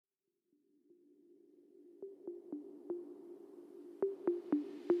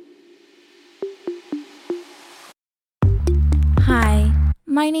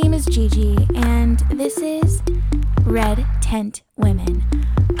My name is Gigi, and this is Red Tent Women,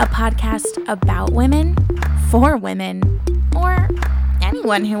 a podcast about women, for women, or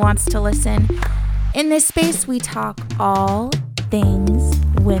anyone who wants to listen. In this space, we talk all things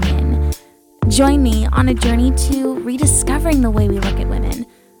women. Join me on a journey to rediscovering the way we look at women.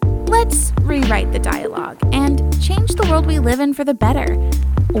 Let's rewrite the dialogue and change the world we live in for the better,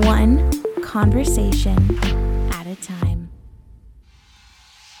 one conversation at a time.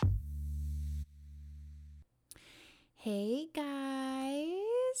 Hey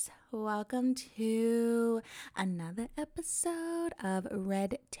guys, welcome to another episode of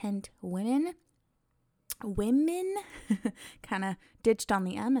Red Tent Women. Kind of ditched on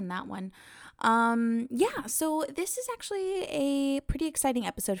the M in that one. So this is actually a pretty exciting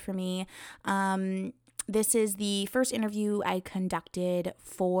episode for me. This is the first interview I conducted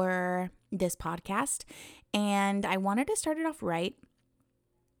for this podcast, and I wanted to start it off right.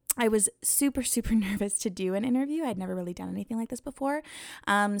 I was super nervous to do an interview. I'd never really done anything like this before.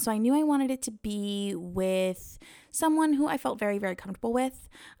 So I knew I wanted it to be with someone who I felt very comfortable with.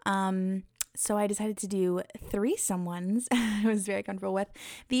 So I decided to do three someones I was very comfortable with.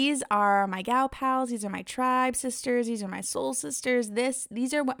 These are my gal pals. These are my tribe sisters. These are my soul sisters.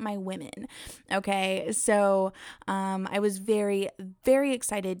 These are what my women. Okay. So, I was very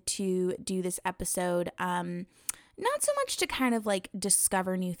excited to do this episode. Not so much to kind of like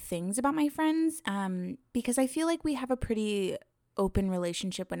discover new things about my friends, because I feel like we have a pretty open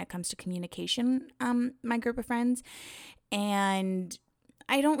relationship when it comes to communication, my group of friends. And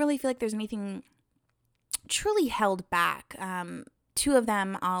I don't really feel like there's anything truly held back. Two of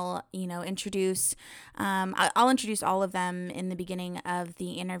them I'll introduce. I'll introduce all of them in the beginning of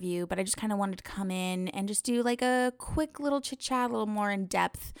the interview, but I just kind of wanted to come in and just do like a quick little chit chat, a little more in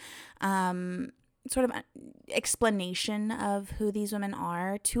depth, sort of explanation of who these women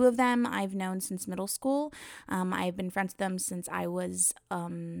are. Two of them I've known since middle school. I've been friends with them since I was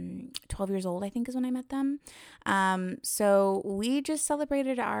 12 years old, I think is when I met them. So we just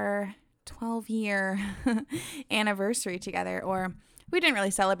celebrated our 12-year anniversary together, or we didn't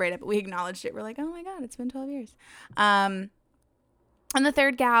really celebrate it, but we acknowledged it. We're like, oh my God, it's been 12 years. And the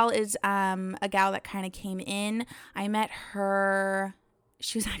third gal is a gal that kind of came in. I met her.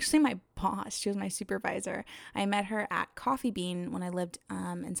 She was actually my boss. She was my supervisor. I met her at Coffee Bean when I lived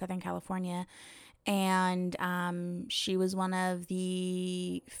in Southern California. And she was one of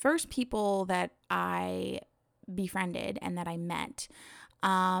the first people that I befriended and that I met.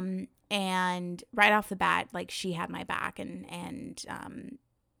 And right off the bat, like, she had my back. And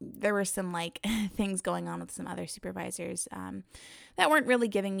there were some like things going on with some other supervisors that weren't really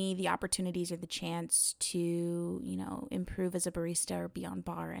giving me the opportunities or the chance to, improve as a barista or be on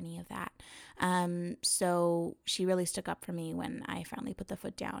bar or any of that. So she really stuck up for me when I finally put the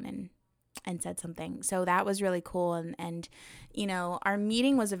foot down and said something. So that was really cool. And our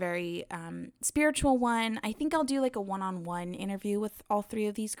meeting was a very spiritual one. I think I'll do like a one-on-one interview with all three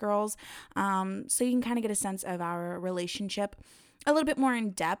of these girls. So you can kind of get a sense of our relationship a little bit more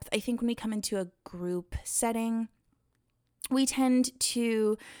in depth. I think when we come into a group setting, we tend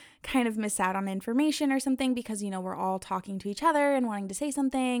to kind of miss out on information or something because, we're all talking to each other and wanting to say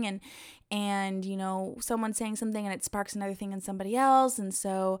something and someone's saying something and it sparks another thing in somebody else. And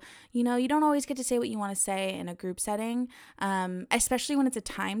so, you don't always get to say what you want to say in a group setting, especially when it's a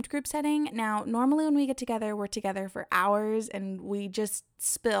timed group setting. Now, normally when we get together, we're together for hours and we just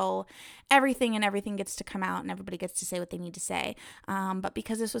spill everything and everything gets to come out and everybody gets to say what they need to say. But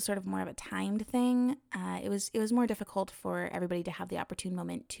because this was sort of more of a timed thing, it was more difficult for everybody to have the opportune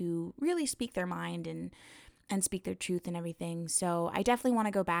moment to really speak their mind and speak their truth and everything. So I definitely want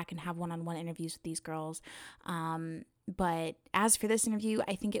to go back and have one-on-one interviews with these girls. But as for this interview,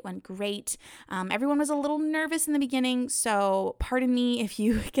 I think it went great. Everyone was a little nervous in the beginning, so pardon me if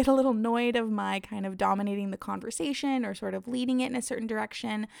you get a little annoyed of my kind of dominating the conversation or sort of leading it in a certain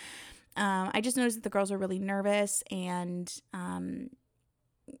direction. I just noticed that the girls were really nervous, and I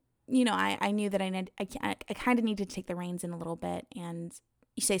knew that I kind of needed to take the reins in a little bit and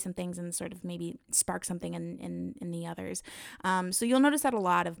you say some things and sort of maybe spark something in the others. So you'll notice that a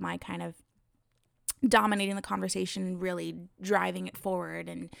lot of my kind of dominating the conversation, really driving it forward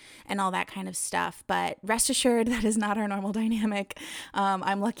and all that kind of stuff. But rest assured, that is not our normal dynamic.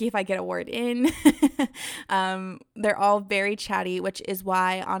 I'm lucky if I get a word in. They're all very chatty, which is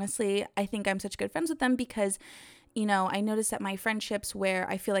why, honestly, I think I'm such good friends with them because I notice that my friendships where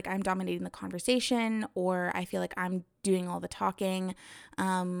I feel like I'm dominating the conversation or I feel like I'm doing all the talking,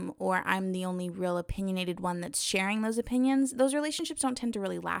 or I'm the only real opinionated one that's sharing those opinions, those relationships don't tend to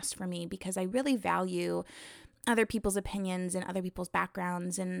really last for me because I really value other people's opinions and other people's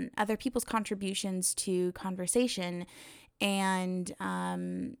backgrounds and other people's contributions to conversation. And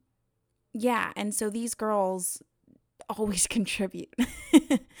and so these girls always contribute.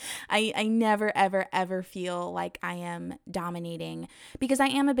 I never, ever, ever feel like I am dominating, because I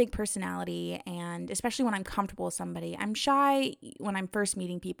am a big personality, and especially when I'm comfortable with somebody. I'm shy when I'm first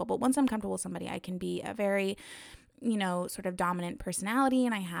meeting people, but once I'm comfortable with somebody, I can be a very, sort of dominant personality,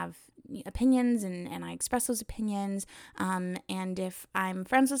 and I have opinions and I express those opinions. And if I'm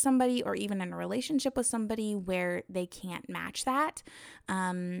friends with somebody or even in a relationship with somebody where they can't match that,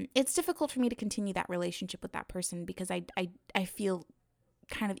 it's difficult for me to continue that relationship with that person, because I feel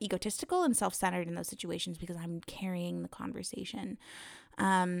kind of egotistical and self-centered in those situations because I'm carrying the conversation.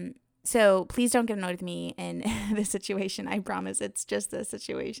 So please don't get annoyed with me in this situation. I promise it's just a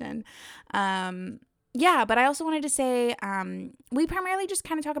situation. But I also wanted to say, we primarily just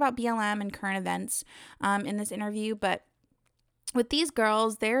kind of talk about BLM and current events in this interview, but with these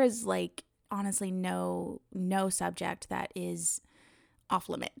girls, there is like honestly no subject that is off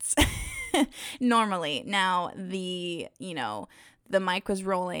limits normally. Now the mic was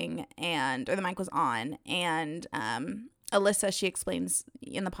rolling or the mic was on, and Alyssa, she explains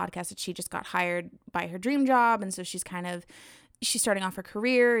in the podcast that she just got hired by her dream job, and so she's starting off her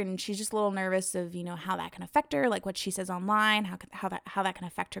career, and she's just a little nervous of, how that can affect her, like what she says online, how that can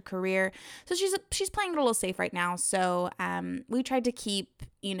affect her career. So she's playing it a little safe right now. So we tried to keep,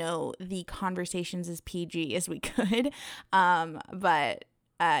 the conversations as PG as we could.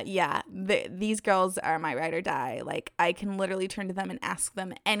 These girls are my ride or die. Like, I can literally turn to them and ask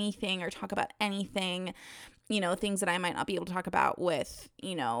them anything or talk about anything, things that I might not be able to talk about with,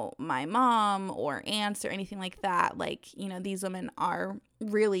 my mom or aunts or anything like that. Like, these women are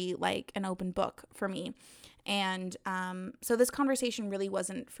really like an open book for me. And so this conversation really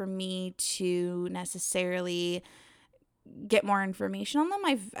wasn't for me to necessarily get more information on them.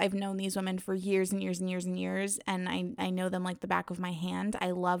 I've known these women for years and years and years and years, and I know them like the back of my hand.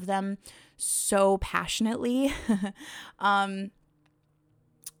 I love them so passionately.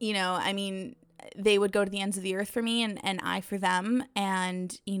 They would go to the ends of the earth for me, and I for them.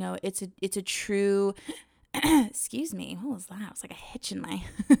 And, it's a true, excuse me, what was that? It was like a hitch in my,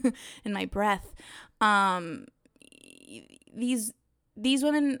 in my breath. These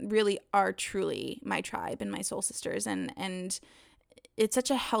women really are truly my tribe and my soul sisters. And it's such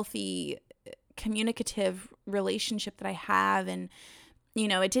a healthy, communicative relationship that I have. And,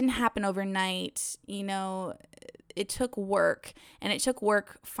 it didn't happen overnight. It took work, and it took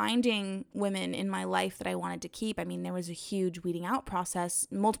work finding women in my life that I wanted to keep. I mean, there was a huge weeding out process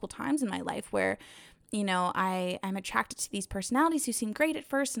multiple times in my life where, I'm attracted to these personalities who seem great at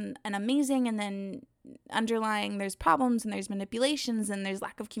first and amazing, and then underlying there's problems and there's manipulations and there's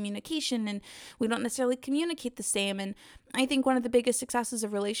lack of communication, and we don't necessarily communicate the same. And I think one of the biggest successes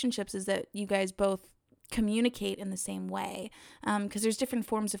of relationships is that you guys both communicate in the same way, because there's different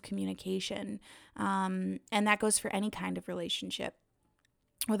forms of communication, and that goes for any kind of relationship,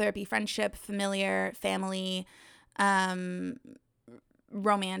 whether it be friendship, familiar, family,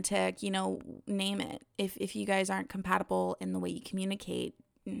 romantic, name it. If you guys aren't compatible in the way you communicate,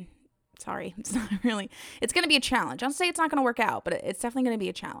 sorry, it's going to be a challenge. I'll say it's not going to work out, but it's definitely going to be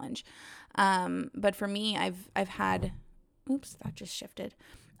a challenge. But for me, I've had, oops, that just shifted.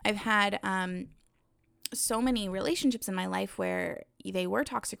 I've had, so many relationships in my life where they were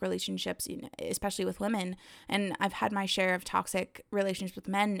toxic relationships, especially with women. And I've had my share of toxic relationships with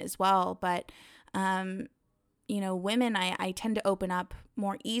men as well. But, women, I tend to open up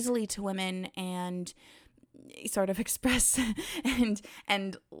more easily to women and sort of express and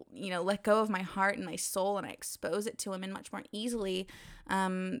let go of my heart and my soul, and I expose it to women much more easily.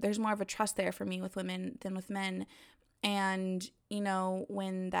 There's more of a trust there for me with women than with men. And,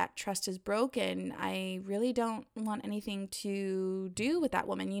 when that trust is broken, I really don't want anything to do with that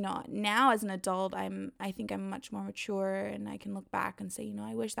woman. Now as an adult, I think I'm much more mature, and I can look back and say,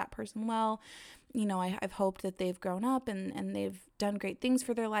 I wish that person well. I've hoped that they've grown up and they've done great things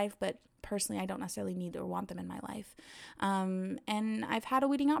for their life, but personally, I don't necessarily need or want them in my life. And I've had a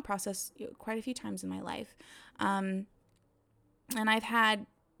weeding out process quite a few times in my life. And I've had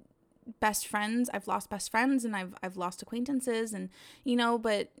best friends. I've lost best friends, and I've lost acquaintances, and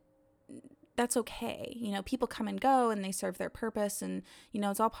but that's okay. People come and go, and they serve their purpose, and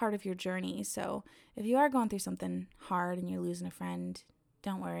it's all part of your journey. So if you are going through something hard and you're losing a friend,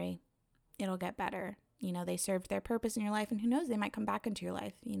 don't worry, it'll get better. They served their purpose in your life, and who knows, they might come back into your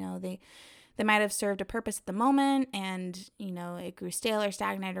life. They might have served a purpose at the moment, and, it grew stale or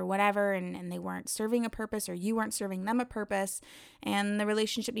stagnant or whatever, and they weren't serving a purpose, or you weren't serving them a purpose, and the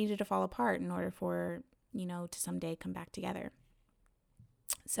relationship needed to fall apart in order for, to someday come back together.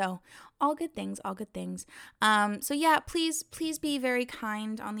 So all good things. So yeah, please be very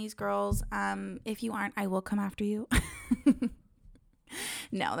kind on these girls. If you aren't, I will come after you.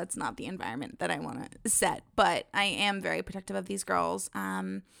 No, that's not the environment that I want to set, but I am very protective of these girls.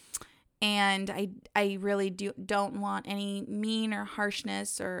 And I really don't want any mean or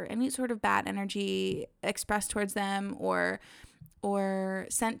harshness or any sort of bad energy expressed towards them or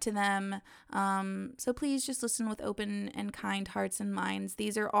sent to them. So please just listen with open and kind hearts and minds.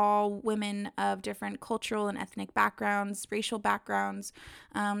 These are all women of different cultural and ethnic backgrounds, racial backgrounds.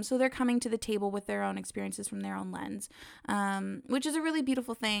 So they're coming to the table with their own experiences from their own lens, which is a really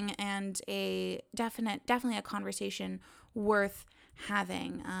beautiful thing and definitely a conversation worth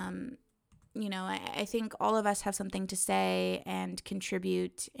having. I think all of us have something to say and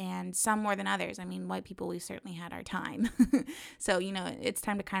contribute, and some more than others. I mean, white people, we've certainly had our time. So, it's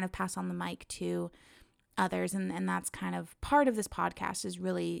time to kind of pass on the mic to others. And that's kind of part of this podcast, is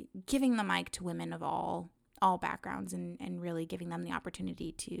really giving the mic to women of all backgrounds and really giving them the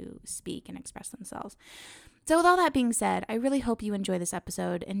opportunity to speak and express themselves. So with all that being said, I really hope you enjoy this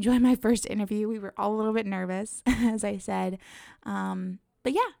episode. Enjoy my first interview. We were all a little bit nervous, as I said.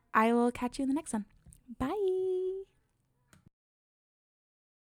 But yeah, I will catch you in the next one. Bye.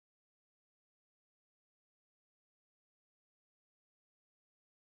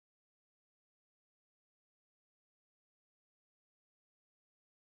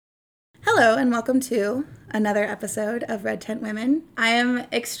 Hello and welcome to another episode of Red Tent Women. I am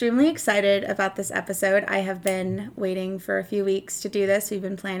extremely excited about this episode. I have been waiting for a few weeks to do this. We've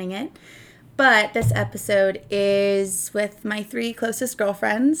been planning it. But this episode is with my 3 closest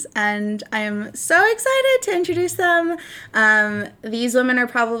girlfriends, and I am so excited to introduce them. These women are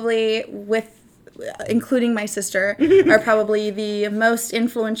probably, including my sister, are probably the most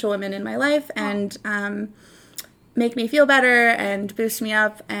influential women in my life, and make me feel better and boost me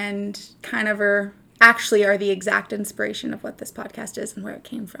up, and kind of are the exact inspiration of what this podcast is and where it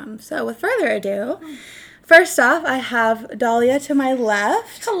came from. So with further ado, first off, I have Dahlia to my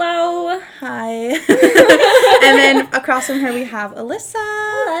left. Hello. Hi. And then across from her we have Alyssa.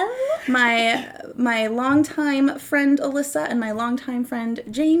 Hello. My longtime friend Alyssa and my longtime friend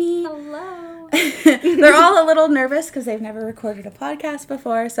Jamie. Hello. They're all a little nervous because they've never recorded a podcast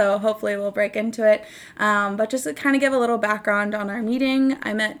before, so hopefully we'll break into it. But just to kind of give a little background on our meeting,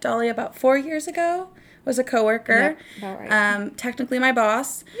 I met Dahlia about 4 years ago. Was a coworker. Yep, about right. Technically my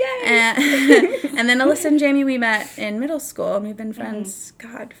boss. Yay! And then Alyssa and Jamie, we met in middle school, and we've been friends,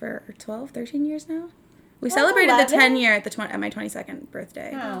 for 12, 13 years now. We celebrated 11? the 10 year at my 22nd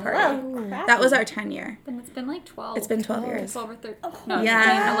birthday party. Well, that was our 10 year. Then it's been like 12. It's been 12 years. 12 or 13. Oh, No,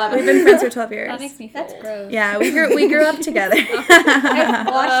 Yeah, 11. we've been friends for 12 years. That makes me feel That's old. gross. Yeah, we grew up together. I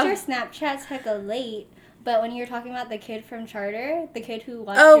watched your Snapchats hecka late, but when you were talking about the kid from Charter, the kid who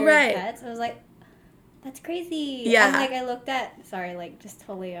watched your pets, I was like, that's crazy. Yeah. And I looked at, just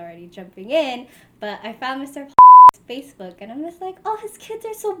totally already jumping in, but I found Mr. Facebook, and I'm just like, oh, his kids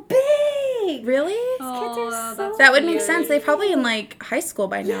are so big. Really? His kids are so That would make weird. sense. They're probably in high school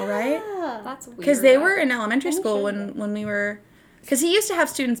by now, right? Yeah. That's weird. Because they were in elementary I'm school sure when we were. Because he used to have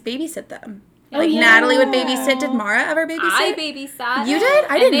students babysit them. Oh, Like yeah. Natalie would babysit. Did Mara ever babysit? I babysat. You did?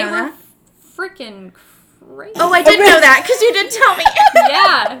 I didn't know and that. they were freaking crazy. Oh, I did know that because you did tell me.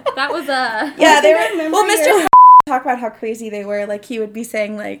 Yeah, that was a... Yeah, they I were. remember Well, your- Mr. talk about how crazy they were. Like he would be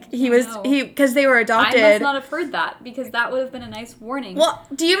saying, like know. because they were I adopted. must not have heard that, because that would have been a nice warning. Well,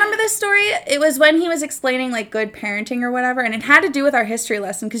 do you remember this story? It was when he was explaining like good parenting or whatever, and it had to do with our history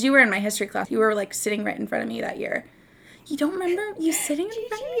lesson because you were in my history class. You were like sitting right in front of me that year. You don't remember you sitting in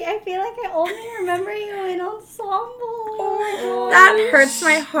front of me? Gigi, I feel like I only remember you in ensemble. Oh. That hurts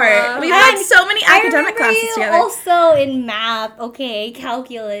my heart. We've had so many academic classes you together, also in math,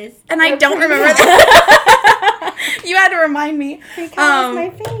 calculus. and I don't remember that. You had to remind me. Because my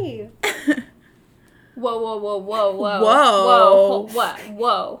fave. Whoa, whoa, whoa, whoa, whoa. Whoa. What?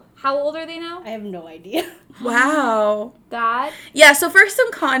 Whoa. How old are they now? I have no idea. Wow. That... Yeah, so for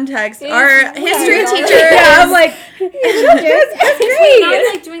some context, It's our history weird. teacher Yeah, is I'm like, That's great. Now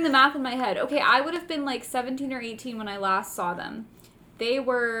I'm like doing the math in my head. Okay, I would have been like 17 or 18 when I last saw them. They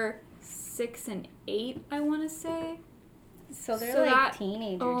were 6 and 8, I want to say. So they're So like that-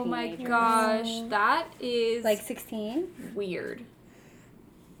 teenagers. Oh my gosh, that is Like 16? weird.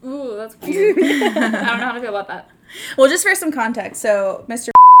 Ooh, that's weird. I don't know how to feel about that. Well, just for some context, so Mr.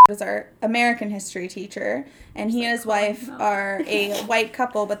 was our American history teacher, and he and his wife are a white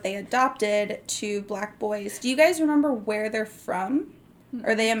couple, but they adopted 2 black boys. Do you guys remember where they're from?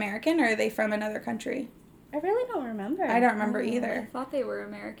 Are they American or are they from another country? I really don't remember. I don't remember either. I thought they were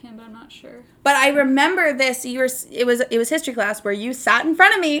American, but I'm not sure. But I remember this. It was history class where you sat in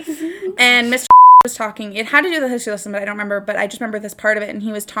front of me, and Mr. was talking. It had to do with the history lesson, but I don't remember. But I just remember this part of it, and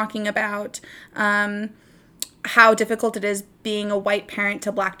he was talking about how difficult it is being a white parent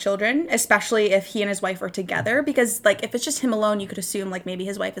to black children, especially if he and his wife are together, because like if it's just him alone, you could assume like maybe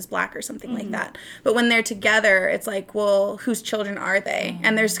his wife is black or something like that. But when they're together, it's like, well, whose children are they?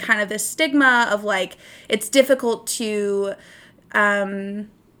 And there's kind of this stigma of like it's difficult to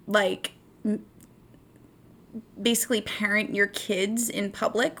basically parent your kids in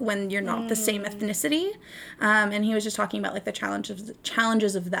public when you're not the same ethnicity. And he was just talking about like the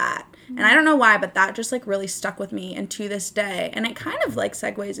challenges of that. And I don't know why, but that just like really stuck with me, and to this day. And it kind of like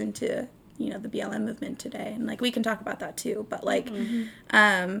segues into, you know, the BLM movement today. And like we can talk about that too. But like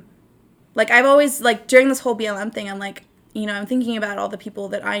like I've always like during this whole BLM thing, I'm like, you know, I'm thinking about all the people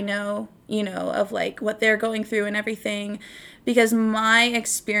that I know, you know, of like what they're going through and everything, because my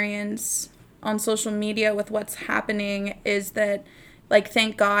experience on social media with what's happening is that, like,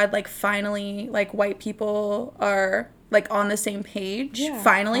 thank God, like, finally, like, white people are, like, on the same page. Yeah,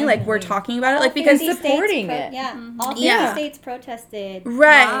 finally, like, we're talking about it. Like, because supporting it. All 50 states protested.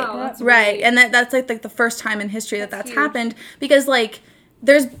 Right, wow, right. Really... And that's, like, the first time in history that's happened. Because, like,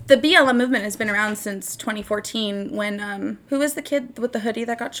 the BLM movement has been around since 2014 when, who was the kid with the hoodie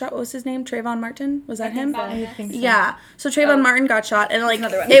that got shot? What was his name? Trayvon Martin? Was that him? I think so. Yeah. So Trayvon Martin got shot, and, like,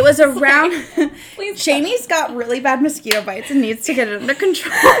 it was around... Shani's got really bad mosquito bites and needs to get it under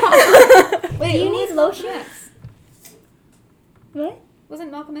control. Wait, you need lotion? What? Wasn't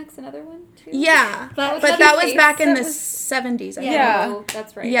Malcolm X another one, too? Yeah. But that was back in the 70s, I think. Yeah.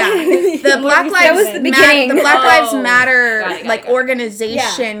 That's right. Yeah. The Black Lives Matter like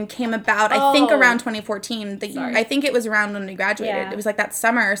organization came about, I think, around 2014. I think it was around when we graduated. Yeah. It was like that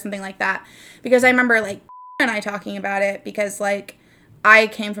summer or something like that. Because I remember like and I talking about it because like I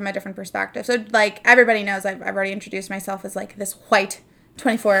came from a different perspective. So like everybody knows I've already introduced myself as like this white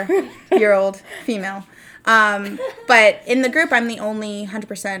 24-year-old female. But in the group, I'm the only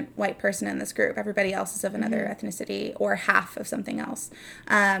 100% white person in this group. Everybody else is of another ethnicity or half of something else.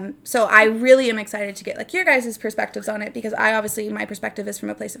 So I really am excited to get like your guys' perspectives on it, because my perspective is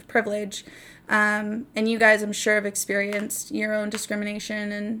from a place of privilege. And you guys, I'm sure, have experienced your own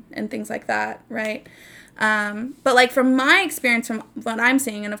discrimination and things like that, right? But like from my experience, from what I'm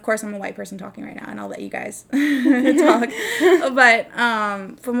seeing, and of course I'm a white person talking right now, and I'll let you guys talk. But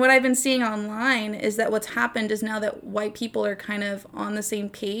from what I've been seeing online is that what's happened is now that white people are kind of on the same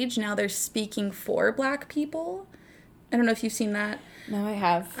page, now they're speaking for black people. I don't know if you've seen that. No, I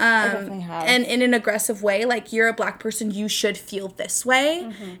have. I definitely have. And in an aggressive way, like, you're a black person, you should feel this way.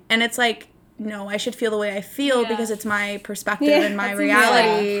 Mm-hmm. And it's like, no, I should feel the way I feel because it's my perspective and my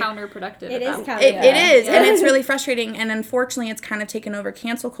reality. Like counterproductive. It is counterproductive. It is, and it's really frustrating. And unfortunately, it's kind of taken over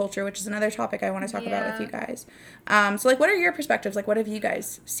cancel culture, which is another topic I want to talk about with you guys. So, like, what are your perspectives? Like, what have you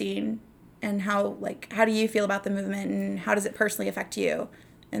guys seen, and how do you feel about the movement, and how does it personally affect you,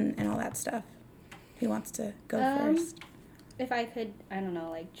 and all that stuff? Who wants to go first? If I could, I don't know,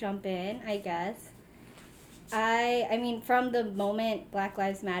 like, jump in, I guess. I mean, from the moment Black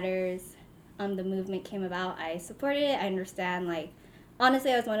Lives Matters, the movement came about, I supported it. I understand, like,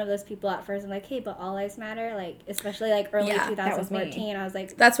 honestly, I was one of those people at first. I'm like, hey, but all lives matter, like, especially, like, early 2014. I was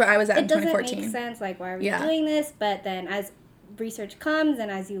like... That's where I was at in 2014. It doesn't make sense, like, why are we doing this? But then as research comes and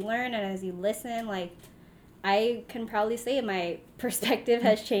as you learn and as you listen, like, I can probably say my perspective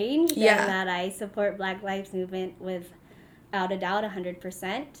has changed and that I support Black Lives Movement without a doubt,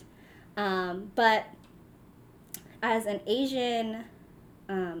 100%. But as an Asian...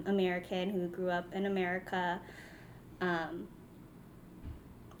 American who grew up in America,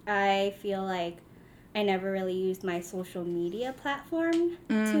 I feel like I never really used my social media platform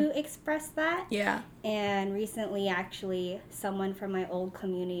to express that. Yeah. And recently, actually, someone from my old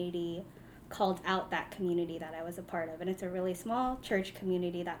community called out that community that I was a part of. And it's a really small church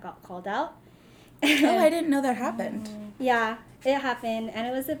community that got called out. Oh, I didn't know that happened. Yeah, it happened. And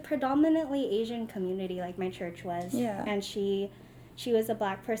it was a predominantly Asian community, like my church was. Yeah. And she was a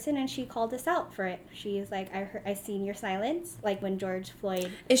black person, and she called us out for it. She's like, I seen your silence, like when George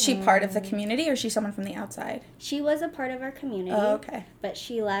Floyd... Is she part of the community, or is she someone from the outside? She was a part of our community. Oh, okay. But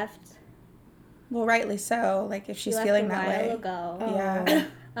she left... Well, rightly so, like, if she's feeling that way. She left a while ago.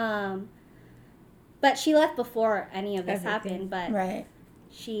 Yeah. But she left before any of this happened, but... Right.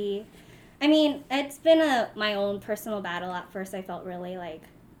 I mean, it's been my own personal battle. At first, I felt really, like,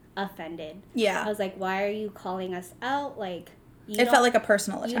 offended. Yeah. I was like, why are you calling us out? Like... It felt like a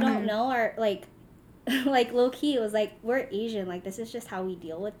personal attack. You don't know our, like low-key, it was like, we're Asian. Like, this is just how we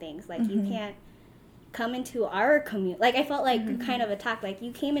deal with things. Like, you come into our community. Like, I felt like kind of attacked. Like,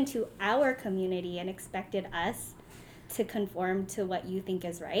 you came into our community and expected us to conform to what you think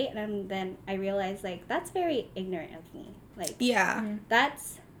is right. And then I realized, like, that's very ignorant of me. Like,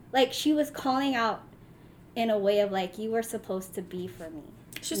 that's, like, she was calling out in a way of, like, you were supposed to be for me.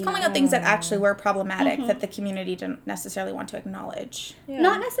 She's calling out things that actually were problematic that the community didn't necessarily want to acknowledge. Yeah.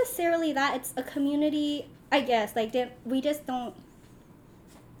 Not necessarily that. It's a community, I guess. Like, we just don't...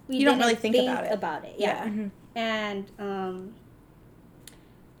 You don't really think about it. Yeah. And,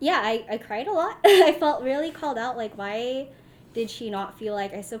 I cried a lot. I felt really called out. Like, why did she not feel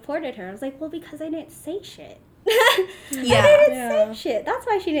like I supported her? I was like, well, because I didn't say shit. I didn't say shit. That's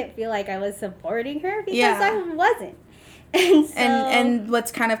why she didn't feel like I was supporting her, because I wasn't. And so, and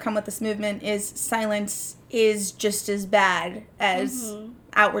what's kind of come with this movement is silence is just as bad as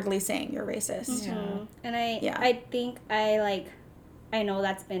outwardly saying you're racist. And I think I know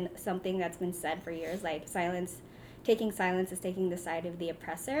that's been something that's been said for years, like taking silence is taking the side of the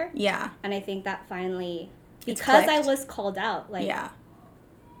oppressor. Yeah. And I think that finally, because I was called out, like,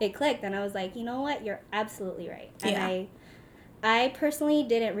 it clicked, and I was like, you know what, you're absolutely right. And I personally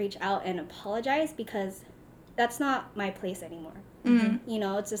didn't reach out and apologize, because that's not my place anymore. You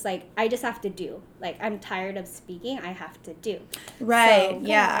know, it's just like, I just have to do. Like, I'm tired of speaking, I have to do. Right,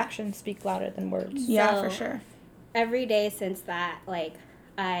 so, actions speak louder than words. Yeah, for sure. Every day since that, like,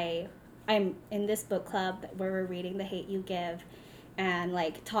 I'm in this book club where we're reading The Hate U Give, and,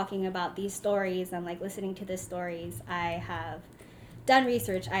 like, talking about these stories and, like, listening to the stories. I have done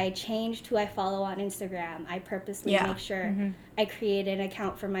research. I changed who I follow on Instagram. I purposely make sure I create an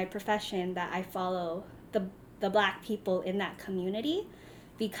account for my profession that I follow the Black people in that community,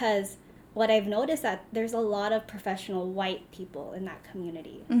 because what I've noticed that there's a lot of professional white people in that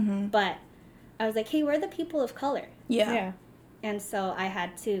community, but I was like, hey, we're the people of color. Yeah. And so I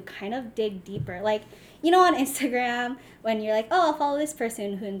had to kind of dig deeper. Like, you know, on Instagram, when you're like, oh, I'll follow this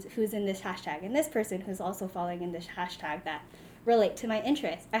person who's in this hashtag, and this person who's also following in this hashtag that relate to my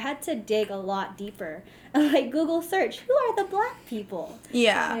interests. I had to dig a lot deeper and, like, Google search, who are the Black people?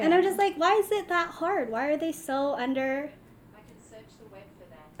 Yeah. And I'm just like, why is it that hard? Why are they so under... I can search the web for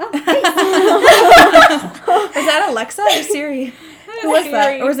that. Oh, is that Alexa or Siri? Who was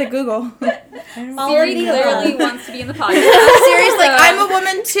that? Or was it Google? Siri clearly wants to be in the podcast. Siri's like, I'm a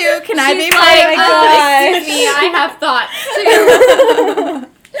woman too. Can I be excuse me, I have thoughts too.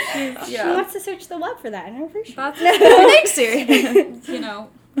 She wants to search the web for that, and I appreciate it. Thanks, Siri. You know,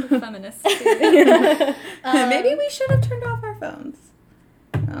 feminists. Maybe we should have turned off our phones.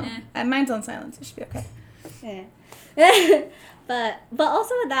 Oh. Mine's on silence. It should be okay. Yeah. But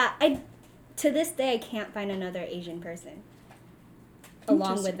also with that, to this day I can't find another Asian person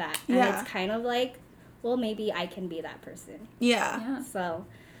along with that. And it's kind of like, well, maybe I can be that person. Yeah. So,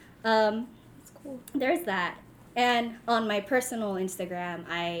 that's cool. There's that. And on my personal Instagram,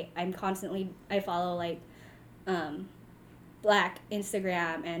 I follow, like, Black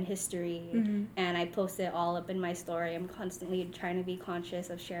Instagram and history, and I post it all up in my story. I'm constantly trying to be conscious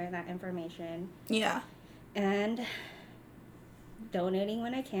of sharing that information. Yeah. And donating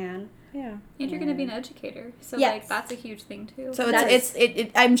when I can. Yeah. And you're going to be an educator. So, like, that's a huge thing, too. So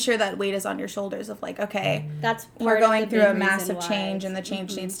I'm sure that weight is on your shoulders of, like, okay, we're going through a massive change, and the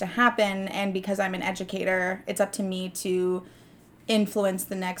change needs to happen. And because I'm an educator, it's up to me to influence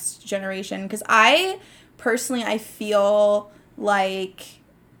the next generation. Because I feel like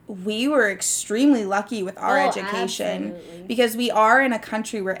we were extremely lucky with our education. Absolutely. Because we are in a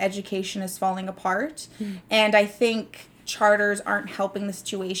country where education is falling apart. And I think charters aren't helping the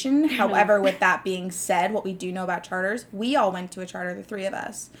situation. However, with that being said, what we do know about charters, we all went to a charter, the three of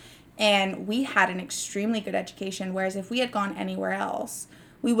us, and we had an extremely good education, whereas if we had gone anywhere else,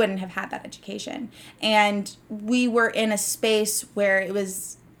 we wouldn't have had that education. And we were in a space where it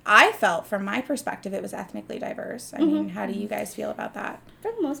was, I felt, from my perspective, it was ethnically diverse. I mean, how do you guys feel about that?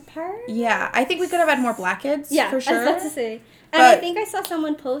 For the most part. Yeah, I think we could have had more Black kids, for sure. I was about to say. And I think I saw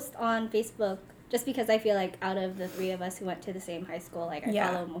someone post on Facebook, just because I feel like out of the three of us who went to the same high school, like, I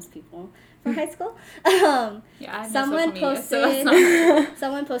follow most people from high school. Someone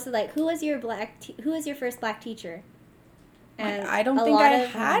posted, like, who was your first Black teacher? And I don't think I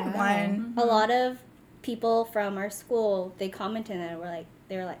had one. A lot of people from our school, they commented and they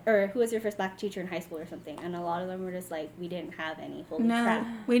were like, or who was your first Black teacher in high school or something? And a lot of them were just like, we didn't have any. Holy crap.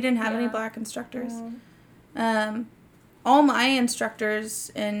 We didn't have any Black instructors. All my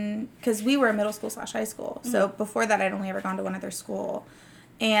instructors because we were a middle school / high school. So before that, I'd only ever gone to one other school.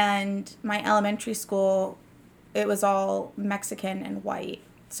 And my elementary school, it was all Mexican and white.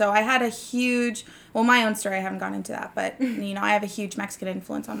 So I had a huge, well, my own story, I haven't gone into that, but, you know, I have a huge Mexican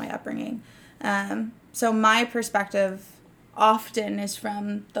influence on my upbringing. So my perspective often is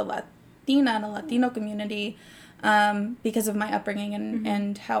from the Latina and the Latino community, because of my upbringing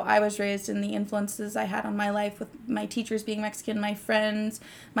and how I was raised and the influences I had on my life with my teachers being Mexican, my friends,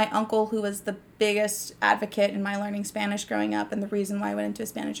 my uncle who was the biggest advocate in my learning Spanish growing up and the reason why I went into a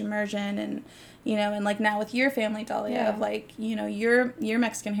Spanish immersion, and, you know, and like now with your family, Dahlia, of like, you know, your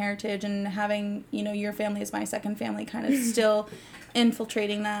Mexican heritage and having, you know, your family as my second family kind of still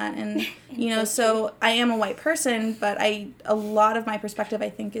infiltrating that. And, you know, so I am a white person, but a lot of my perspective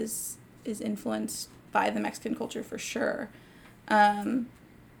I think is influenced by the Mexican culture for sure.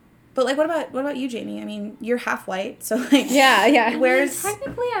 But like, what about you, Jamie? I mean, you're half white, so like, yeah. Where's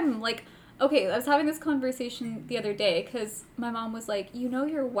technically I'm like, okay, I was having this conversation the other day because my mom was like, you know,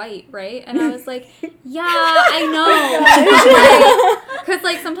 you're white, right? And I was like, yeah, I know. Because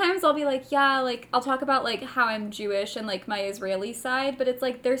like sometimes I'll be like, yeah, like I'll talk about like how I'm Jewish and like my Israeli side, but it's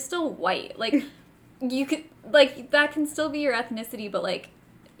like they're still white. Like you could like that can still be your ethnicity, but like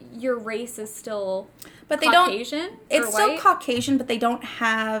your race is still Caucasian. It's still Caucasian, but they don't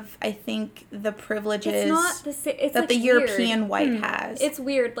have, I think, the privileges it's not the same, it's that like the European weird. white has. It's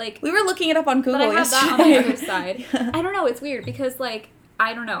weird. Like we were looking it up on Google but I have yesterday. that on the other side. I don't know. It's weird because like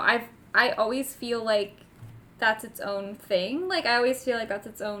I don't know. I always feel like that's its own thing. Like I always feel like that's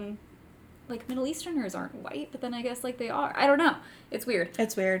its own. Like Middle Easterners aren't white, but then I guess like they are. I don't know. It's weird.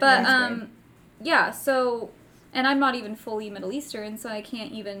 It's weird. But weird. yeah. So. And I'm not even fully Middle Eastern, so I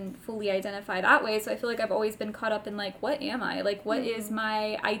can't even fully identify that way. So I feel like I've always been caught up in, like, what am I? Like, what is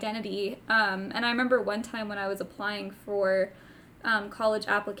my identity? And I remember one time when I was applying for college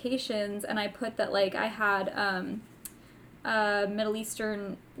applications, and I put that, like, I had Middle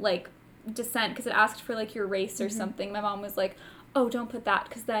Eastern, like, descent, because it asked for, like, your race or something. My mom was like, oh, don't put that,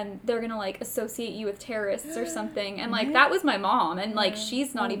 because then they're going to, like, associate you with terrorists or something. And, like, that was my mom. And, like,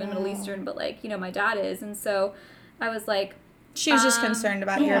 she's not even Middle Eastern, but, like, you know, my dad is. And so I was like... She was just concerned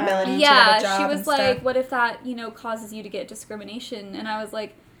about your ability to have a job. Yeah, she was like, stuff. what if that, you know, causes you to get discrimination? And I was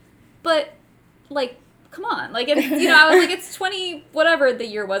like, but, like... Come on, like, it's, you know, I was like, it's 20, whatever the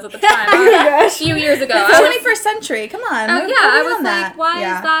year was at the time, a few years ago. 21st century, come on. Oh, yeah, I was like, why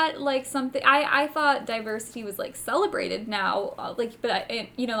is that, like, something, I thought diversity was, like, celebrated now, like, but,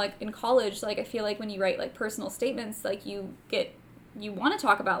 you know, like, in college, like, I feel like when you write, like, personal statements, like, you want to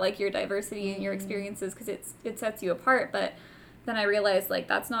talk about, like, your diversity and your experiences, because it sets you apart, but then I realized, like,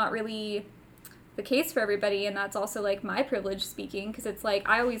 that's not really the case for everybody, and that's also, like, my privilege speaking, because it's, like,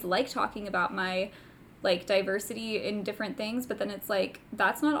 I always like talking about my like diversity in different things, but then it's like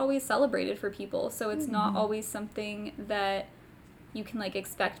that's not always celebrated for people, so it's not always something that you can like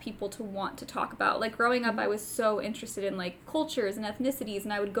expect people to want to talk about. Like growing up I was so interested in like cultures and ethnicities,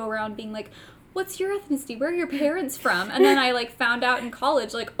 and I would go around being like, what's your ethnicity? Where are your parents from? And then I like found out in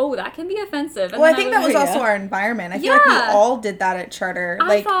college like, oh, that can be offensive. And well, I think that was also our environment. I feel like we all did that at Charter.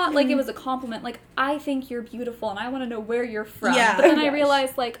 I thought like it was a compliment. Like, I think you're beautiful and I want to know where you're from. Yeah. But then I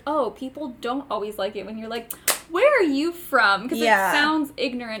realized like, oh, people don't always like it when you're like, where are you from? Because it sounds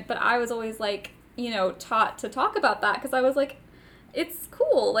ignorant, but I was always like, you know, taught to talk about that because I was like, it's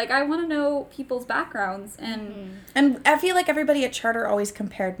cool. Like, I want to know people's backgrounds. And I feel like everybody at Charter always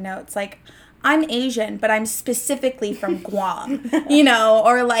compared notes. Like, I'm Asian, but I'm specifically from Guam, you know,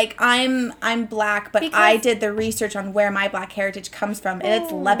 or like I'm black, but I did the research on where my black heritage comes from, and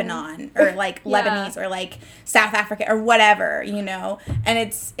it's Lebanon or like Lebanese or like South Africa or whatever, you know, and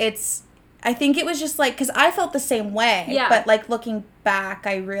it's I think it was just like, because I felt the same way, but like looking back,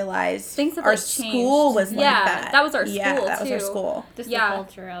 I realized things have our like school was like that. That was our school too. That was our school. Just the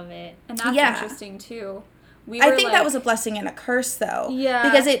culture of it. And that's interesting too. I think that was a blessing and a curse, though. Yeah.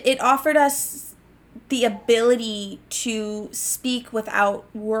 Because it offered us the ability to speak without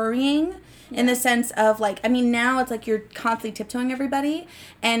worrying in the sense of, like, I mean, now it's like you're constantly tiptoeing everybody,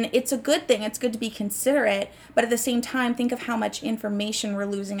 and it's a good thing. It's good to be considerate, but at the same time, think of how much information we're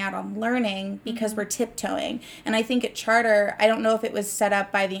losing out on learning because we're tiptoeing. And I think at Charter, I don't know if it was set up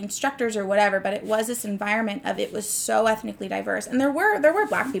by the instructors or whatever, but it was this environment of it was so ethnically diverse. And there were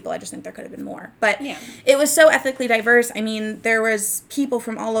black people. I just think there could have been more. But it was so ethnically diverse. I mean, there was people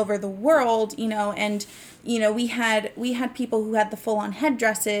from all over the world, you know, and you know, we had people who had the full-on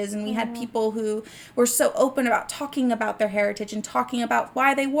headdresses, and we had people who were so open about talking about their heritage and talking about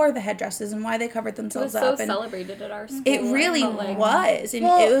why they wore the headdresses and why they covered themselves up. It was so celebrated at our school. It really was. And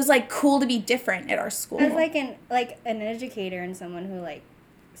it was, like, cool to be different at our school. As, like, an educator and someone who, like,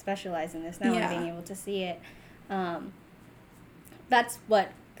 specialized in this now and being able to see it, that's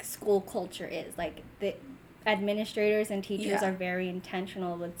what school culture is. Like, administrators and teachers are very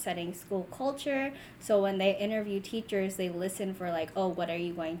intentional with setting school culture. So when they interview teachers, they listen for like, oh, how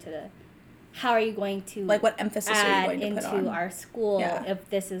are you going to like what emphasis are you going to put into on our school if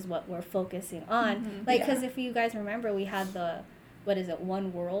this is what we're focusing on? Like, because if you guys remember, we had the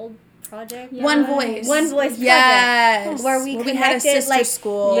One World project, One Voice project, where we had a sister like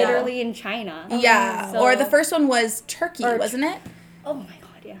school literally in China. So, or the first one was Turkey, wasn't it? Oh my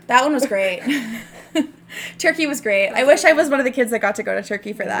god, yeah, that one was great. Turkey was great. I wish I was one of the kids that got to go to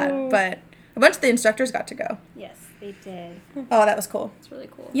Turkey for that, but a bunch of the instructors got to go. Yes, they did. Oh, that was cool. It's really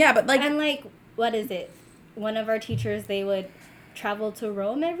cool. Yeah, but like, and like, what is it? One of our teachers, they would travel to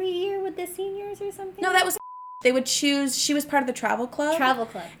Rome every year with the seniors or something. No, that was. They would choose. She was part of the travel club.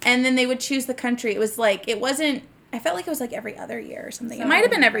 And then they would choose the country. It was like, it wasn't. I felt like it was like every other year or something. It might have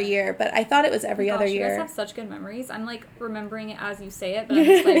been every year, but I thought it was every other year. You guys have such good memories. I'm like remembering it as you say it, but I'm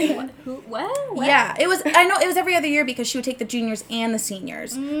just like, what? Who? What? Yeah, it was. I know it was every other year because she would take the juniors and the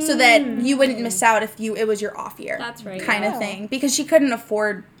seniors, so that you wouldn't miss out if it was your off year. That's right. Kind of thing, because she couldn't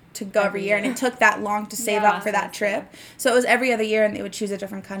afford to go every year, and it took that long to save up for that trip. So it was every other year, and they would choose a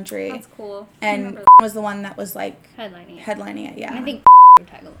different country. That's cool. And was the one that was like headlining it. Yeah, I think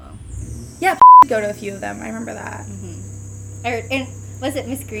tag along. Yeah, go to a few of them. I remember that. And was it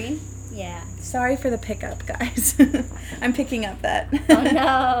Miss Green? Yeah. Sorry for the pickup, guys. I'm picking up that. Oh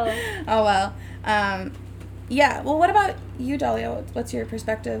no. Oh well. Yeah. Well, what about you, Dahlia? What's your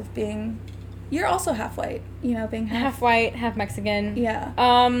perspective being? You're also half white, being half white, half Mexican. Yeah.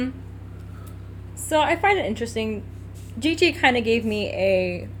 So I find it interesting. Gigi kind of gave me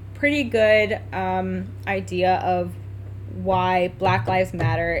a pretty good idea of why Black Lives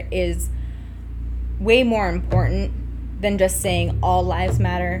Matter is way more important than just saying all lives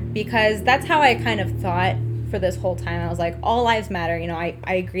matter, because that's how I kind of thought for this whole time. I was like, all lives matter.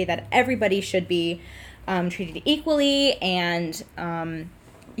 I agree that everybody should be treated equally, and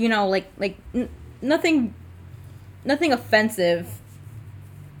nothing offensive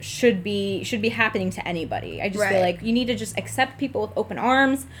should be happening to anybody. I just feel like you need to just accept people with open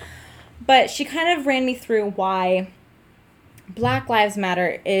arms. But she kind of ran me through why Black Lives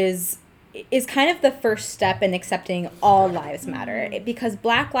Matter is kind of the first step in accepting all lives matter, because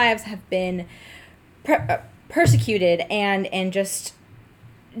Black lives have been persecuted and just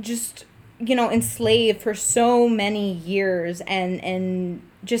enslaved for so many years, and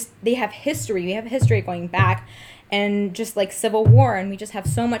just they have history. We have history going back, and just like Civil War, and we just have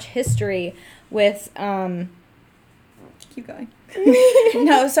so much history with Keep going.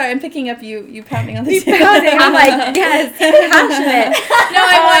 No, sorry, I'm picking up you pounding on the table. I'm like, yes, passionate. No,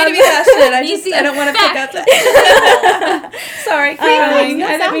 I want you to be passionate. I don't want to pick up that. Sorry, keep going.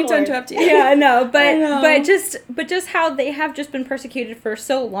 I didn't mean to interrupt you. Yeah, no, but just how they have just been persecuted for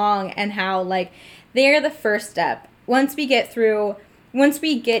so long, and how like they are the first step. Once we get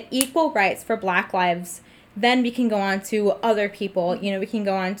equal rights for Black lives, then we can go on to other people. We can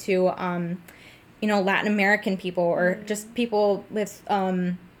go on to Latin American people, or just people with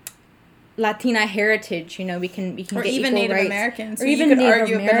Latina heritage. We can or get even Native rights. Americans, or even you could Native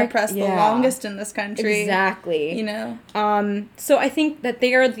argue have been oppressed the longest in this country. Exactly. So I think that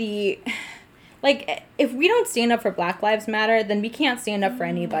they are the, like, if we don't stand up for Black Lives Matter, then we can't stand up for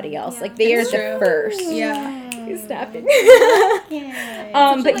anybody else. Yeah. Like, they are the first. Yeah. He's snapping. But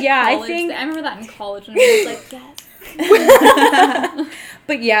yeah, college. I think I remember that in college, and I was like, yes.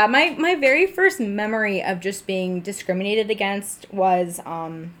 But yeah, my very first memory of just being discriminated against was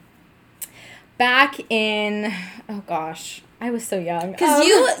back in, oh gosh, I was so young. Because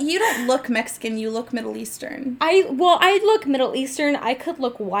you don't look Mexican, you look Middle Eastern. I look Middle Eastern. I could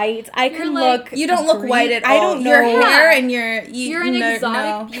look white. You don't look white at all. I don't know. Your hair and you're an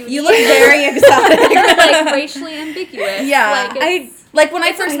exotic beauty. You look very exotic. You're like racially ambiguous. Yeah. When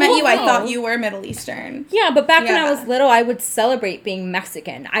I first met you, I thought you were Middle Eastern. Yeah, but back when I was little, I would celebrate being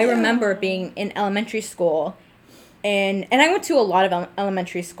Mexican. I remember being in elementary school, and I went to a lot of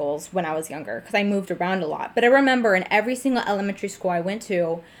elementary schools when I was younger, because I moved around a lot. But I remember in every single elementary school I went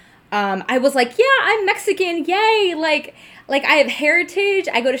to, I was like, yeah, I'm Mexican, yay! Like I have heritage.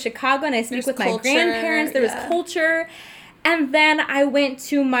 I go to Chicago and I speak with my grandparents. There was culture. And then I went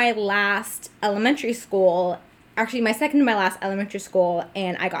to my last elementary school, actually my second to my last elementary school,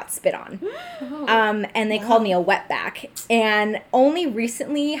 and I got spit on. And they called me a wetback. And only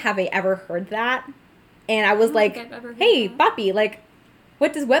recently have I ever heard that. And I was like, hey, Papi, like,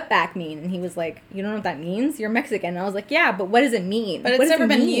 what does wetback mean? And he was like, you don't know what that means? You're Mexican. And I was like, yeah, but what does it mean? But it's never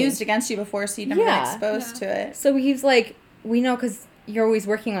been used against you before, so you've never been exposed to it. So he's like, we know because you're always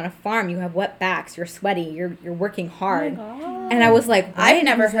working on a farm. You have wet backs. You're sweaty. You're working hard. Oh my God. And I was like, what? I've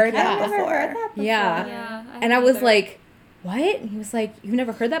never And he was heard like, that "Yeah." before. Yeah. Yeah. And I was like, what? And he was like, you've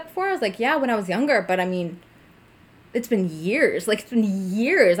never heard that before? I was like, yeah, when I was younger, but I mean, it's been years. Like, it's been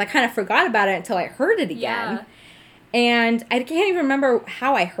years. I kind of forgot about it until I heard it again. Yeah. And I can't even remember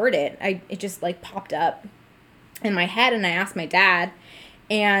how I heard it. It just, like, popped up in my head, and I asked my dad.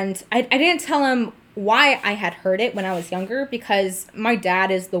 And I didn't tell him why I had heard it when I was younger, because my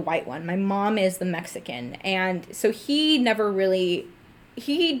dad is the white one. My mom is the Mexican. And so he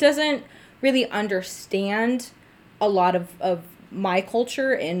doesn't really understand a lot of my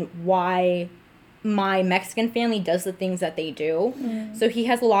culture and why my Mexican family does the things that they do. So he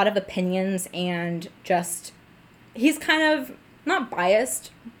has a lot of opinions, and just, he's kind of not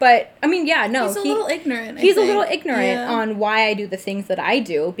biased, but I mean, yeah, no. He's a little ignorant. He's a little ignorant on why I do the things that I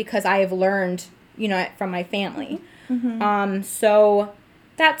do, because I have learned, from my family. So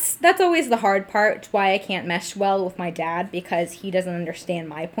that's always the hard part, why I can't mesh well with my dad, because he doesn't understand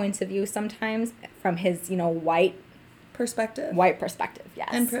my points of view sometimes from his, white perspective, yes.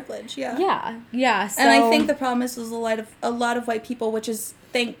 And privilege, yeah. Yeah. So, and I think the problem is a lot of white people, which is,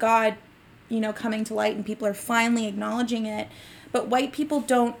 thank God, coming to light, and people are finally acknowledging it. But white people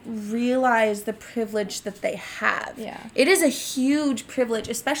don't realize the privilege that they have. Yeah. It is a huge privilege,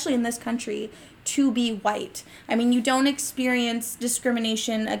 especially in this country, to be white. I mean, you don't experience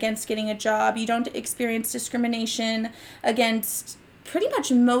discrimination against getting a job. You don't experience discrimination against pretty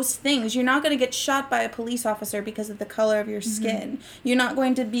much most things. You're not going to get shot by a police officer because of the color of your skin. You're not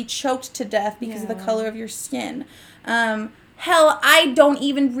going to be choked to death because of the color of your skin. Hell, I don't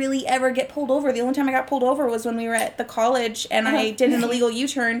even really ever get pulled over. The only time I got pulled over was when we were at the college and I did an illegal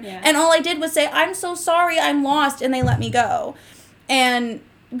U-turn. Yeah. And all I did was say, I'm so sorry, I'm lost, and they let me go. And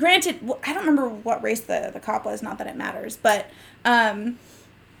granted, I don't remember what race the cop was, not that it matters, but, like,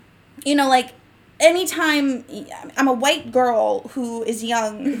 anytime I'm a white girl who is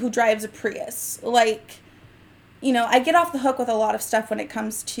young, who drives a Prius, like, I get off the hook with a lot of stuff when it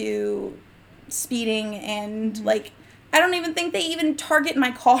comes to speeding and, like, I don't even think they even target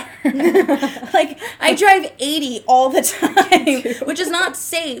my car. Like, I drive 80 all the time, which is not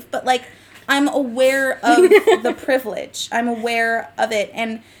safe, but, like, I'm aware of the privilege. I'm aware of it.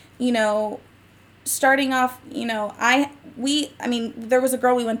 And, starting off, there was a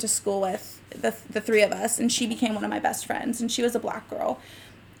girl we went to school with, the three of us, and she became one of my best friends, and she was a black girl.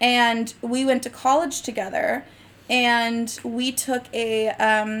 And we went to college together, and we took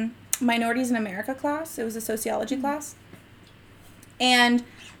a Minorities in America class. It was a sociology class. And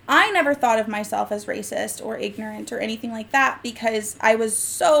I never thought of myself as racist or ignorant or anything like that, because I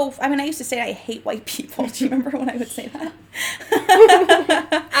was I used to say I hate white people. Do you remember when I would say that?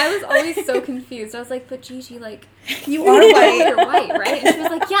 I was always so confused. I was like, but Gigi, like, you are white. You're white, right? And she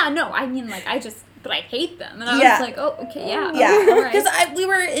was like, yeah, no, I mean, like, but I hate them. And I was like, oh, okay, yeah. Yeah, because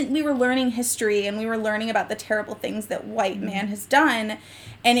we were learning history, and we were learning about the terrible things that white man has done,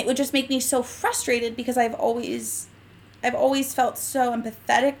 and it would just make me so frustrated, because I've always felt so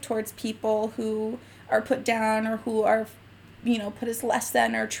empathetic towards people who are put down, or who are, put as less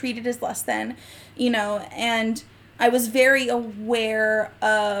than, or treated as less than, and I was very aware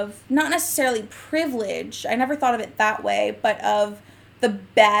of, not necessarily privilege, I never thought of it that way, but of the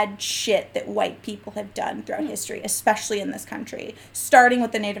bad shit that white people have done throughout history, especially in this country, starting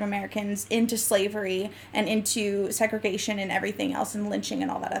with the Native Americans, into slavery and into segregation and everything else, and lynching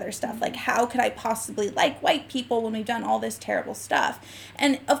and all that other stuff. Like, how could I possibly like white people when we've done all this terrible stuff?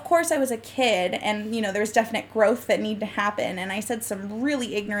 And of course I was a kid, and there was definite growth that needed to happen, and I said some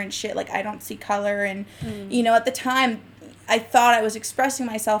really ignorant shit, like I don't see color, and at the time I thought I was expressing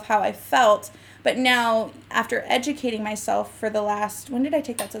myself how I felt. But now, after educating myself for the last, when did I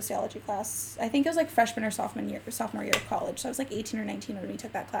take that sociology class? I think it was like freshman or sophomore year of college. So I was like 18 or 19 when we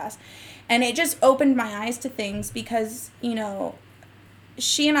took that class. And it just opened my eyes to things, because,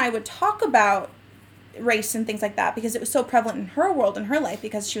 she and I would talk about race and things like that, because it was so prevalent in her world, in her life,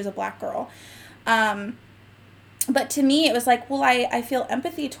 because she was a black girl. But to me, it was like, well, I feel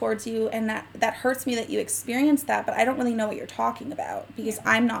empathy towards you, and that hurts me that you experienced that, but I don't really know what you're talking about, because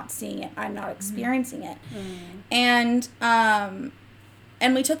I'm not seeing it. I'm not experiencing it. And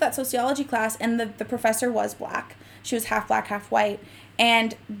we took that sociology class, and the professor was black. She was half black, half white.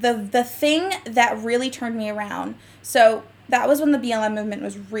 And the thing that really turned me around, so that was when the BLM movement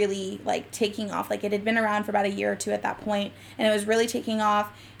was really, like, taking off. Like, it had been around for about a year or two at that point, and it was really taking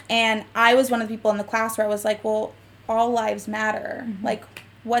off. And I was one of the people in the class where I was like, well, all lives matter. Like,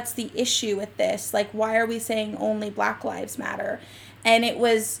 what's the issue with this? Like, why are we saying only black lives matter? And it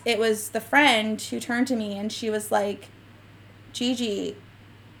was the friend who turned to me, and she was like, Gigi,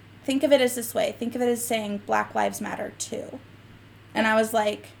 think of it as this way. Think of it as saying Black Lives Matter too. And I was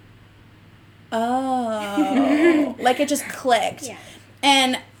like, oh. Like, it just clicked. Yeah.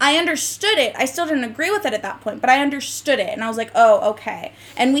 And I understood it. I still didn't agree with it at that point, but I understood it. And I was like, oh, okay.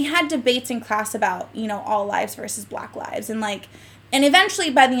 And we had debates in class about, you know, all lives versus Black lives. And, like, and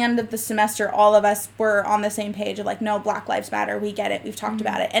eventually by the end of the semester, all of us were on the same page of, like, no, Black Lives Matter. We get it. We've talked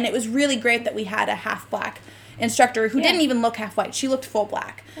about it. And it was really great that we had a half Black instructor who didn't even look half white. She looked full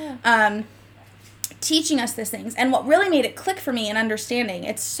Black. Yeah. Teaching us these things. And what really made it click for me in understanding,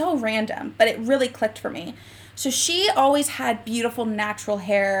 it's so random, but it really clicked for me. So she always had beautiful natural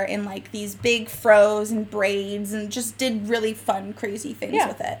hair in, like, these big fros and braids, and just did really fun, crazy things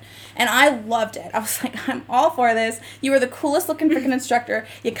with it. And I loved it. I was like, I'm all for this. You were the coolest looking freaking instructor.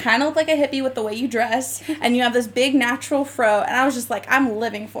 You kind of look like a hippie with the way you dress, and you have this big natural fro. And I was just like, I'm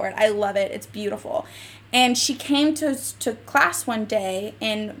living for it. I love it. It's beautiful. And she came to class one day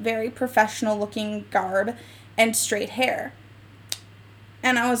in very professional looking garb and straight hair.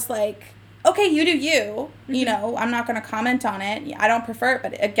 And I was like, okay, you do you. You know, I'm not going to comment on it. I don't prefer it,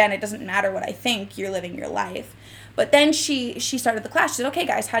 but again, it doesn't matter what I think. You're living your life. But then she started the class. She said, okay,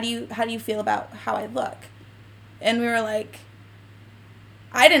 guys, how do you feel about how I look? And we were like,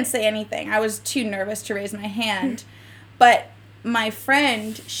 I didn't say anything. I was too nervous to raise my hand. But my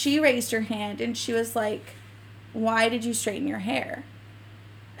friend, she raised her hand, and she was like, why did you straighten your hair?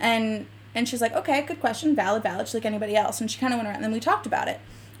 And she's like, okay, good question, valid, just like anybody else. And she kind of went around, and then we talked about it.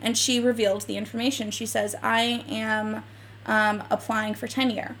 And she revealed the information. She says, I am applying for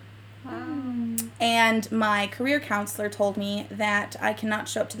tenure. Wow. And my career counselor told me that I cannot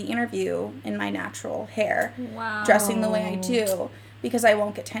show up to the interview in my natural hair, dressing the way I do, because I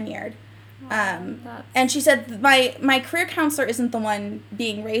won't get tenured. And she said, my career counselor isn't the one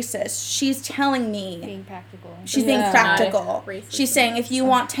being racist. She's telling me. Being practical. She's being practical. She's saying, if you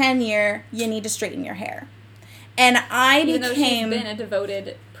want tenure, you need to straighten your hair. And I Even though she's been a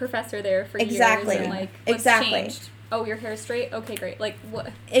devoted professor there for years. And, like, what's changed? Oh, your hair's straight? Okay, great. Like,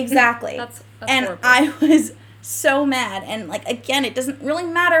 what? Exactly. That's and horrible. I was so mad. And, like, again, it doesn't really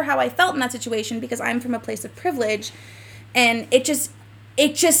matter how I felt in that situation because I'm from a place of privilege. And it just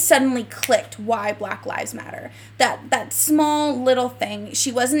suddenly clicked why Black Lives Matter. That small little thing.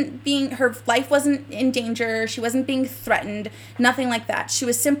 Her life wasn't in danger. She wasn't being threatened. Nothing like that. She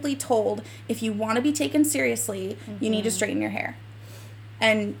was simply told, if you want to be taken seriously, you need to straighten your hair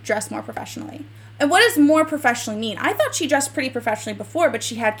and dress more professionally. And what does more professionally mean? I thought she dressed pretty professionally before, but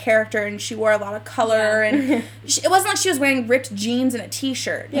she had character and she wore a lot of color. And it wasn't like she was wearing ripped jeans and a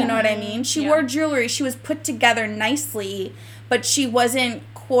t-shirt. You know what I mean? She wore jewelry. She was put together nicely, but she wasn't,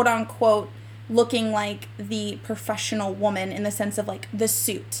 quote unquote, looking like the professional woman in the sense of, like, the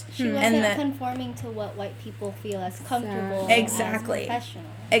suit. She wasn't conforming to what white people feel as comfortable as professional.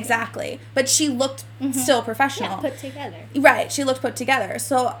 Exactly. But she looked still professional. Yeah, put together. Right. She looked put together.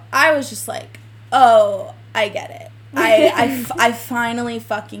 So I was just like, oh, I get it. I finally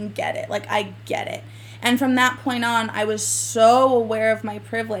fucking get it. Like, I get it. And from that point on, I was so aware of my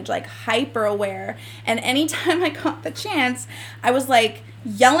privilege, like, hyper aware. And anytime I got the chance, I was, like,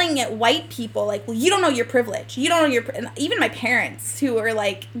 yelling at white people, like, well, you don't know your privilege. You don't know your... And even my parents, who are,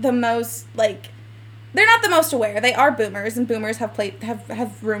 like, the most, like... They're not the most aware. They are boomers, and boomers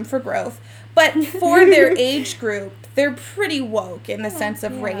have room for growth. But for their age group, they're pretty woke in the sense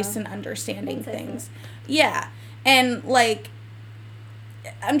of race and understanding things. Yeah. And, like...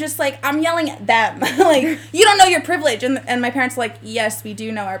 I'm just like, I'm yelling at them. Like, you don't know your privilege. And my parents are like, yes, we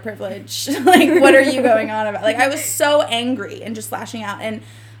do know our privilege. Like, what are you going on about? Like, I was so angry and just lashing out. And,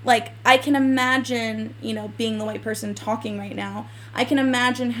 like, I can imagine, you know, being the white person talking right now, I can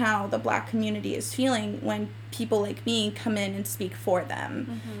imagine how the Black community is feeling when people like me come in and speak for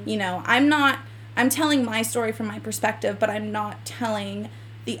them. You know, I'm telling my story from my perspective, but I'm not telling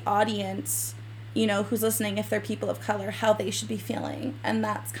the audience, you know, who's listening, if they're people of color, how they should be feeling. And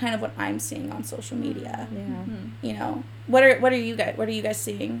that's kind of what I'm seeing on social media. You know, what are you guys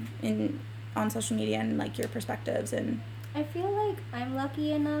seeing on social media and, like, your perspectives? And I feel like I'm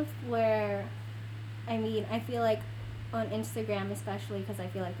lucky enough where, I feel like on Instagram especially, because I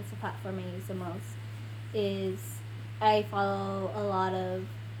feel like it's the platform I use the most, is I follow a lot of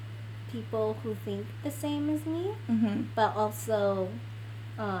people who think the same as me, but also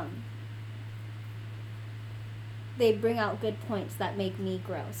they bring out good points that make me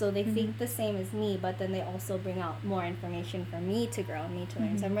grow. So they think the same as me, but then they also bring out more information for me to grow and me to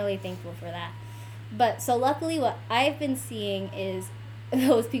learn. So I'm really thankful for that. But so luckily what I've been seeing is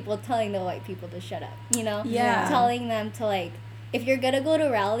those people telling the white people to shut up, you know? Yeah. Telling them to, like, if you're going to go to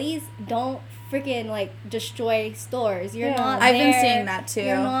rallies, don't freaking like destroy stores. You're not there. I've been seeing that too.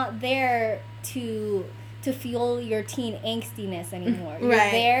 You're not there to fuel your teen angstiness anymore. You're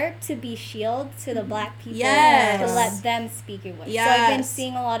Right. there to be shield to the black people, Yes. to let them speak your voice. Yes. So I've been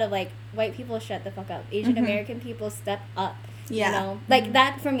seeing a lot of like white people shut the fuck up, Asian American people step up. Yeah. You know, like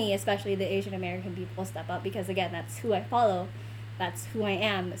that for me, especially the Asian American people step up, because again, that's who I follow, that's who I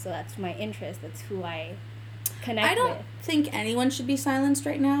am, so that's my interest, that's who I connect with. I don't think anyone should be silenced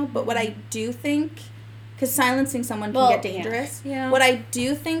right now, but what I do think, because silencing someone can get dangerous. Yeah. What I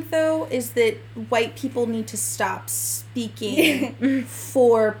do think, though, is that white people need to stop speaking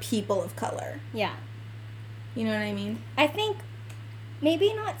for people of color. Yeah. You know what I mean? I think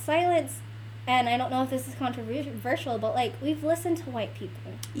maybe not silence, and I don't know if this is controversial, but like we've listened to white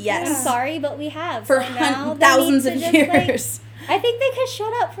people. Yes. I'm sorry, but we have. For So now they thousands need of to just, years. I think they could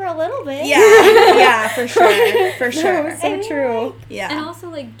shut up for a little bit. Yeah, for sure. For sure. I mean, like, Yeah. And also,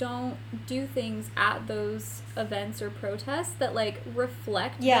 like, don't do things at those events or protests that, like,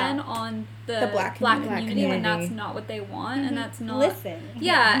 reflect then on the black community when that's community. not what they want and that's not... Listen.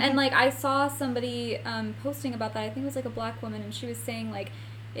 Yeah, and, like, I saw somebody posting about that. I think it was, like, a black woman, and she was saying, like,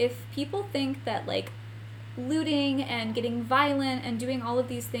 if people think that, like, looting and getting violent and doing all of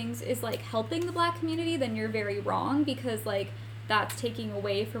these things is, like, helping the black community, then you're very wrong, because, like, that's taking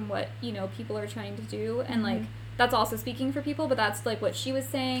away from what, you know, people are trying to do, and, like, that's also speaking for people, but that's, like, what she was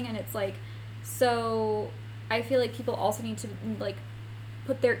saying, and it's, like, so I feel like people also need to, like,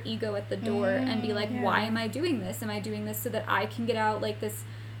 put their ego at the door and be like, why am I doing this? Am I doing this so that I can get out, like, this,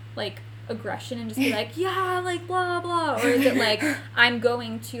 like, aggression and just be like, yeah, like, blah, blah, or is it, like, I'm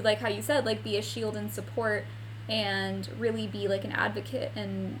going to, like, how you said, like, be a shield and support and really be, like, an advocate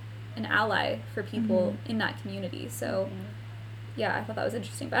and an ally for people in that community, so... Yeah, I thought that was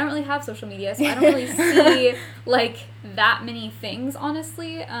interesting. But I don't really have social media, so I don't really see, like, that many things,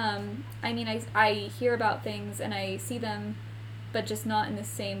 honestly. I mean, I hear about things and I see them, but just not in the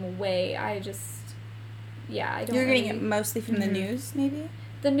same way. I just, I don't You're really... getting it mostly from the news, maybe?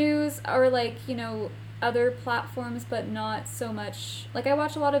 The news, or, like, you know, other platforms, but not so much... Like, I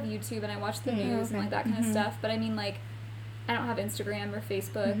watch a lot of YouTube and I watch the news and, like, that kind of stuff. But, I mean, like, I don't have Instagram or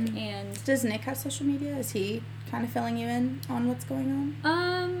Facebook, and... Does Nick have social media? Is he kind of filling you in on what's going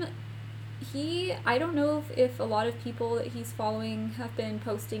on? I don't know if a lot of people that he's following have been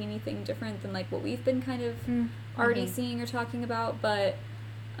posting anything different than, like, what we've been kind of already seeing or talking about, but,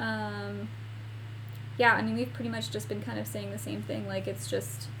 yeah, I mean, we've pretty much just been kind of saying the same thing, like, it's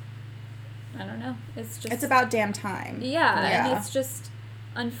just, I don't know, it's just... It's about damn time. Yeah, and it's just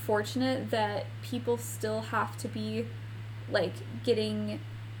unfortunate that people still have to be, like, getting,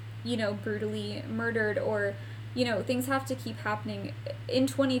 you know, brutally murdered, or, you know, things have to keep happening. In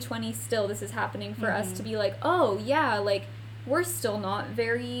 2020 still, this is happening for us to be like, oh, yeah, like, we're still not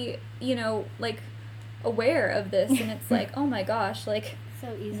very, you know, like, aware of this, and it's like, oh my gosh, like,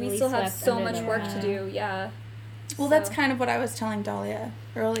 so easily we still have so swept much under work the to do, Well, that's kind of what I was telling Dahlia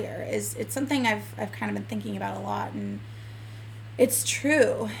earlier, is it's something I've kind of been thinking about a lot, and it's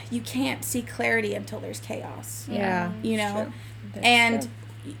true. You can't see clarity until there's chaos. Yeah. You know? And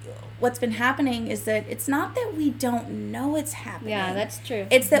what's been happening is that it's not that we don't know it's happening. Yeah, that's true.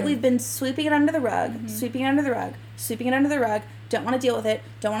 It's that we've been sweeping it under the rug, sweeping it under the rug, sweeping it under the rug, don't want to deal with it,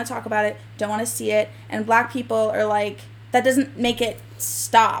 don't want to talk about it, don't want to see it, and black people are like, that doesn't make it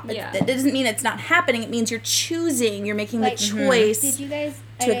stop. Yeah. It doesn't mean it's not happening. It means you're choosing, you're making Like, the choice Did you guys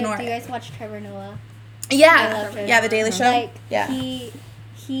to ignore do you it. guys watch Trevor Noah? I Yeah. love Trevor Yeah, The Noah. Daily Show. Like, Yeah.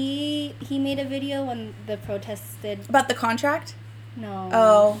 he made a video when the protests did... About the contract? No.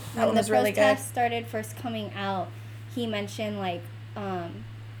 Oh, that when one the was really good. protests started first coming out, he mentioned, like,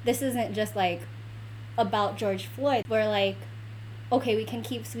 this isn't just, like, about George Floyd. We're like, okay, we can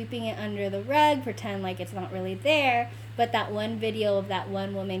keep sweeping it under the rug, pretend like it's not really there, but that one video of that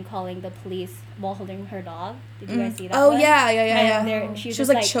one woman calling the police while holding her dog, did you guys see that one? Yeah. And She was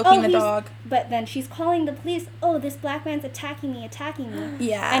like choking the dog. But then she's calling the police, oh, this black man's attacking me.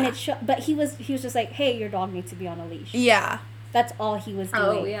 Yeah. And but he was just like, hey, your dog needs to be on a leash. Yeah. That's all he was doing.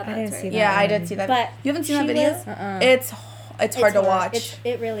 Oh, yeah, I didn't that's see right. that. Yeah, I did see that. But you haven't seen that she video? was- It's hard to watch.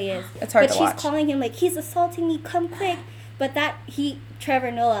 It really is. It's hard but to watch. She's calling him like, he's assaulting me, come quick. But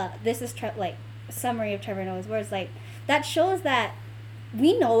Trevor Noah, this is like summary of Trevor Noah's words, like, that shows that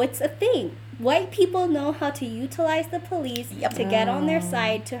we know it's a thing. White people know how to utilize the police to get on their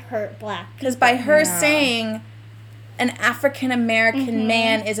side to hurt black people. Because by her saying an African American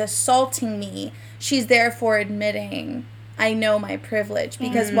man is assaulting me, she's therefore admitting, I know my privilege.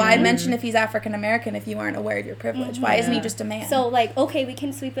 Because why mention if he's African American if you aren't aware of your privilege? Why isn't he just a man? So, like, okay, we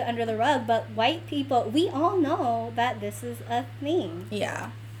can sweep it under the rug, but white people, we all know that this is a thing.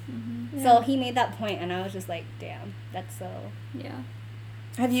 yeah. Mm-hmm. So he made that point, and I was just like, damn, that's so... Yeah.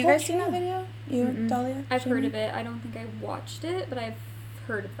 Have you guys seen that video? You, Dahlia? I've heard of it. I don't think I watched it, but I've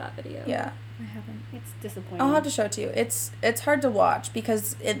heard of that video. Yeah. I haven't. It's disappointing. I'll have to show it to you. It's hard to watch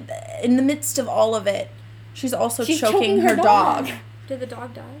because in the midst of all of it, she's also choking her dog. Did the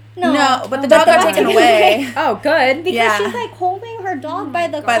dog die? No, but the dog got taken away. Oh, good. Because she's like holding her dog by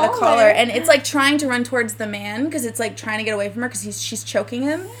the collar, and it's like trying to run towards the man because it's like trying to get away from her because she's choking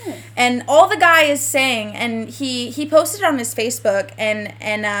him. And all the guy is saying, and he posted it on his Facebook,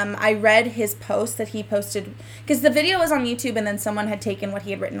 and I read his post that he posted because the video was on YouTube, and then someone had taken what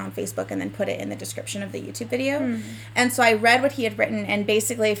he had written on Facebook and then put it in the description of the YouTube video. And so I read what he had written, and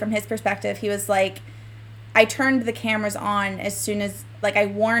basically from his perspective, he was like, I turned the cameras on as soon as, like, I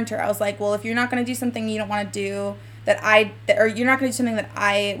warned her. I was like, well, if you're not going to do something you don't want to do or you're not going to do something that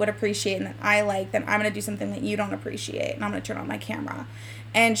I would appreciate and that I like, then I'm going to do something that you don't appreciate, and I'm going to turn on my camera.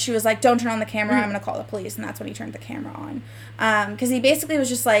 And she was like, don't turn on the camera, I'm going to call the police. And that's when he turned the camera on. Because he basically was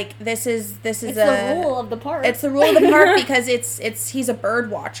just like, this is it's the rule of the park. It's the rule of the park because he's a bird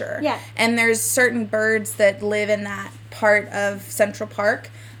watcher. Yeah. And there's certain birds that live in that part of Central Park.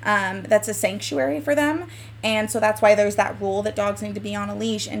 That's a sanctuary for them, and so that's why there's that rule that dogs need to be on a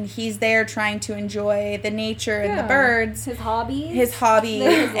leash, and he's there trying to enjoy the nature and the birds, his hobby,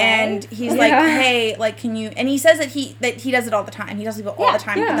 and he's like, hey, like, can you, and he says that he does it all the time. He does it all the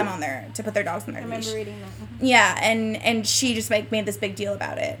time to put them on to put their dogs on their leash. I remember reading that. Yeah, and she just made this big deal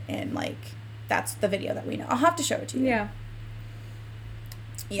about it, and like that's the video that we know. I'll have to show it to you.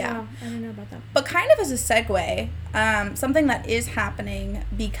 Yeah, I don't know about that. But kind of as a segue, something that is happening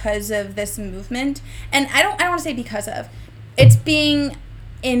because of this movement, and I don't want to say because of, it's being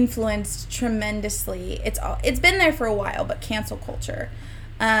influenced tremendously. It's been there for a while, but cancel culture.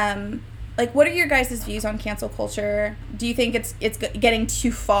 Like, what are your guys' views on cancel culture? Do you think it's getting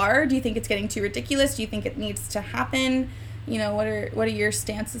too far? Do you think it's getting too ridiculous? Do you think it needs to happen? You know, what are your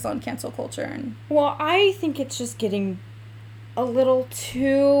stances on cancel culture? And well, I think it's just getting a little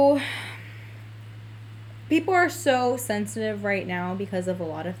too... People are so sensitive right now because of a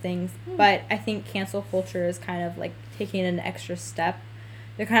lot of things, but I think cancel culture is kind of like taking an extra step.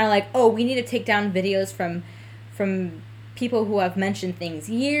 They're kind of like, oh, we need to take down videos from people who have mentioned things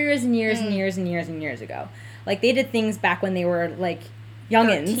years and years and years and years and years ago. Like, they did things back when they were like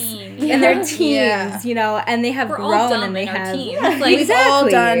youngins in their teens, you know, and they have grown and they have like, we've all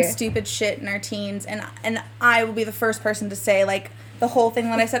done stupid shit in our teens, and I will be the first person to say, like, the whole thing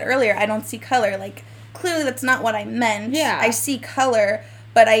that I said earlier, I don't see color. Like, clearly that's not what I meant. I see color,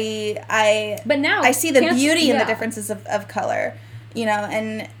 but but now I see the beauty in the differences of color, you know,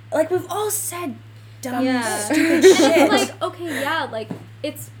 and like, we've all said dumb stupid shit. And it's like, okay, like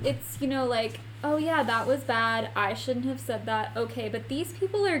it's you know, like, oh yeah, that was bad, I shouldn't have said that. Okay, but these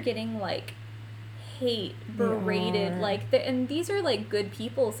people are getting like hate, berated, like, and these are like good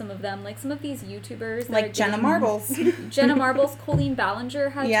people, some of them, like some of these YouTubers that like Jenna Marbles. Colleen Ballinger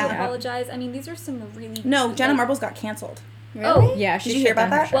had to apologize. I mean, these are some really Jenna Marbles got canceled. Really? Oh yeah, did you hear about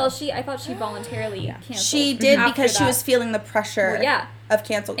that? Well, I thought she voluntarily canceled. She did because she was feeling the pressure of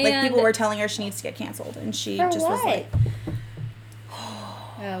cancel. Like, people were telling her she needs to get canceled, and she was like,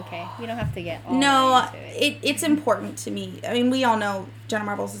 okay, you don't have to get all into it. It's important to me. I mean, we all know Jenna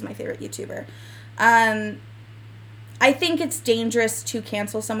Marbles is my favorite YouTuber. I think it's dangerous to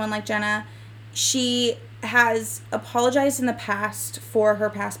cancel someone like Jenna. She has apologized in the past for her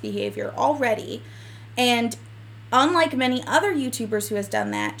past behavior already, and unlike many other YouTubers who has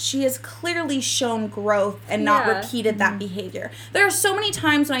done that, she has clearly shown growth and not repeated that behavior. There are so many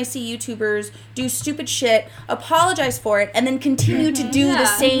times when I see YouTubers do stupid shit, apologize for it, and then continue to do the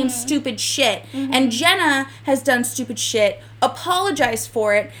same stupid shit. And Jenna has done stupid shit, apologized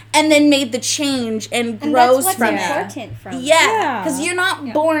for it, and then made the change and grows from it. That's important from it. Yeah, because you're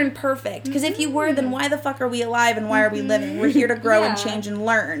not born perfect. Because if you were, then why the fuck are we alive and why are we living? We're here to grow and change and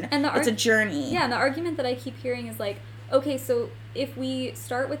learn. And it's a journey. Yeah, and the argument that I keep hearing is like, okay, so if we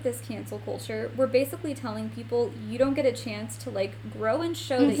start with this cancel culture, we're basically telling people you don't get a chance to like grow and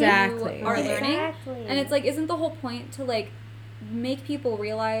show that you are learning. And it's like, isn't the whole point to like make people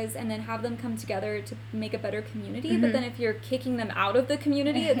realize and then have them come together to make a better community? But then if you're kicking them out of the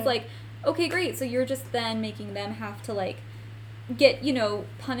community, it's like, okay, great, so you're just then making them have to like get, you know,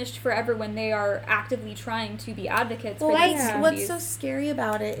 punished forever when they are actively trying to be advocates for these communities. What's so scary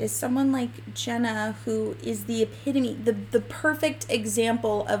about it is someone like Jenna, who is the epitome, the perfect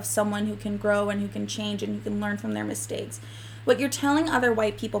example of someone who can grow and who can change and who can learn from their mistakes. What you're telling other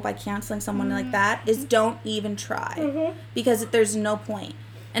white people by canceling someone like that is don't even try, because there's no point.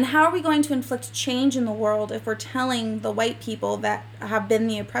 And how are we going to inflict change in the world if we're telling the white people that have been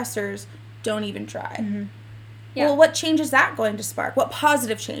the oppressors, don't even try? Mm-hmm. Yeah. Well, what change is that going to spark? What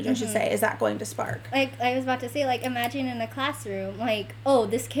positive change, I should say, is that going to spark? Like, I was about to say, like, imagine in a classroom, like, oh,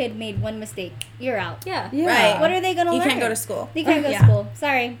 this kid made one mistake. You're out. Yeah. Right. What are they going to learn? You can't go to school. They can't go to school.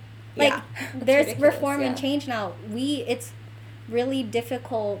 Sorry. Like, there's reform yeah. and change now. It's really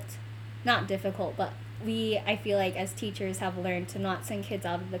difficult, not difficult, but I feel like, as teachers have learned to not send kids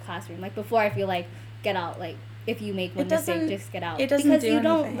out of the classroom. Like, before, I feel like, get out, like, if you make one mistake, just get out. It doesn't because do you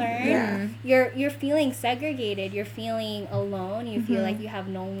anything. Don't learn. Yeah. You're feeling segregated. You're feeling alone. You feel like you have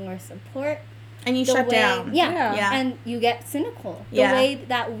no more support. And you shut down. Yeah. And you get cynical. The way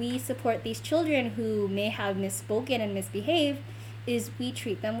that we support these children who may have misspoken and misbehaved is we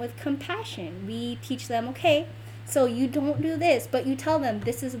treat them with compassion. We teach them, okay, so you don't do this, but you tell them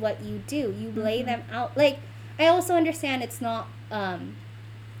this is what you do. You lay them out. Like, I also understand it's not a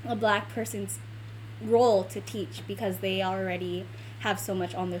black person's role to teach because they already have so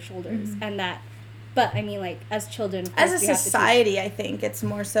much on their shoulders and that, but I mean, like, as children, as a society, I think it's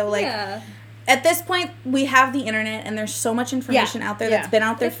more so like at this point we have the internet and there's so much information out there that's been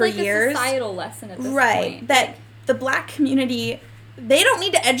out there it's for like years. A societal lesson at this point, that like, the black community, they don't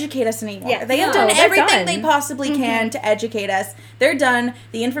need to educate us anymore. Yeah. They have done everything they possibly can to educate us. They're done.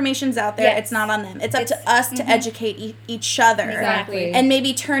 The information's out there. It's not on them. It's up to us to educate each other. Exactly. And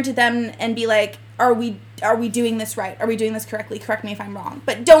maybe turn to them and be like, are we doing this right? Are we doing this correctly? Correct me if I'm wrong.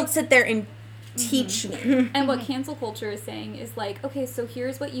 But don't sit there and teach me. And what cancel culture is saying is like, okay, so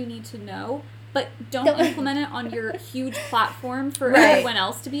here's what you need to know, but don't implement it on your huge platform for everyone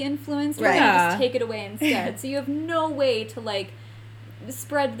else to be influenced. We're going to just take it away instead. So you have no way to, like,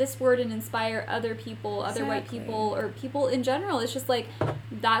 spread this word and inspire other people, other white people, or people in general. It's just like,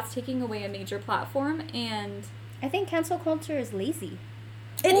 that's taking away a major platform. And I think cancel culture is lazy.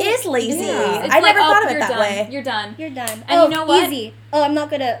 It is lazy. Yeah. I never thought of it that way. You're done. You're done. And you know what? Easy. Oh, I'm not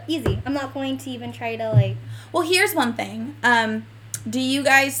going to even try to, like... Well, here's one thing. Do you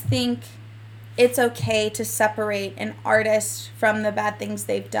guys think it's okay to separate an artist from the bad things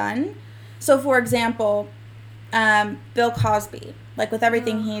they've done? So, for example, Bill Cosby, like, with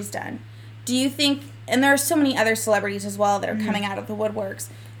everything he's done, do you think, and there are so many other celebrities as well that are coming out of the woodworks,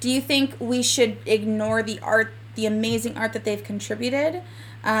 do you think we should ignore the art, the amazing art that they've contributed,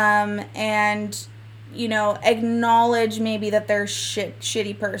 and, you know, acknowledge maybe that they're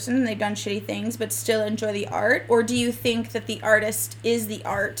shitty person and they've done shitty things, but still enjoy the art? Or do you think that the artist is the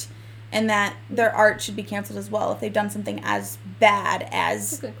art and that their art should be canceled as well if they've done something as bad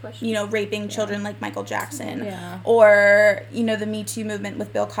as, you know, raping children like Michael Jackson, or, you know, the Me Too movement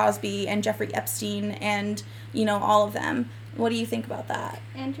with Bill Cosby and Jeffrey Epstein and, you know, all of them? What do you think about that?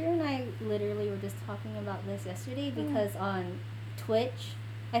 Andrew and I literally were just talking about this yesterday because on Twitch,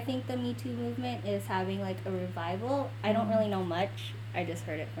 I think the Me Too movement is having, like, a revival. I don't really know much. I just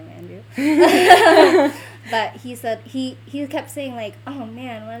heard it from Andrew. But he said, he kept saying, like, oh,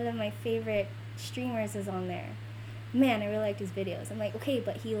 man, one of my favorite streamers is on there. Man, I really liked his videos. I'm like, okay,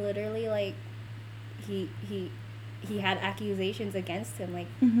 but he literally, like, he had accusations against him. Like,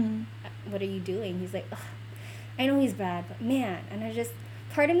 what are you doing? He's like, ugh, I know he's bad, but man. And I just,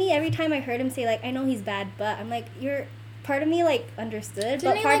 part of me, every time I heard him say, like, I know he's bad, but I'm like, part of me, like, understood. Didn't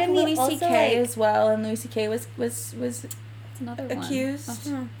but part he, like, of me Louis also, C.K. like, as well, and Louis C.K. was another accused.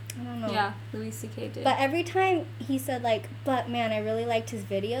 One. I don't know. Yeah, Louis C.K. did. But every time he said, like, but man, I really liked his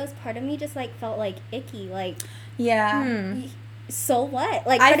videos, part of me just, like, felt, like, icky. Like, so what?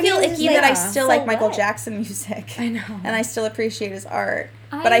 Like, I feel icky that I still like Michael what? Jackson music. I know. And I still appreciate his art.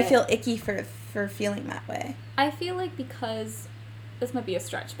 But I feel icky for feeling that way. I feel like because, this might be a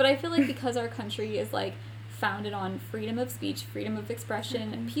stretch, but I feel like because our country is, like, founded on freedom of speech, freedom of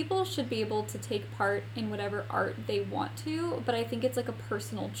expression, people should be able to take part in whatever art they want to, but I think it's, like, a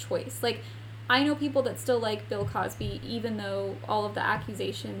personal choice. Like, I know people that still like Bill Cosby, even though all of the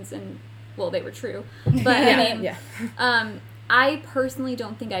accusations and, well, they were true. But, I mean, I personally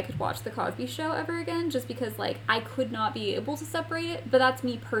don't think I could watch The Cosby Show ever again, just because, like, I could not be able to separate it, but that's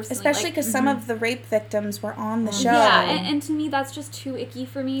me personally. Especially because some of the rape victims were on the show. Yeah, and to me, that's just too icky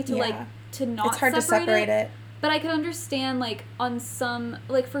for me to, like, to not it's hard to separate it. But I could understand, like, on some,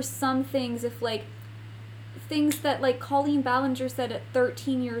 like, for some things, if, like, things that, like, Colleen Ballinger said at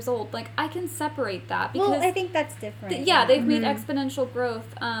 13 years old, like, I can separate that because... Well, I think that's different. They've made exponential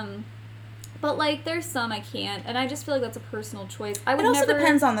growth, But, like, there's some I can't, and I just feel like that's a personal choice. I would It also never...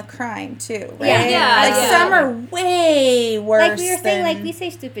 depends on the crime, too, right? Yeah. Like, some are way worse Like we were saying, than... like, we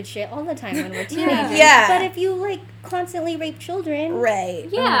say stupid shit all the time when we're teenagers. Yeah. But if you, like, constantly rape children... Right.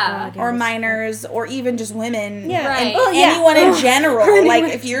 Yeah. Or minors, or even just women. Yeah. Right. And Oh, yeah. anyone in general.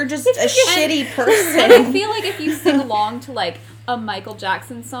 Like, if you're just a shitty And I person. feel like if you sing along to, like, a Michael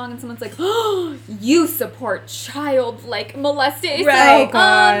Jackson song and someone's like, oh, you support child, like, molestation. Right. Oh,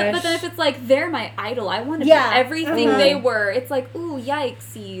 gosh. But then if it's like, they're my idol, I want to Yeah. be everything Uh-huh. they were, it's like, ooh,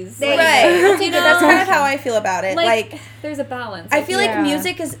 yikesies. They- Right. You know? That's kind of how I feel about it. Like, Like, there's a balance. I feel like Yeah.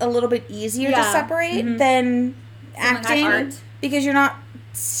 music is a little bit easier to Yeah. separate than Something like acting. art. Because you're not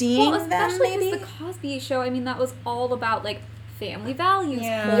seeing Well, them, especially maybe. because the Cosby Show, I mean, that was all about, like, family values,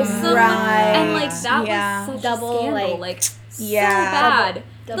 Yeah. wholesome, Right. and, like, that Yeah. was such Double, a scandal, like, so Yeah. bad.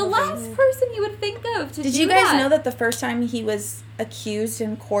 Double the last thing. person you would think of to Did do you guys that. know that the first time he was accused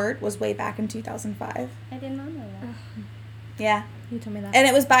in court was way back in 2005? I did not know that. Yeah. You told me that. And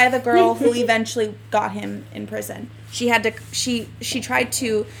it was by the girl who eventually got him in prison. She had to she tried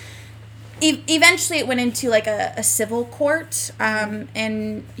to eventually it went into like a civil court,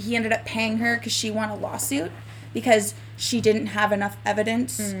 and he ended up paying her because she won a lawsuit because she didn't have enough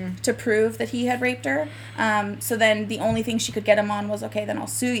evidence to prove that he had raped her. So then the only thing she could get him on was, okay, then I'll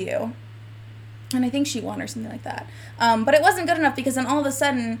sue you. And I think she won or something like that. But it wasn't good enough because then all of a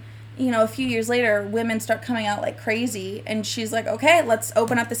sudden, you know, a few years later, women start coming out like crazy. And she's like, okay, let's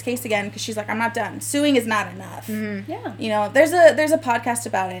open up this case again. Because she's like, I'm not done. Suing is not enough. Yeah. You know, there's a podcast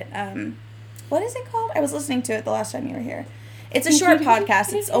about it. What is it called? I was listening to it the last time you were here. It's a short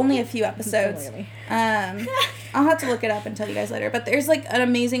podcast. It's only a few episodes. I'll have to look it up and tell you guys later. But there's like an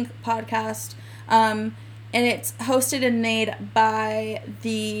amazing podcast, and it's hosted and made by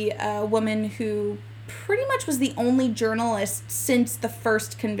the woman who pretty much was the only journalist since the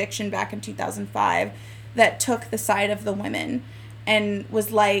first conviction back in 2005 that took the side of the women and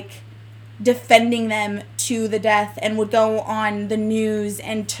was like defending them to the death and would go on the news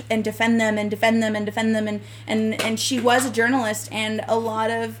and defend them and she was a journalist, and a lot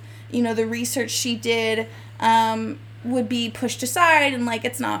of, you know, the research she did would be pushed aside and like,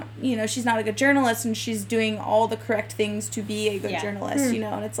 it's not, you know, she's not a good journalist and she's doing all the correct things to be a good journalist, you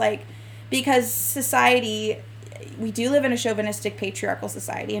know. And it's like, because society, we do live in a chauvinistic patriarchal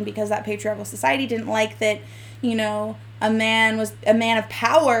society, and because that patriarchal society didn't like that, you know, a man of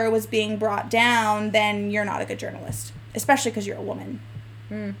power was being brought down, then you're not a good journalist, especially because you're a woman.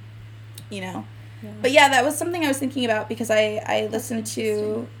 You know. But yeah, that was something I was thinking about because I listened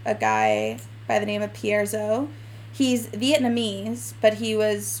to a guy by the name of Pierre Zo. He's Vietnamese, but he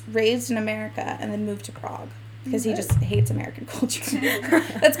was raised in America and then moved to Prague because he just hates American culture.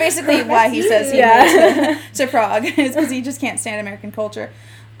 That's basically why he says he moved to Prague, is because he just can't stand American culture.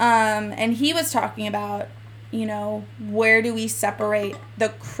 And he was talking about, you know, where do we separate the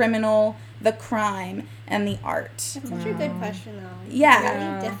criminal, the crime, and the art? That's such a good question, though.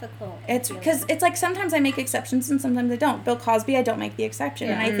 Yeah. It's really difficult. It's because it's like sometimes I make exceptions and sometimes I don't. Bill Cosby, I don't make the exception.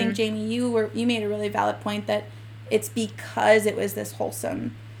 And I think, Jamie, you made a really valid point that it's because it was this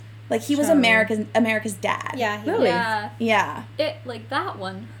wholesome, like he was America's dad. Yeah. Really? Yeah. It, like, that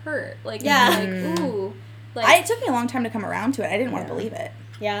one hurt. Like, Yeah. like, ooh. Like, It took me a long time to come around to it. I didn't want to believe it.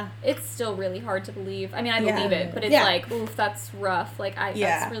 Yeah. it's still really hard to believe. I mean, I believe it, but it's Yeah. like, oof, that's rough. Like,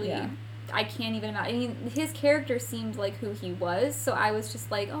 that's really, I can't even imagine. I mean, his character seemed like who he was, so I was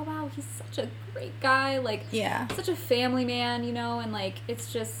just like, oh, wow, he's such a great guy. Like, such a family man, you know, and, like,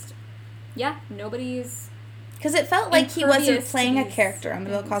 it's just, nobody's... Because it felt like he wasn't impervious to playing a these character on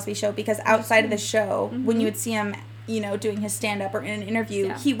the Bill Cosby Show, because outside of the show, when you would see him, you know, doing his stand-up or in an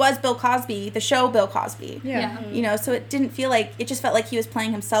interview, he was Bill Cosby, the show Bill Cosby. Yeah. You know, so it didn't feel like, it just felt like he was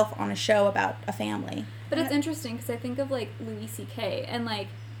playing himself on a show about a family. But it's interesting because I think of, like, Louis C.K. and, like,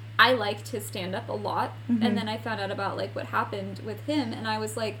 I liked his stand-up a lot, and then I found out about, like, what happened with him, and I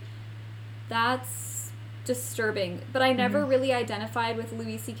was like, that's disturbing. But I never really identified with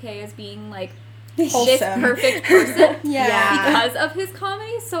Louis C.K. as being, like, this perfect person because of his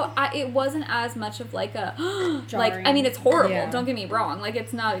comedy, so it wasn't as much of like a like, I mean, it's horrible, don't get me wrong, like,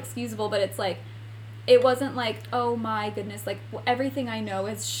 it's not excusable, but it's like, it wasn't like, oh my goodness, like, everything I know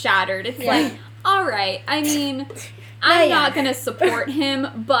is shattered. It's like, all right, I mean, I'm not gonna support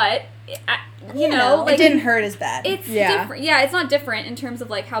him, but you know, like, it didn't hurt as bad. It's different. Yeah, it's not different in terms of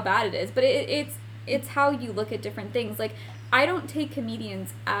like how bad it is, but it's how you look at different things. Like, I don't take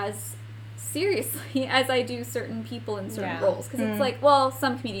comedians as seriously as I do certain people in certain roles, because it's like, well,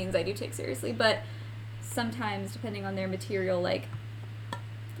 some comedians I do take seriously, but sometimes depending on their material, like,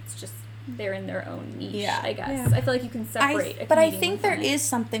 it's just they're in their own niche, Yeah. I guess. Yeah. I feel like you can separate But I think there is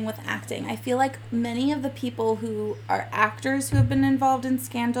something with acting. I feel like many of the people who are actors who have been involved in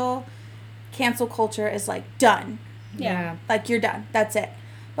scandal, cancel culture is like, done. Yeah. Like, you're done. That's it.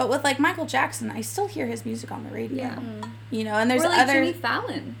 But with, like, Michael Jackson, I still hear his music on the radio. Yeah. You know, and there's or like other... Jimmy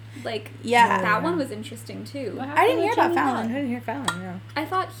Fallon. Like, Yeah. that one was interesting, too. I didn't hear about I Fallon. didn't hear Fallon, yeah. I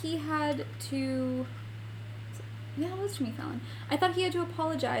thought he had to... Yeah, it was Jimmy Fallon. I thought he had to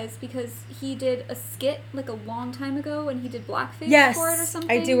apologize because he did a skit, like, a long time ago, and he did blackface Yes, for it or something.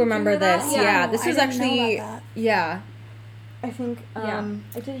 I do remember Remember this. that? Yeah, this I was didn't know actually... about that. Yeah. I think, Yeah.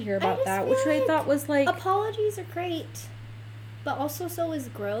 I did hear I about just that, feel which I like thought was, like... apologies are great, but also so is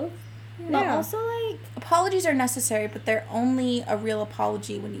growth. But Yeah. also, like, Apologies are necessary, but they're only a real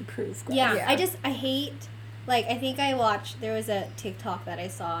apology when you prove growth. yeah, Yeah. I hate, like, I think I watched, there was a TikTok that I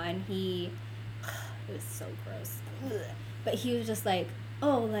saw, and it was so gross. Ugh. But he was just like,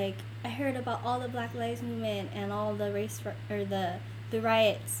 oh, like, I heard about all the Black Lives Movement and all the the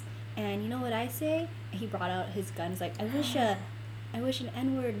riots, and you know what I say? He brought out his gun. He's like, I wish an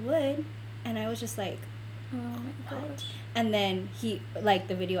N-word would, and I was just like, Oh, my what? gosh. And then he, like,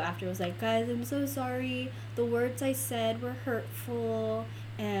 the video after was like, guys, I'm so sorry. The words I said were hurtful.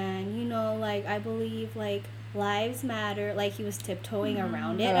 And, you know, like, I believe, like, lives matter. Like, he was tiptoeing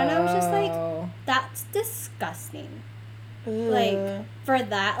around it. And I was just like, Oh. that's disgusting. Ugh. Like, for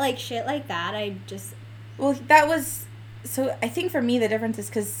that, like, shit like that, I just... Well, that was... So I think for me the difference is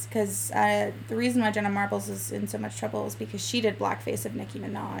because the reason why Jenna Marbles is in so much trouble is because she did blackface of Nicki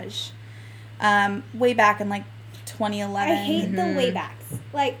Minaj way back in, like, 2011. I hate the waybacks.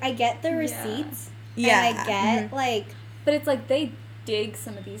 Like, I get the receipts. Yeah. And I get, like... But it's like they dig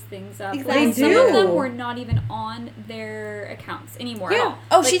some of these things up. Exactly. Like, They some of do. them were not even on their accounts anymore at Yeah. all.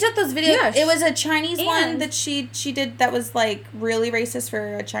 Oh, Like, she took those videos. Yeah, It was a Chinese one And- that she did that was, like, really racist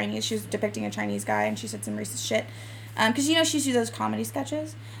for a Chinese. She was depicting a Chinese guy, and she said some racist shit. Because, you know, she used to do those comedy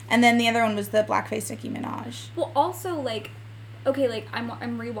sketches. And then the other one was the blackface Nicki Minaj. Well, also, like, okay, like, I'm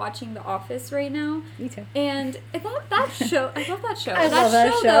rewatching The Office right now, Me too. and I thought that show, I love love that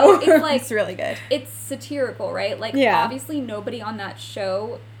that show, show. though, it's like, It's really good. it's satirical, right? Like, Yeah. obviously nobody on that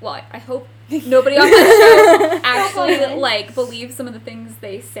show, well, I hope nobody on that show actually, like, believes some of the things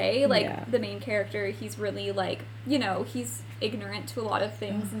they say. Like, Yeah. the main character, he's really, like, you know, he's ignorant to a lot of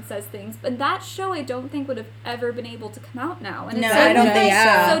things and says things. But that show, I don't think would have ever been able to come out now. And No, it's I like, don't think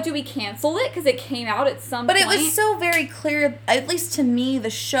yeah. so do we cancel it because it came out at some But point? it was so very clear, at least to me,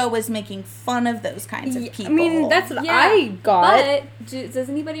 the show was making fun of those kinds of people. I mean, that's what Yeah, I got. But does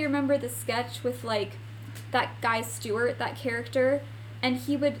anybody remember the sketch with, like, that guy Stewart, that character, and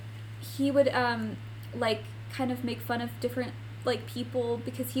he would like, kind of make fun of different, like, people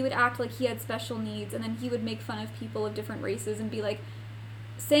because he would act like he had special needs, and then he would make fun of people of different races and be like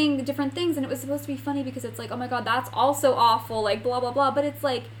saying different things, and it was supposed to be funny because it's like, oh my god, that's also awful, like, blah blah blah. But it's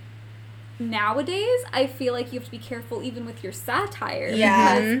like, nowadays I feel like you have to be careful even with your satire,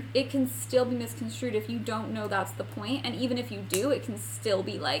 Yeah. because it can still be misconstrued if you don't know that's the point, and even if you do, it can still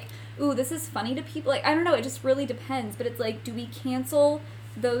be like, ooh, this is funny to people. Like, I don't know, it just really depends. But it's like, do we cancel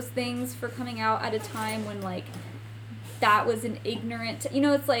those things for coming out at a time when, like, that was an ignorant, you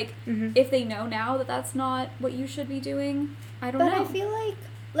know, it's like, if they know now that that's not what you should be doing, I don't But know. I feel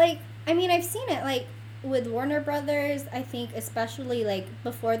like, I mean, I've seen it, like, with Warner Brothers, I think, especially, like,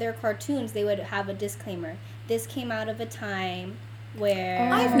 before their cartoons, they would have a disclaimer. This came out of a time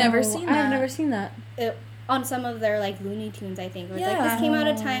where... I've never seen that. I've never seen that. on some of their, like, Looney Tunes, I think. Where it's like, this came out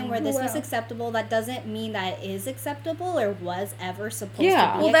of a time where this was Wow. acceptable. That doesn't mean that it is acceptable or was ever supposed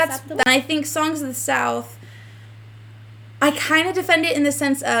Yeah. to be Well, that's... acceptable. I think Songs of the South... I kind of defend it in the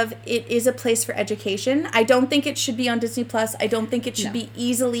sense of it is a place for education. I don't think it should be on Disney Plus. I don't think it should be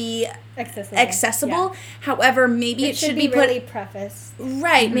easily accessible. Yeah. However, maybe it should be put... really prefaced.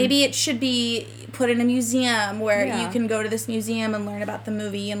 Right. Maybe it should be put in a museum where Yeah. you can go to this museum and learn about the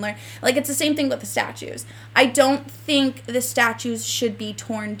movie and learn... Like, it's the same thing with the statues. I don't think the statues should be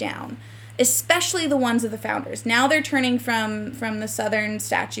torn down, especially the ones of the founders. Now they're turning from the Southern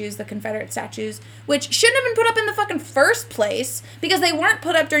statues, the Confederate statues, which shouldn't have been put up in the fucking first place because they weren't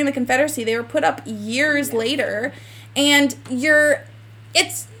put up during the Confederacy. They were put up years later. And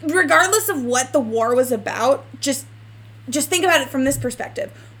it's regardless of what the war was about, just think about it from this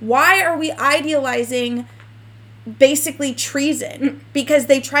perspective. Why are we idealizing basically treason? Because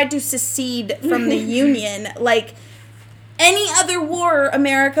they tried to secede from the Union. Like, any other war,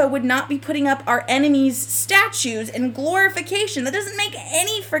 America would not be putting up our enemies' statues and glorification. That doesn't make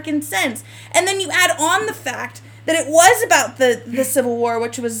any freaking sense. And then you add on the fact that it was about the Civil War,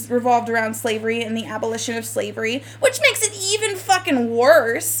 which was revolved around slavery and the abolition of slavery, which makes it even fucking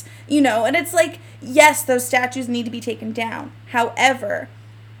worse, you know, and it's like, yes, those statues need to be taken down. However,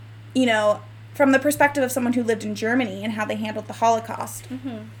 you know, from the perspective of someone who lived in Germany and how they handled the Holocaust,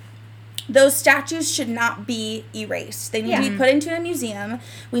 those statues should not be erased. They need to be put into a museum.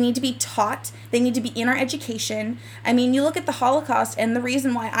 We need to be taught. They need to be in our education. I mean, you look at the Holocaust, and the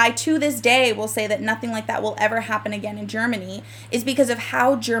reason why I, to this day, will say that nothing like that will ever happen again in Germany is because of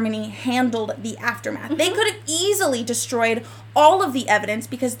how Germany handled the aftermath. They could have easily destroyed all of the evidence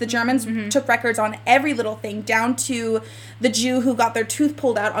because the Germans took records on every little thing, down to the Jew who got their tooth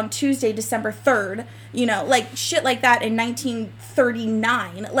pulled out on Tuesday, December 3rd, you know, like shit like that in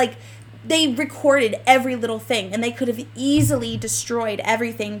 1939. Like, they recorded every little thing, and they could have easily destroyed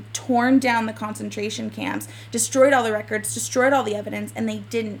everything, torn down the concentration camps, destroyed all the records, destroyed all the evidence, and they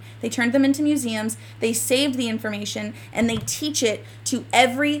didn't. They turned them into museums, they saved the information, and they teach it to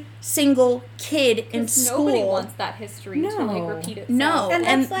every single kid in school. Nobody wants that history to, like, repeat itself. No. And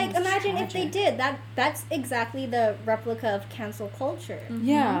that's, like, imagine if they did. That's exactly the replica of cancel culture.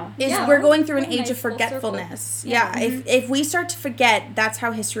 Yeah. We're going through an age of forgetfulness. Yeah. If we start to forget, that's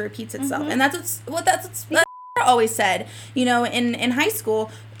how history repeats itself. And that's what always said, you know, in high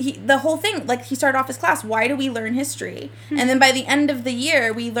school. The whole thing, like, he started off his class, why do we learn history? And then by the end of the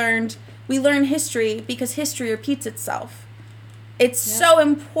year, we learn history because history repeats itself. It's so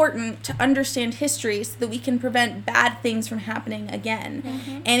important to understand history so that we can prevent bad things from happening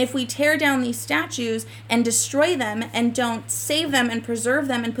again. And if we tear down these statues and destroy them and don't save them and preserve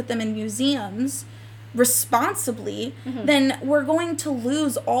them and put them in museums responsibly, then we're going to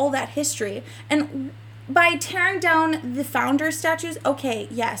lose all that history. And by tearing down the founder statues, okay,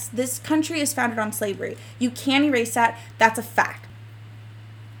 yes, this country is founded on slavery. You can't erase that. That's a fact.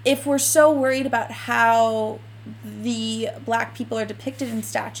 If we're so worried about how the black people are depicted in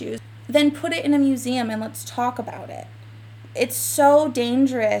statues, then put it in a museum and let's talk about it. It's so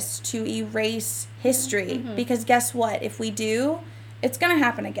dangerous to erase history because guess what? If we do, it's going to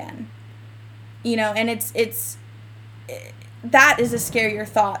happen again. You know, and that is a scarier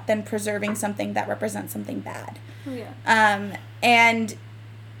thought than preserving something that represents something bad. And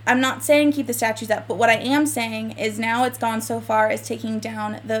I'm not saying keep the statues up, but what I am saying is now it's gone so far as taking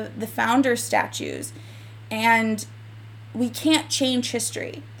down the founder statues, and we can't change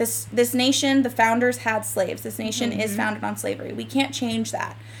history. This nation, the founders had slaves. This nation is founded on slavery. We can't change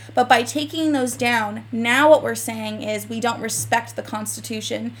that. But by taking those down, now what we're saying is we don't respect the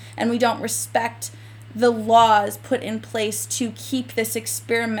Constitution and we don't respect the laws put in place to keep this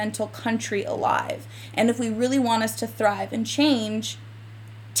experimental country alive. And if we really want us to thrive and change,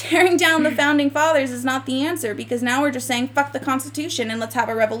 tearing down the founding fathers is not the answer, because now we're just saying fuck the Constitution and let's have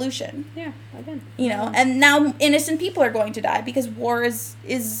a revolution. Yeah, again. You know, and now innocent people are going to die because war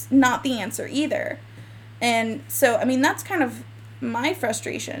is not the answer either. And so, I mean, that's kind of my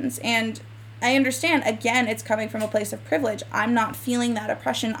frustrations, and I understand, again, it's coming from a place of privilege. I'm not feeling that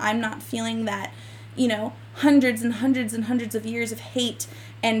oppression. I'm not feeling that, you know, hundreds and hundreds and hundreds of years of hate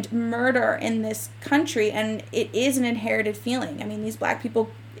and murder in this country, and it is an inherited feeling. I mean, these black people,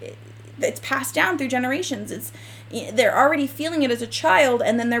 it's passed down through generations. They're already feeling it as a child,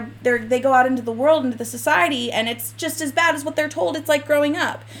 and then they go out into the world, into the society, and it's just as bad as what they're told it's like growing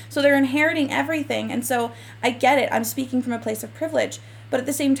up. So they're inheriting everything, and so I get it. I'm speaking from a place of privilege, but at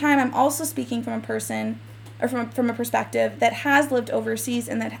the same time, I'm also speaking from a person, or from a perspective that has lived overseas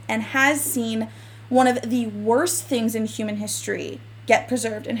and has seen one of the worst things in human history get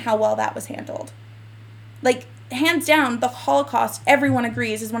preserved and how well that was handled. Like, hands down, the Holocaust, everyone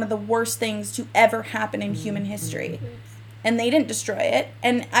agrees, is one of the worst things to ever happen in human history. And they didn't destroy it.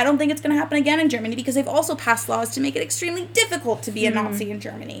 And I don't think it's going to happen again in Germany, because they've also passed laws to make it extremely difficult to be a Nazi in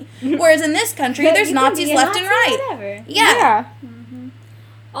Germany. Whereas in this country, there's Nazis left and right. Whatever. Yeah.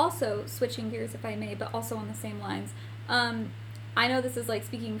 Also, switching gears if I may, but also on the same lines, I know this is, like,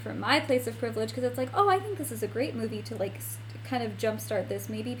 speaking from my place of privilege, because it's like, oh, I think this is a great movie to, like, kind of jumpstart this.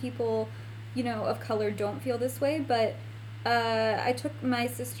 Maybe people, you know, of color don't feel this way, but I took my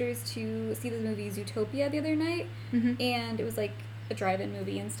sisters to see the movie Zootopia the other night, and it was, like, a drive-in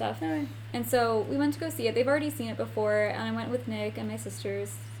movie and stuff. And so we went to go see it. They've already seen it before, and I went with Nick and my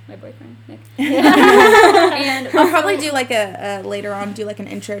sisters, my boyfriend, Nick. And I'll probably do, like, later on, do, like, an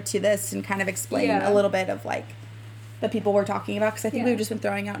intro to this and kind of explain a little bit of, like, that people were talking about, because I think we've just been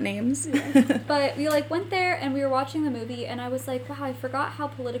throwing out names. But we like went there and we were watching the movie, and I was like, wow, I forgot how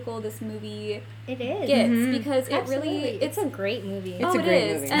political this movie gets, because it really it's a great movie. It's a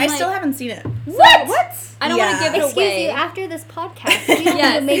great movie. And I still haven't seen it. What? I don't want to give it Excuse away. you, after this podcast, we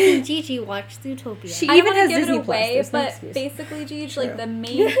will be making Gigi watch Zootopia. She I even don't has give Disney it away, Plus. There's no but excuse. basically, Gigi, like the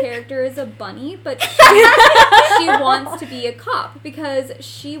main character is a bunny, but she wants to be a cop because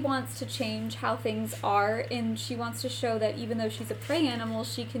she wants to change how things are, and she wants to show that even though she's a prey animal,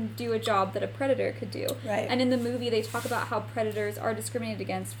 she can do a job that a predator could do. Right. And in the movie, they talk about how predators are discriminated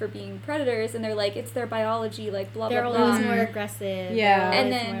against for being predators, and they're like, it's their biology, like blah They're blah blah. always more aggressive. Yeah.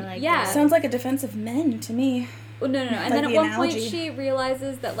 And They're then, more like yeah. that. Sounds like a defense of men to me. Well, no. And Like then at the one analogy. point she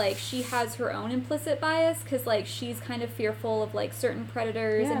realizes that, like, she has her own implicit bias because, like, she's kind of fearful of, like, certain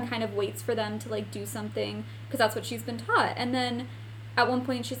predators and kind of waits for them to, like, do something because that's what she's been taught. And then at one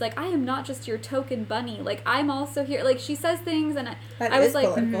point she's like, I am not just your token bunny. Like, I'm also here. Like, she says things and I was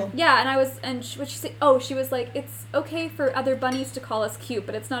like, political. yeah, and what she said, she was like, it's okay for other bunnies to call us cute,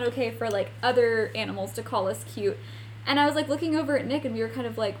 but it's not okay for, like, other animals to call us cute. And I was, like, looking over at Nick and we were kind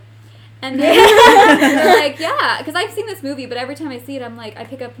of like, and then they're like, yeah, because I've seen this movie, but every time I see it, I'm like, I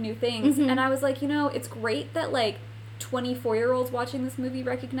pick up new things. And I was like, it's great that, like, 24-year-olds watching this movie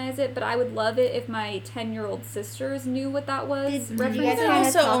recognize it, but I would love it if my 10-year-old sisters knew what that was. Did you Well, guys they're kinda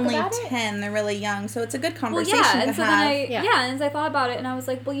also talk only about it? 10. They're really young, so it's a good conversation Well, yeah, to and so have. then and as I thought about it, and I was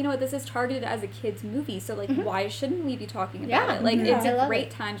like, well, you know what, this is targeted as a kid's movie, so, like, why shouldn't we be talking about Yeah. it? Like, it's I a love great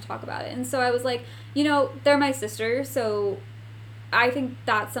it. time to talk about it. And so I was like, they're my sisters, so I think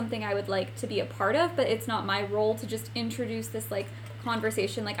that's something I would like to be a part of, but it's not my role to just introduce this, like,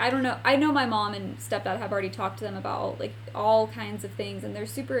 conversation. Like, I don't know, I know my mom and stepdad have already talked to them about, like, all kinds of things, and they're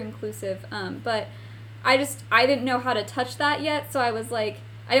super inclusive, but I didn't know how to touch that yet, so I was like,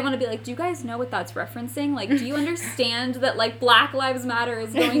 I didn't want to be like, do you guys know what that's referencing? Like, do you understand that, like, Black Lives Matter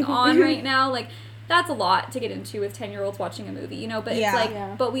is going on right now? Like, that's a lot to get into with 10-year-olds watching a movie, but it's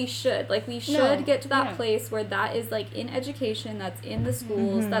like, but we should get to that place where that is, like, in education, that's in the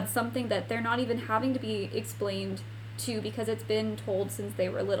schools, that's something that they're not even having to be explained to because it's been told since they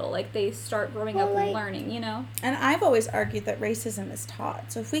were little. Like, they start growing up and learning, And I've always argued that racism is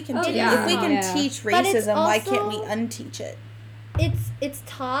taught. So if we can, Oh, teach But it's racism, why can't we also- unteach it? It's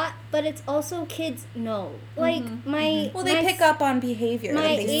taught, but it's also kids know. Like Well, they my pick up on behavior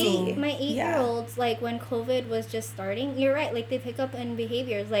that they see. My 8-year-olds, like, when COVID was just starting, you're right, like, they pick up on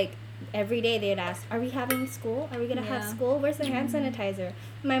behaviors. Like, every day they'd ask, are we having school? Are we gonna have school? Where's the hand sanitizer?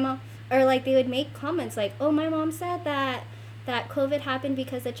 My mom, or, like, they would make comments like, oh, my mom said that COVID happened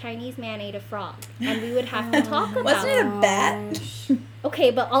because a Chinese man ate a frog, and we would have to talk about Wasn't it a bat?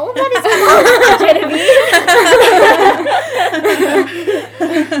 Okay, but all of that is false, Genevieve.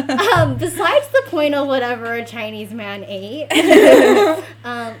 Besides the point of whatever a Chinese man ate,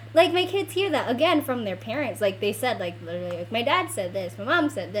 like, my kids hear that again from their parents. Like, they said, like, literally, like, my dad said this, my mom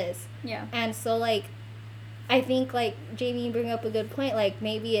said this. Yeah. And so, like, I think, like, Jamie, you bring up a good point. Like,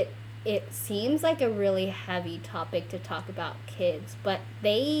 maybe it seems like a really heavy topic to talk about kids, but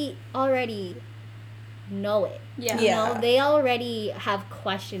they already know it. Yeah. You know, they already have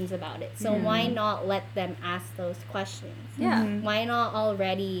questions about it. So why not let them ask those questions? Yeah. Why not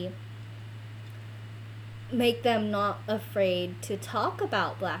already make them not afraid to talk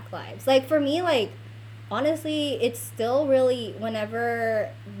about Black lives? Like, for me, like, honestly, it's still really,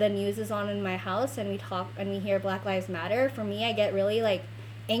 whenever the news is on in my house and we talk and we hear Black Lives Matter, for me, I get really, like,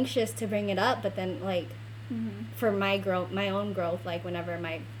 anxious to bring it up, but then, like, for my own growth, like, whenever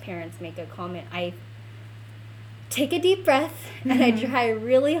my parents make a comment, I take a deep breath and I try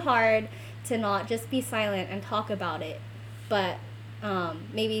really hard to not just be silent and talk about it. But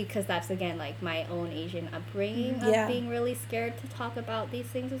maybe because that's, again, like, my own Asian upbringing of being really scared to talk about these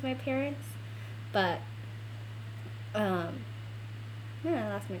things with my parents. But I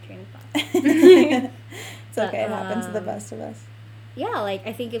lost my train of thought. It's okay, it happens to the best of us. Yeah, like,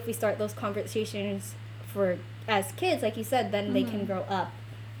 I think if we start those conversations as kids, like you said, then they can grow up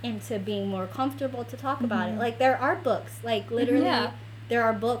into being more comfortable to talk about it. Like, there are books, like, literally, there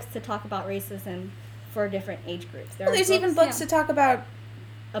are books to talk about racism for different age groups. There's even books to talk about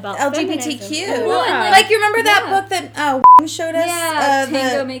LGBTQ. Well, and, like, you remember that book that showed us?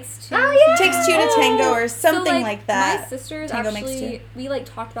 Tango Makes Two. Oh, yeah. Takes Two to Tango or something so, like that. My sisters Tango Makes actually, Two. we, like,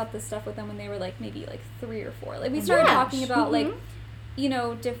 talked about this stuff with them when they were, like, maybe, like, 3 or 4. Like, we started talking about, like,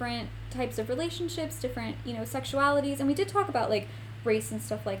 different types of relationships, different, sexualities. And we did talk about, like, race and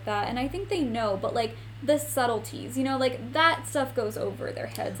stuff like that. And I think they know, but like the subtleties, you know, like that stuff goes over their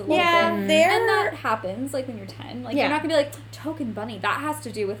heads a little bit. And that happens like when you're 10. Like you're not gonna be like, token bunny, that has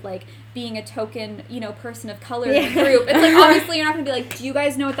to do with like being a token, you know, person of color in the group. It's like, obviously you're not gonna be like, do you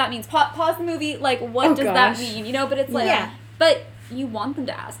guys know what that means? Pause the movie, like what does that mean? You know, but it's like, but you want them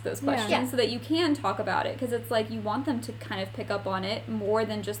to ask those questions so that you can talk about it, because it's like you want them to kind of pick up on it more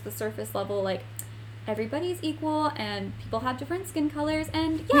than just the surface level, like everybody's equal and people have different skin colors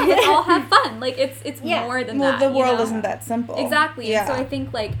and let's all have fun. Like it's more than that. Well, the world isn't that simple. Exactly. Yeah. So I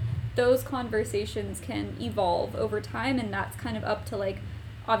think like those conversations can evolve over time, and that's kind of up to like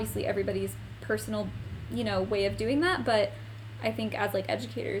obviously everybody's personal, you know, way of doing that. But I think as like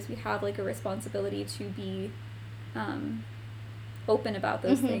educators, we have like a responsibility to be open about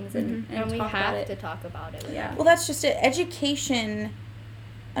those things and we talk have about it. to talk about it. Yeah. Well, that's just it. Education,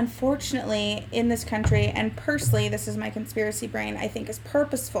 unfortunately, in this country, and personally, this is my conspiracy brain, I think is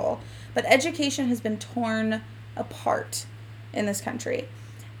purposeful, but education has been torn apart in this country.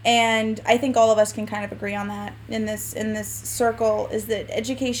 And I think all of us can kind of agree on that in this circle, is that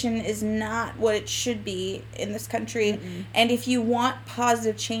education is not what it should be in this country. And if you want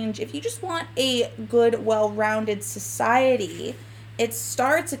positive change, if you just want a good, well-rounded society, it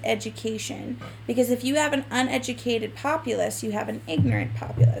starts at education. Because if you have an uneducated populace, you have an ignorant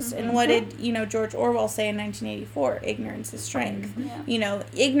populace. And what did, you know, George Orwell say in 1984? Ignorance is strength. You know,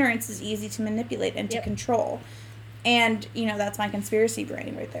 ignorance is easy to manipulate and to control. And, you know, that's my conspiracy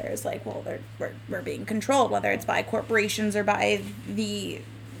brain right there, is like, well, we're being controlled, whether it's by corporations or by the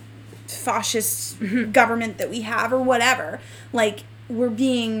fascist government that we have or whatever. Like, we're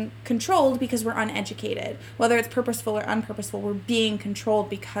being controlled because we're uneducated. Whether it's purposeful or unpurposeful, we're being controlled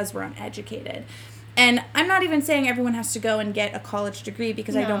because we're uneducated. And I'm not even saying everyone has to go and get a college degree,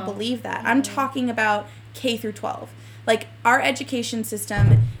 because I don't believe that. I'm talking about K through 12. Like, our education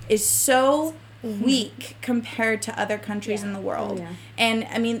system is so weak compared to other countries in the world. And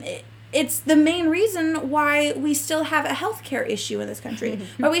I mean, it's the main reason why we still have a healthcare issue in this country,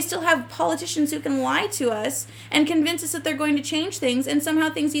 why we still have politicians who can lie to us and convince us that they're going to change things, and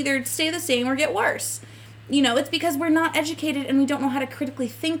somehow things either stay the same or get worse. You know, it's because we're not educated and we don't know how to critically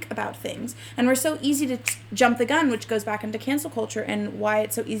think about things. And we're so easy to jump the gun, which goes back into cancel culture and why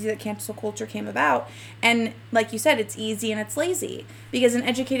it's so easy that cancel culture came about. And like you said, it's easy and it's lazy. Because an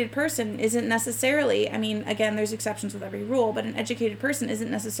educated person isn't necessarily, I mean, again, there's exceptions with every rule, but an educated person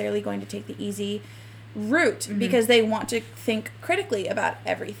isn't necessarily going to take the easy route because they want to think critically about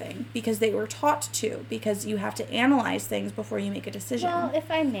everything, because they were taught to, because you have to analyze things before you make a decision. Well,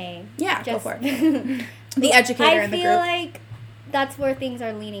 if I may. Yeah, go for it. The educator in the group. I feel like that's where things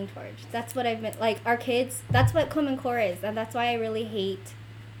are leaning towards. That's what I've been, like, our kids, that's what Common Core is, and that's why I really hate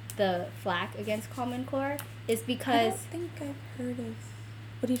the flack against Common Core, is because... I don't think I've heard of...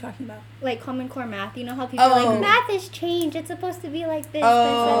 What are you talking about? Like Common Core math. You know how people are like, math is change, it's supposed to be like this.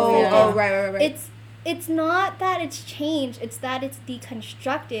 Right. It's not that it's changed, it's that it's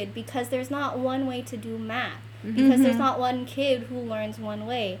deconstructed, because there's not one way to do math. Because there's not one kid who learns one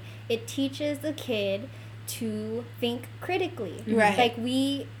way. It teaches the kid to think critically. Right.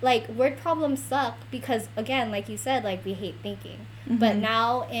 Like word problems suck because, again, like you said, like we hate thinking. But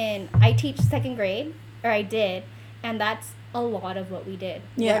now I teach second grade, or I did, and that's a lot of what we did.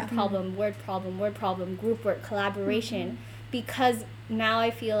 Yeah. Word problem, group work, collaboration. Because now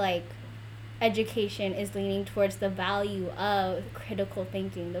I feel like education is leaning towards the value of critical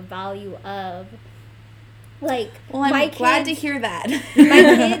thinking, the value of, like, well, I'm glad to hear that. My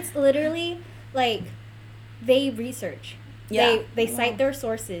kids literally, like, they research. Yeah. They cite their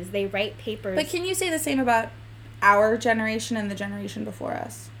sources. They write papers. But can you say the same about our generation and the generation before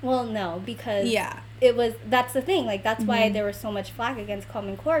us? Well, no, because that's the thing. Like, that's why there was so much flack against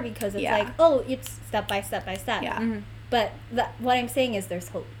Common Core, because it's like, oh, it's step by step by step. Yeah. But what I'm saying is there's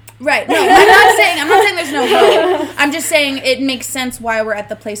hope. Right. No, I'm not saying there's no hope. I'm just saying it makes sense why we're at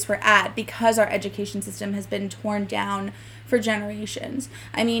the place we're at, because our education system has been torn down for generations.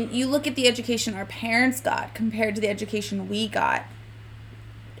 I mean, you look at the education our parents got compared to the education we got.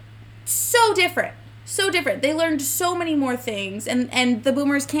 So different. So different. They learned so many more things, and the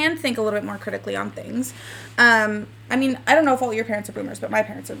boomers can think a little bit more critically on things. I mean, I don't know if all your parents are boomers, but my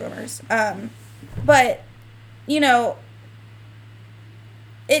parents are boomers. But, you know,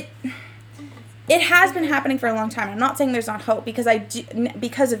 it has been happening for a long time. I'm not saying there's not hope, because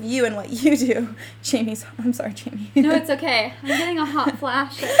because of you and what you do. I'm sorry, Jamie. No, it's okay. I'm getting a hot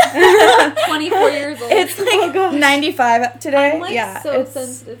flash at 24 years old. It's like 95 today. I'm like so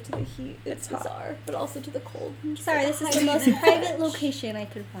sensitive to the heat. It's bizarre, hot. But also to the cold. Sorry, this is the most private location I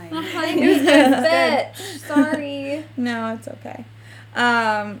could find. Bitch. Sorry. No, it's okay.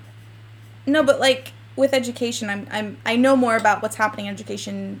 No, but like with education, I know more about what's happening in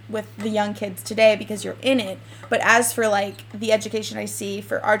education with the young kids today because you're in it. But as for like the education I see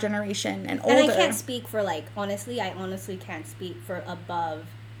for our generation and older, and I can't speak for like honestly can't speak for above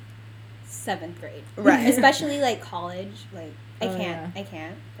 7th grade, right? Especially like college, like I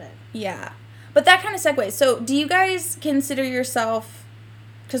can't. But yeah, but that kind of segues. So, do you guys consider yourself?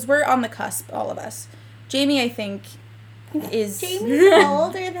 Because we're on the cusp, all of us. Jamie, I think. Jamie's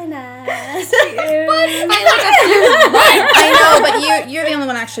older than us. I know, but you're the only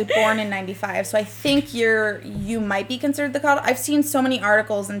one actually born in 95, so I think you might be considered the cutoff. I've seen so many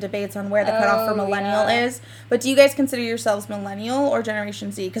articles and debates on where the cutoff for millennial is, but do you guys consider yourselves millennial or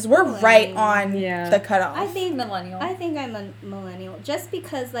Generation Z? Because we're right on the cutoff. I think millennial. I think I'm a millennial, just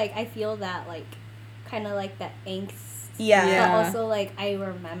because like I feel that like kind of like that angst. Yeah. But also, like, I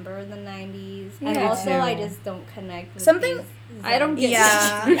remember the 90s. And also, I just don't connect with something. I don't get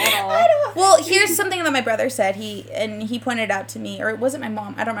at all. Well, here's something that my brother said. He pointed out to me, or was it my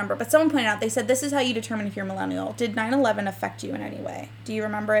mom? I don't remember. But someone pointed out, they said, this is how you determine if you're millennial. Did 9/11 affect you in any way? Do you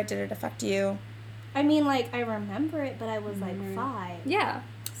remember it? Did it affect you? I mean, like, I remember it, but I was, like, 5. Yeah.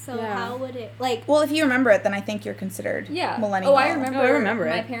 So how would it, like... Well, if you remember it, then I think you're considered millennial. Oh, I remember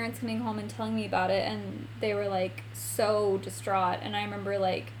my parents coming home and telling me about it, and they were, like, so distraught, and I remember,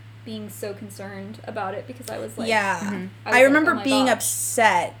 like, being so concerned about it because I was, like... Yeah. I remember being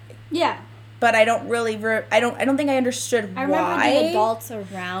upset. Yeah. But I don't really... I don't think I understood why. I remember the adults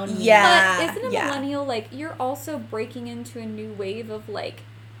around me. Yeah. But isn't a millennial, like, you're also breaking into a new wave of, like...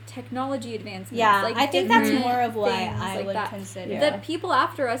 technology advancements. Yeah, like I think that's more of what I like would that. consider. The people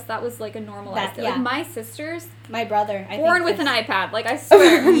after us, that was like a normalized thing. Like my sisters, my brother, born with an iPad. Like I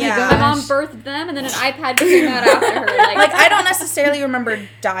swear, my mom birthed them, and then an iPad came out after her. Like I don't necessarily remember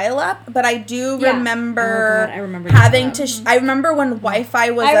dial-up, but I do remember. I remember having to. I remember when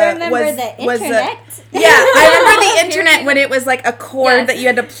Wi-Fi was. I remember the internet. I remember the internet when it was like a cord that you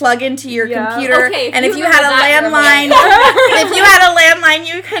had to plug into your computer, and if you had a landline,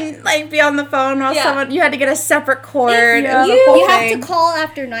 you couldn't like be on the phone while someone. You had to get a separate cord. You have to call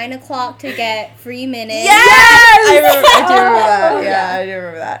after 9:00 to get free minutes. Yes, I do remember that. Yeah, I do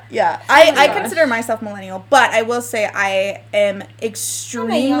remember that. Yeah, I consider myself millennial, but I will say I am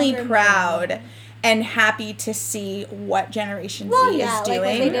extremely proud and happy to see what Generation Z is doing. Like what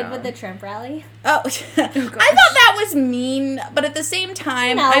they did with the Trump rally. Oh, I thought that was mean, but at the same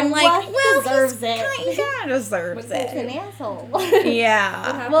time, I'm like, he deserves it. He kind of deserves it. He's an asshole.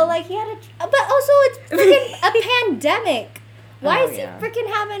 Yeah. Well, like he had but also it's freaking a pandemic. Why is he freaking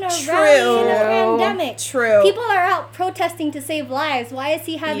having a rally in a pandemic? True. People are out protesting to save lives. Why is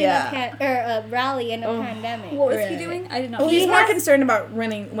he having a rally in a pandemic? What was he doing? I did not. Well, he's more concerned about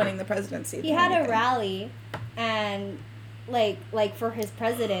winning the presidency. He had a rally, and like for his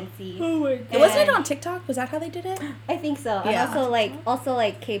presidency. Oh my god! Wasn't it on TikTok? Was that how they did it? I think so. And also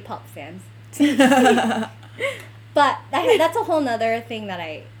like K-pop fans. But that's a whole nother thing that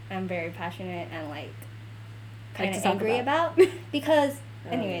I am very passionate and like kind of angry about because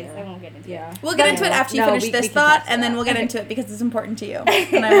anyways I won't get into it. We'll get into it after you finish this thought, and then we'll get into it because it's important to you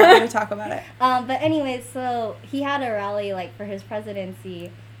and I want you to talk about it. But anyways, so he had a rally like for his presidency,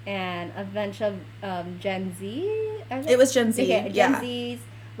 and a bunch of Gen Z. It was Gen Z. Okay, Gen Zs,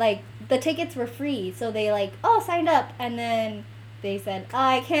 like the tickets were free, so they like signed up, and then they said,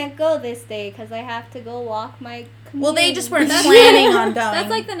 I can't go this day because I have to go walk my community. Well, they just weren't planning on going. That's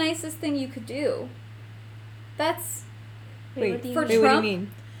like the nicest thing you could do. That's... Wait, for Trump? What do you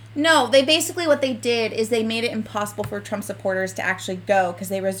mean? No, they basically, what they did is they made it impossible for Trump supporters to actually go because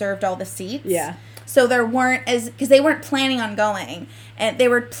they reserved all the seats. Yeah. So there weren't because they weren't planning on going, and they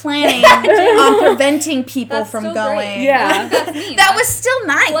were planning on preventing people from going. Great. Yeah. That was still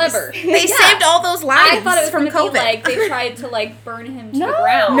nice. Clever. They saved all those lives. I thought it was from COVID. Be like they tried to like burn him to the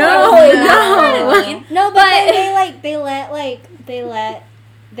ground. No,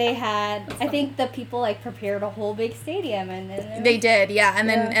 they had, I think the people like prepared a whole big stadium, and then they did, and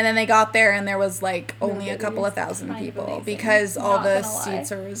then they got there and there was like only a couple of thousand people because all the seats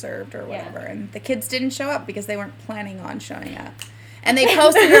are reserved or whatever, and the kids didn't show up because they weren't planning on showing up. And they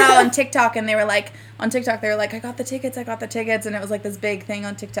posted it all on TikTok, and they were like, I got the tickets, and it was like this big thing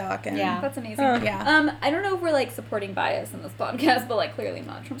on TikTok. And that's amazing. I don't know if we're like supporting bias in this podcast, but like clearly I'm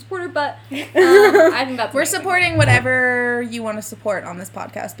not a Trump supporter, but I think that's we're amazing. supporting whatever you want to support on this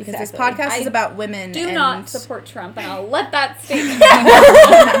podcast because this podcast is about women. Do not support Trump, and I'll let that statement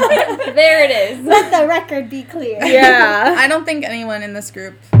there it is. Let the record be clear. Yeah. I don't think anyone in this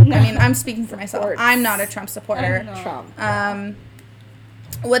group, I mean, I'm speaking for myself. I'm not a Trump supporter. Trump.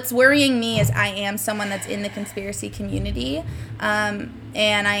 what's worrying me is I am someone that's in the conspiracy community, and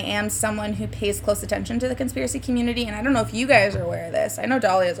I am someone who pays close attention to the conspiracy community, and I don't know if you guys are aware of this. I know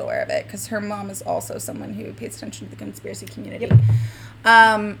Dahlia is aware of it, because her mom is also someone who pays attention to the conspiracy community.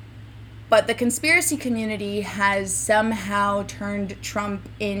 Yep. But the conspiracy community has somehow turned Trump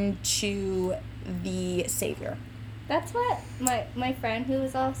into the savior. That's what my friend who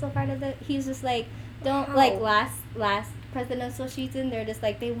was also part of he was just like, don't, like, last presidential season, they're just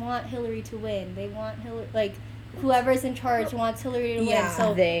like, they want Hillary to win. They want Hillary, like, whoever's in charge wants Hillary to win.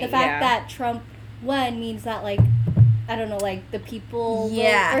 So the fact that Trump won means that, like, I don't know, like, the people vote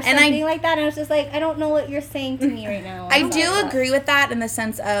or something like that. And I was just like, I don't know what you're saying to me right now. I do agree with that in the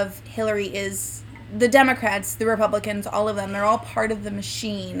sense of Hillary is the Democrats, the Republicans, all of them, they're all part of the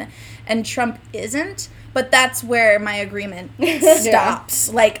machine, and Trump isn't. But that's where my agreement stops.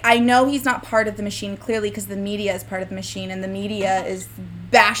 Yeah. Like, I know he's not part of the machine, clearly, because the media is part of the machine, and the media is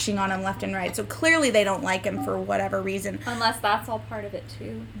bashing on him left and right. So clearly they don't like him for whatever reason. Unless that's all part of it,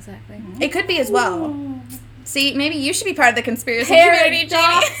 too. Exactly. Mm-hmm. It could be as well. See, maybe you should be part of the conspiracy community,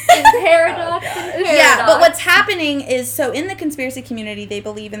 Paradox. Yeah, but what's happening is, so in the conspiracy community, they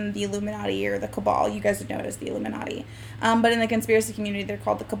believe in the Illuminati or the Cabal. You guys would know it as the Illuminati. But in the conspiracy community, they're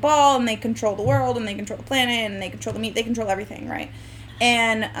called the Cabal, and they control the world, and they control the planet, and they control they control everything, right?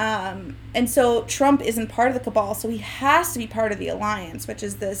 And so Trump isn't part of the Cabal, so he has to be part of the alliance, which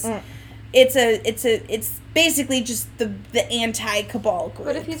is this. It's basically just the anti-Cabal group.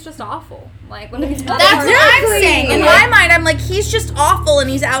 What if he's just awful? Like, what if he's not? That's what I'm saying. In my mind, I'm like, he's just awful, and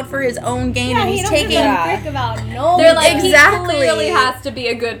he's out for his own game, and he's taking. About no. They're like, exactly. He clearly has to be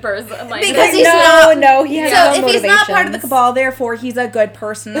a good person. Like, because he's no, he has no motivations. So if he's not part of the Cabal, therefore he's a good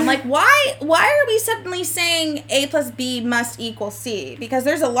person. I'm like, why are we suddenly saying A plus B must equal C? Because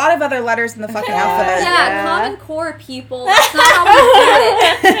there's a lot of other letters in the fucking alphabet. Yeah, Common Core people. That's not how we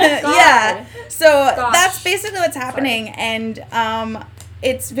do it. Yeah. So that's basically what's happening, and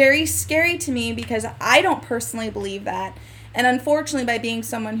it's very scary to me because I don't personally believe that. And unfortunately, by being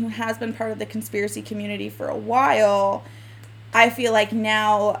someone who has been part of the conspiracy community for a while, I feel like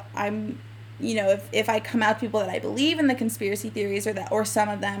now I'm, if I come out to people that I believe in the conspiracy theories or some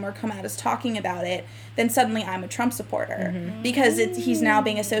of them, or come out as talking about it, then suddenly I'm a Trump supporter. Mm-hmm. Because he's now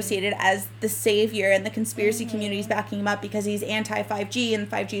being associated as the savior, and the conspiracy community is backing him up because he's anti-5G, and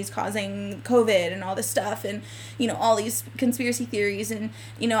 5G is causing COVID and all this stuff, and, all these conspiracy theories. And,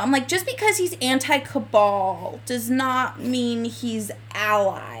 I'm like, just because he's anti-Cabal does not mean he's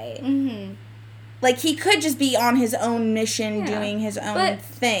ally. Mm-hmm. Like, he could just be on his own mission, doing his own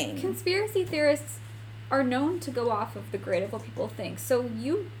thing. Conspiracy theorists are known to go off of the grid of what people think. So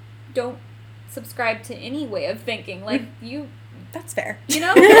you don't subscribe to any way of thinking. Like, you... That's fair. You're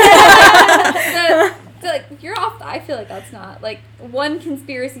off. I feel like that's not. Like, one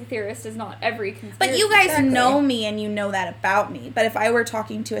conspiracy theorist is not every conspiracy. But you guys know me, and you know that about me. But if I were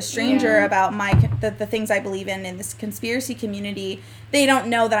talking to a stranger about the things I believe in this conspiracy community, they don't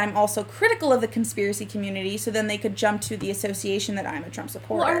know that I'm also critical of the conspiracy community, so then they could jump to the association that I'm a Trump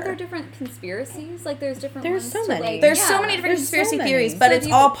supporter. Well, aren't there different conspiracies? Like, there's different ones. So many. There's so many different conspiracy theories, but it's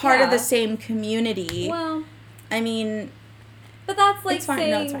all part of the same community. Well, I mean... But that's like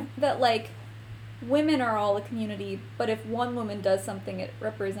saying that, like, women are all a community, but if one woman does something, it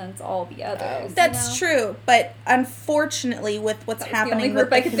represents all the others. That's true, but unfortunately, with what's happening, the only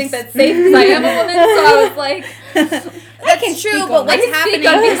group I could think that's safe because I am a woman, so I was like, that's true. But what's happening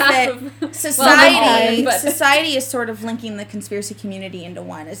is that society is sort of linking the conspiracy community into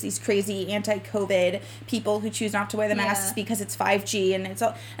one as these crazy anti-COVID people who choose not to wear the masks because it's 5G, and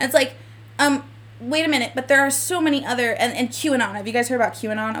it's like, wait a minute, but there are so many other... And QAnon. Have you guys heard about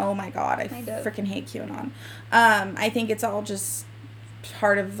QAnon? Oh, my God. I freaking hate QAnon. I think it's all just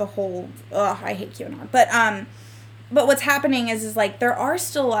part of the whole... I hate QAnon. But what's happening is like, there are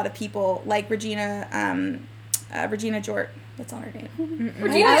still a lot of people like Regina George. What's on her name?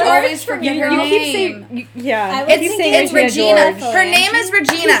 I always forget her name. It's Regina. Her name is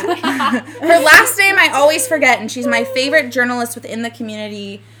Regina. Her last name I always forget, and she's my favorite journalist within the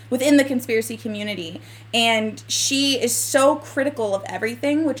community... within the conspiracy community, and she is so critical of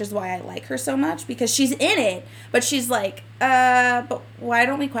everything, which is why I like her so much, because she's in it, but she's like, but why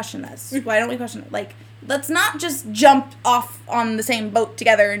don't we question this? Why don't we question it? Like, let's not just jump off on the same boat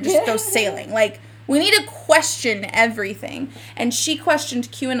together and just go sailing. Like, we need to question everything. And she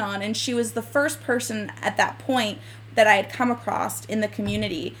questioned QAnon, and she was the first person at that point that I had come across in the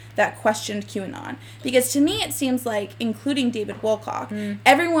community that questioned QAnon. Because to me it seems like, including David Wilcock,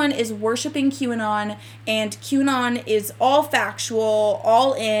 everyone is worshiping QAnon, and QAnon is all factual,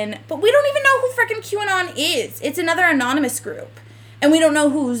 all in, but we don't even know who freaking QAnon is. It's another anonymous group. And we don't know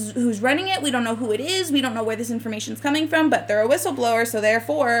who's running it. We don't know who it is. We don't know where this information's coming from, but they're a whistleblower, so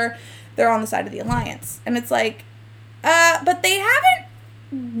therefore they're on the side of the alliance. And it's like, but they haven't,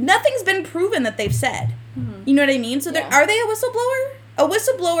 nothing's been proven that they've said. Mm-hmm. You know what I mean? So are they a whistleblower? A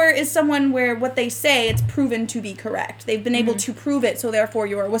whistleblower is someone where what they say, it's proven to be correct. They've been able to prove it, so therefore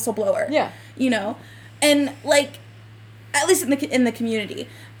you're a whistleblower. Yeah. You know? And, like, at least in the community.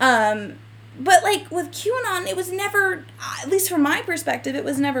 But, like, with QAnon, it was never, at least from my perspective, it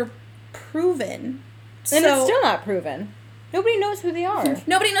was never proven. And it's still not proven. Nobody knows who they are.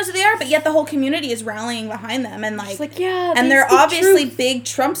 Nobody knows who they are, but yet the whole community is rallying behind them. And, like yeah, and they're obviously big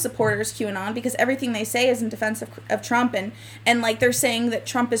Trump supporters, QAnon, because everything they say is in defense of Trump. And, like, they're saying that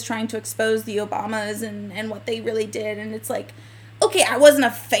Trump is trying to expose the Obamas and what they really did. And it's like, okay, I wasn't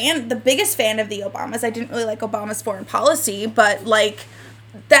the biggest fan of the Obamas. I didn't really like Obama's foreign policy, but, like,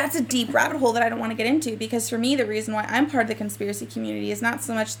 that's a deep rabbit hole that I don't want to get into, because for me, the reason why I'm part of the conspiracy community is not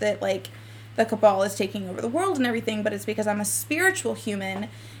so much that, like, the cabal is taking over the world and everything, but it's because I'm a spiritual human,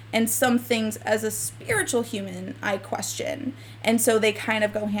 and some things as a spiritual human I question. And so they kind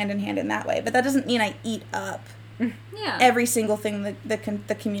of go hand in hand in that way. But that doesn't mean I eat up every single thing that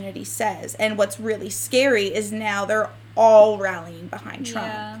the community says. And what's really scary is now they're all rallying behind Trump.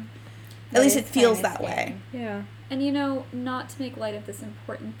 Yeah. At least it feels that way. Yeah. And, you know, not to make light of this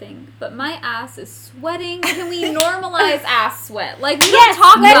important thing, but my ass is sweating. Can we normalize ass sweat? Like, we don't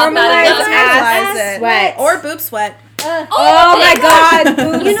talk about that ass sweat. Or boob sweat. Oh my God,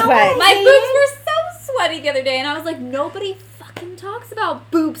 boob sweat. My boobs were so sweaty the other day, and I was like, nobody fucking talks about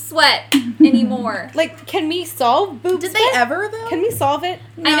boob sweat anymore. Like, can we solve boob sweat? Did they ever, though? Can we solve it?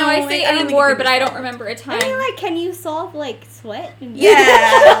 No, I know I say anymore, but I don't remember a time. I mean, like, can you solve, like, sweat?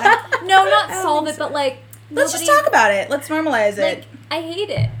 Yeah. No, not solve it, but, like, let's just talk about it. Let's normalize it. Like, I hate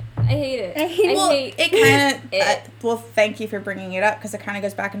it. Well, thank you for bringing it up, because it kind of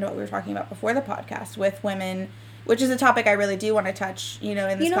goes back into what we were talking about before the podcast with women, which is a topic I really do want to touch, in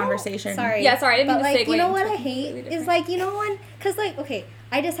this conversation. Sorry. Yeah, sorry, I didn't mean to like, segue. You know what I hate is, like, because, like, okay,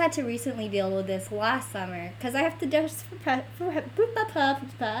 I just had to recently deal with this last summer, because I have to just I understood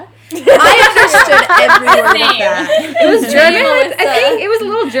every word of that. It was German. I think it was a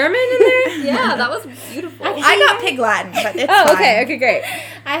little German in there. Yeah, that was beautiful. I got Pig Latin, but it's fine. Okay, great.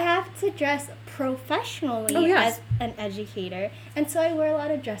 I have to dress professionally as an educator, and so I wear a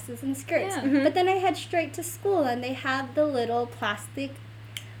lot of dresses and skirts. Yeah. Mm-hmm. But then I head straight to school, and they have the little plastic,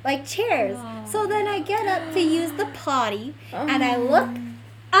 like, chairs. So then I get up to use the potty, and I look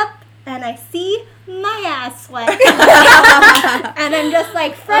up, and I see my ass sweat. And I'm just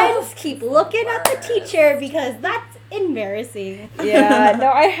like, friends, keep looking at the teacher, because that's embarrassing. Yeah, no,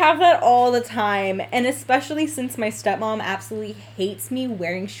 I have that all the time, and especially since my stepmom absolutely hates me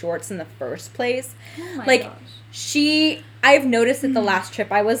wearing shorts in the first place. Oh my like, gosh. I've noticed that the last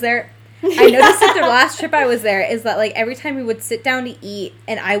trip I was there, is that, like, every time we would sit down to eat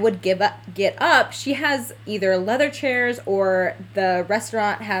and I would get up, she has either leather chairs or the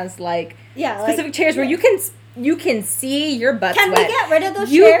restaurant has, like, specific chairs where you can see your butt sweat. Can we get rid of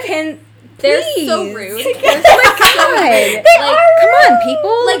those chairs? They're so rude. Oh my God. Come on,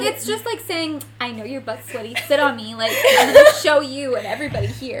 people. Like, it's just like saying, I know your butt's sweaty. Sit on me. Like, I'm going to show you and everybody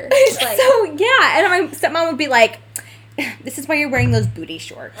here. Like, so, yeah. And my stepmom would be like, this is why you're wearing those booty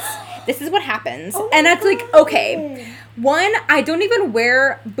shorts. This is what happens. And that's like, okay. One, I don't even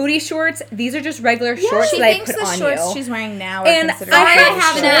wear booty shorts. These are just regular shorts that I put on you. She thinks the shorts she's wearing now are considered I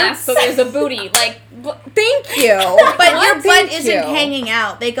have an ass, but there's a booty. Like, thank you. But your butt isn't hanging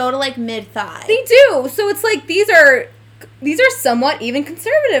out. They go to, like, mid-thigh. They do. So it's like, these are somewhat even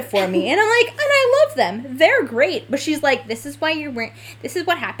conservative for me. And I'm like, and I love them. They're great. But she's like, this is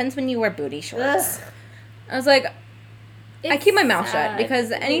what happens when you wear booty shorts. Ugh. I was like, I keep my mouth shut, because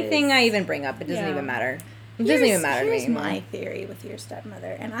anything I even bring up, it doesn't even matter. It doesn't even matter to me. Here's my theory with your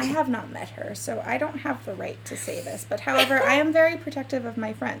stepmother, and I have not met her, so I don't have the right to say this. But however, I am very protective of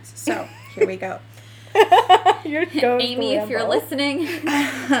my friends. So here we go. Amy, if you're listening,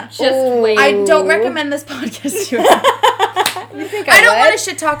 just wait. I don't recommend this podcast to her. I don't want to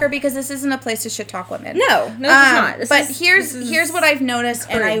shit talk her, because this isn't a place to shit talk women. No, it's not. Here's what I've noticed,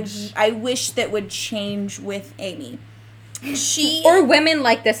 courage. And I wish that would change with Amy. Or women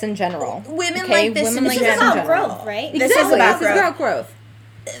like this in general. Women like this in general. This is about growth, right? Exactly. This is about growth.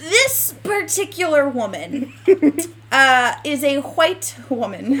 This particular woman is a white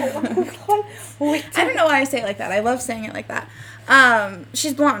woman. I don't know why I say it like that. I love saying it like that.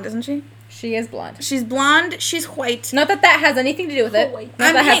 She's blonde, isn't she? She is blonde. She's blonde. She's white. Not that has anything to do with it.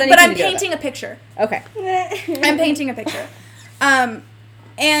 I'm painting a picture. Okay. I'm painting a picture. And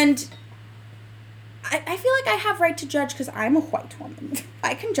I feel like I have right to judge because I'm a white woman.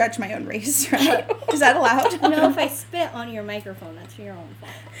 I can judge my own race, right? Is that allowed? No, if I spit on your microphone, that's your own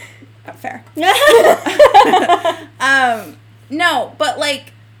fault. Oh, fair. No, but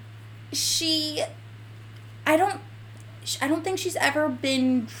like, I don't think she's ever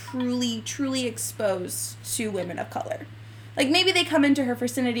been truly exposed to women of color. Like, maybe they come into her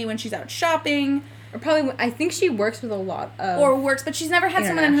vicinity when she's out shopping. Or probably, I think she works with a lot of... Or works, but she's never had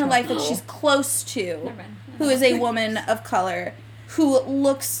someone in her life that she's close to who is a woman of color who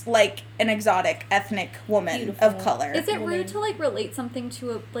looks like an exotic ethnic woman of color. Is it rude to, like, relate something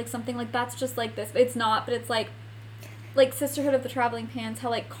to, something like that's just like this? It's not, but it's like Sisterhood of the Traveling Pants, how,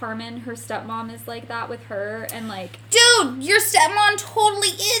 like, Carmen, her stepmom, is like that with her, and, like... Dude, your stepmom totally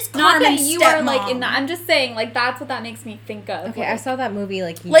is Carmen's not that you stepmom. are, like, in that. I'm just saying, like, that's what that makes me think of. Okay, I saw that movie,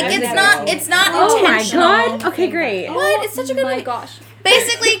 like... it's not intentional. Oh, my God. Okay, great. What? It's such a good movie. Oh, my gosh.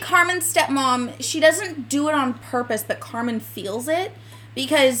 Basically, Carmen's stepmom, she doesn't do it on purpose, but Carmen feels it,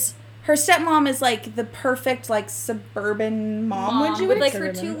 because... Her stepmom is, like, the perfect, like, suburban mom, would you with, like,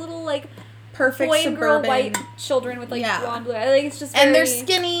 suburban. her two little, like... Perfect boy and girl suburban white children with like blonde blue. Like it's just and they're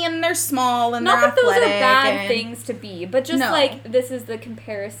skinny and they're small and not they're that those athletic are bad things to be, but just like this is the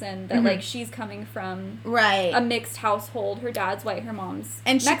comparison that like she's coming from a mixed household. Her dad's white, her mom's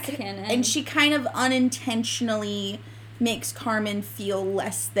Mexican, and she kind of unintentionally makes Carmen feel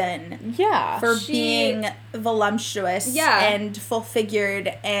less than for being voluptuous and full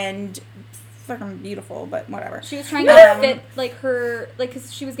figured and fucking beautiful, but whatever. She was trying to fit like her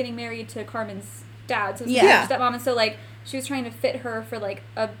because she was getting married to Carmen's dad, so her stepmom, and so like she was trying to fit her for like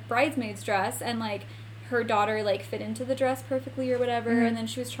a bridesmaid's dress, and like her daughter like fit into the dress perfectly or whatever, and then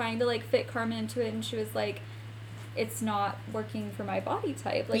she was trying to like fit Carmen into it, and she was like, it's not working for my body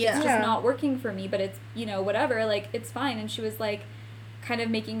type, like it's just not working for me, but it's, you know, whatever, like it's fine. And she was like kind of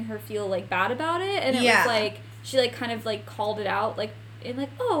making her feel like bad about it, and it was like she like kind of like called it out like in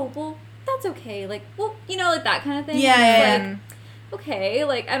like, oh well, that's okay, like, well, you know, like that kind of thing. Like, okay,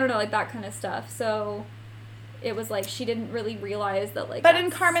 like, I don't know, like that kind of stuff. So it was like she didn't really realize that, like. But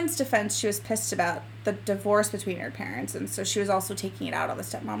in Carmen's defense, she was pissed about the divorce between her parents, and so she was also taking it out on the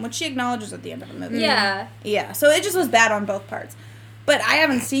stepmom, which she acknowledges at the end of the movie. Yeah, so it just was bad on both parts. But I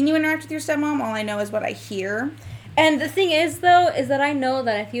haven't seen you interact with your stepmom. All I know is what I hear. And the thing is, though, is that I know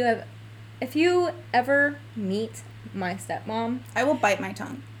that if you ever meet my stepmom, I will bite my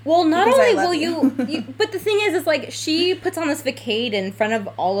tongue. Well, not only will you, but the thing is like, she puts on this facade in front of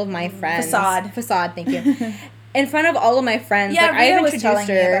all of my friends. Facade, thank you. In front of all of my friends. Yeah, like, Rita I've was introduced telling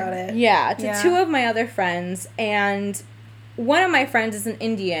me about it. Yeah, to two of my other friends, and one of my friends is an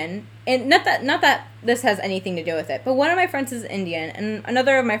Indian, and not that this has anything to do with it, but one of my friends is Indian, and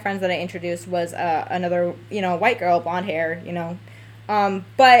another of my friends that I introduced was another, you know, white girl, blonde hair, you know.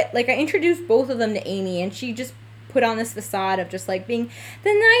 But, like, I introduced both of them to Amy, and she just put on this facade of just like being the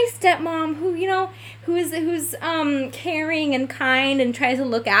nice stepmom who, you know, who's caring and kind and tries to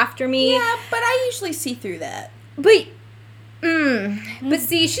look after me. Yeah, but I usually see through that. But but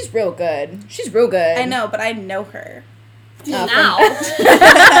see, she's real good. She's real good. I know, but I know her now.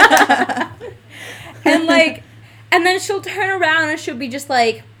 And like, and then she'll turn around and she'll be just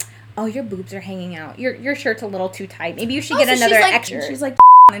like, "Oh, your boobs are hanging out. Your shirt's a little too tight. Maybe you should get another extra." She's like,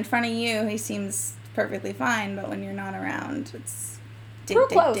 in front of you, he seems perfectly fine, but when you're not around, it's dig.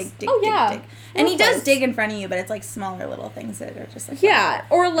 And he does dig in front of you, but it's like smaller little things that are just like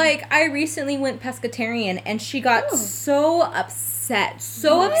or like I recently went pescatarian and she got so upset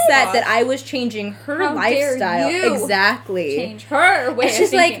that I was changing her lifestyle. Exactly. Change her way. And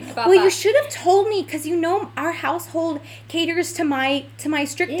she's like, well, you should have told me, because you know our household caters to my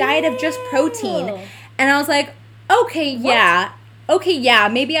strict diet of just protein. And I was like, okay,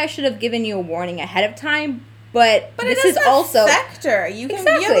 maybe I should have given you a warning ahead of time, but this is also affect her. You can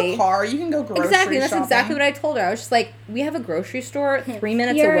you have a car, you can go grocery shopping. That's exactly what I told her. I was just like, we have a grocery store 3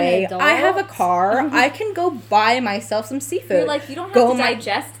 minutes away. I have a car. I can go buy myself some seafood. You're like, you don't have to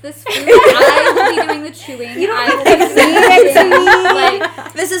digest this food. I will be doing the chewing. You don't I have will to feed it to me.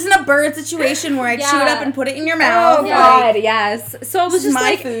 Like, this isn't a bird situation where I chew it up and put it in your mouth. Oh God, yes. So I was just my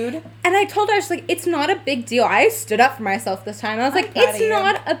like, food. And I told her, I was like, it's not a big deal. I stood up for myself this time. I was like, it's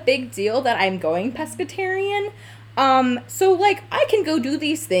not a big deal that I'm going pescatarian. So, like, I can go do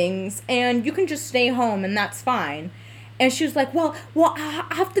these things, and you can just stay home, and that's fine. And she was like, well, I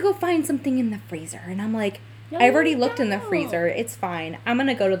have to go find something in the freezer. And I'm like, I've already looked in the freezer. It's fine. I'm going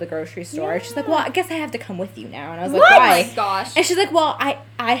to go to the grocery store. She's like, well, I guess I have to come with you now. And I was like, why? Oh, my gosh. And she's like, well,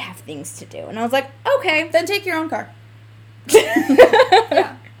 I have things to do. And I was like, okay. Then take your own car.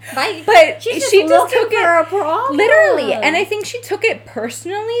 Yeah. Bye. but She's she just looking took for it a problem. literally, and I think she took it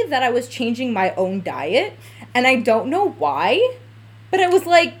personally that I was changing my own diet, and I don't know why, but it was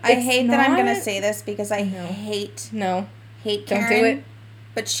like I hate that I'm gonna not- say this because I No. hate No, Karen. don't do it.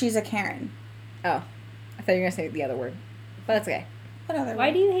 But she's a Karen. Oh, I thought you were gonna say the other word, but that's okay. What other Why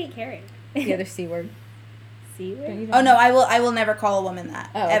word? do you hate Karen? The other C word. See Don't you Oh no, I will never call a woman that.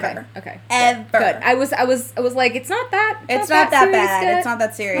 Oh, ever. Okay. Ever. Good. I was like, it's not that. It's not that serious bad. yet. It's not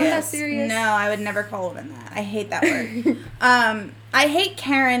that serious. Not that serious. No, I would never call a woman that. I hate that word. I hate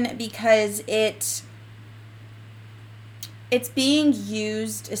Karen because it's being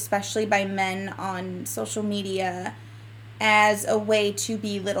used, especially by men on social media, as a way to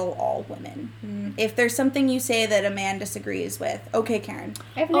belittle all women. If there's something you say that a man disagrees with, okay, Karen.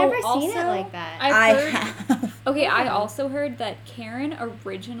 I've never seen also, it like that. I I've heard, have. okay, I also heard that Karen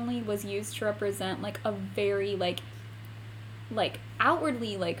originally was used to represent like a very like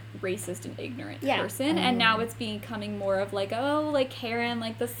outwardly like racist and ignorant person, and now it's becoming more of like, oh, like Karen,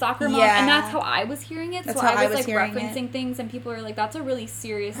 like the soccer mom, and that's how I was hearing it. That's so how I was like hearing referencing things, and people are like, that's a really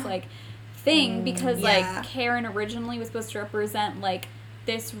serious like thing because like Karen originally was supposed to represent like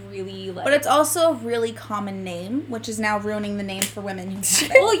this really like. But it's also a really common name, which is now ruining the name for women who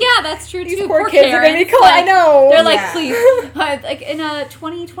have it. Well, yeah, that's true too. Poor kids are gonna be Karens, called. like, I know. They're Yeah. like, please, like in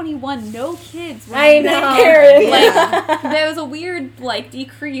 2021, no kids. Were I named know. Karen. Like there was a weird like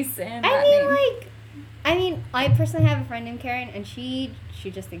decrease in. That name. I personally have a friend named Karen, and she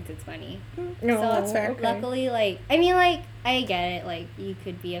just thinks it's funny. No, So, that's fair. Okay. Luckily, I get it. Like, you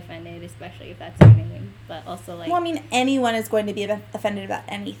could be offended, especially if that's your name. But also, like, Well, I mean, anyone is going to be offended about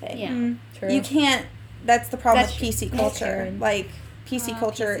anything. yeah. True. You can't. That's the problem That's with PC true. culture. Karen. Like, PC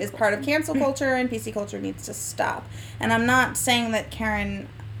culture PC is part of cancel culture, and PC culture needs to stop. And I'm not saying that Karen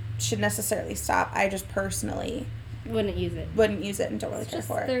should necessarily stop. I just personally Wouldn't use it. wouldn't use it and don't really care Just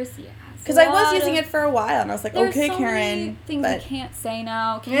for it. there's Because I was using it for a while, and I was like, There's okay, so Karen. many things but you can't say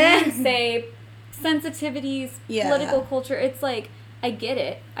now. Can't say sensitivities, Yeah. political culture. It's like I get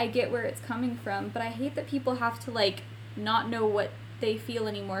it. I get where it's coming from, but I hate that people have to like not know what they feel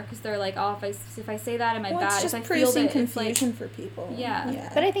anymore because they're like, oh, if I say that, am I well, bad? it's just if I feel producing that it's like confusion for people. Yeah.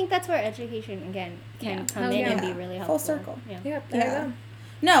 But I think that's where education, again, can Yeah. come Oh, in yeah. and be really helpful. Full circle. Yeah. Yep. Yeah.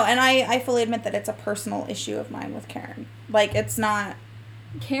 No, and I fully admit that it's a personal issue of mine with Karen. Like, it's not.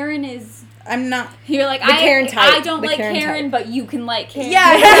 Karen is. I'm not. You're like The Karen type. I don't The like Karen Karen, type. but you can like Karen.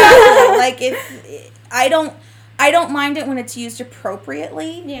 Yeah, exactly. Like, if I don't mind it when it's used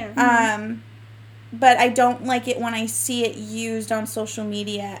appropriately. Yeah. But I don't like it when I see it used on social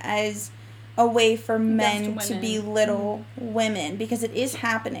media as a way for men to women. belittle women, because it is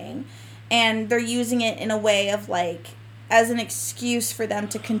happening, and they're using it in a way of like as an excuse for them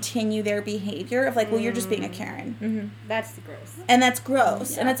to continue their behavior of like, well, you're just being a Karen. Mm-hmm. That's gross. And that's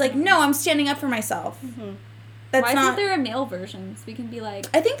gross. And it's like, no, I'm standing up for myself. That's Why not. isn't there a male version? So we can be like.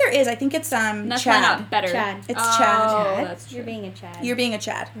 I think there is. I think it's And that's Chad. why not better. Chad. It's Oh, Chad. that's true. You're being a Chad. You're being a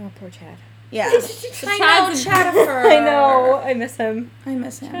Chad. Oh, poor Chad. Yeah. The I Chads know, and- Chadifer. I know. I miss him. I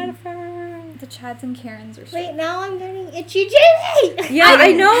miss him. The Chads and Karens are. Wait, now I'm getting itchy Jimmy! Yeah,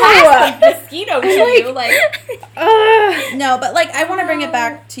 I know. Mosquito to you, like. No, but like I want to bring it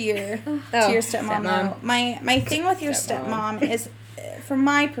back to your Oh, to your stepmom. though. My thing with your Stepmom. stepmom is, from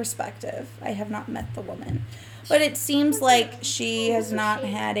my perspective, I have not met the woman, but it seems like she has not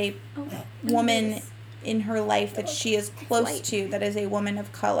had a woman in her life that she is close to that is a woman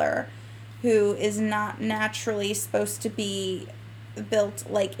of color, who is not naturally supposed to be built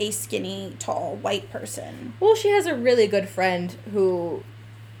like a skinny, tall, white person. Well, she has a really good friend who.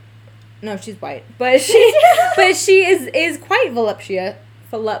 No, she's white, but she is quite voluptuous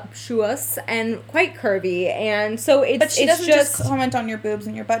and quite curvy, and so it's. But she it's doesn't just comment on your boobs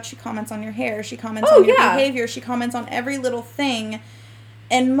and your butt. She comments on your hair. She comments Oh, on your yeah. behavior. She comments on every little thing.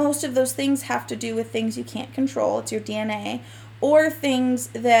 And most of those things have to do with things you can't control. It's your DNA. Or things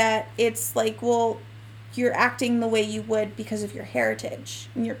that it's like, well, you're acting the way you would because of your heritage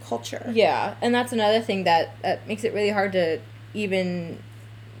and your culture. Yeah, and that's another thing that makes it really hard to even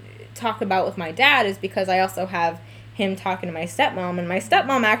talk about with my dad, is because I also have him talking to my stepmom, and my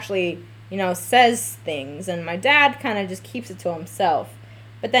stepmom actually, says things, and my dad kind of just keeps it to himself.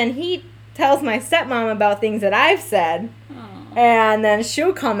 But then he tells my stepmom about things that I've said, and then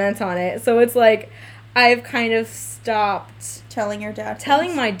she'll comment on it. So it's like I've kind of stopped Telling your dad. telling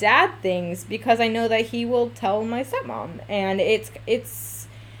things. my dad things because I know that he will tell my stepmom, and it's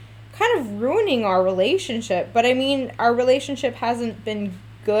kind of ruining our relationship. But I mean, our relationship hasn't been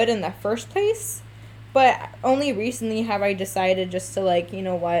good in the first place, but only recently have I decided just to, like, you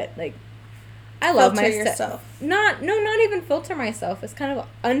know what, like, I love filter myself. yourself. Not even filter myself. It's kind of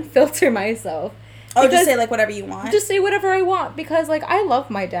unfilter myself. Oh, just say, like, whatever you want? Just say whatever I want, because, like, I love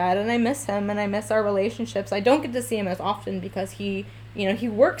my dad, and I miss him, and I miss our relationships. I don't get to see him as often because he, you know, he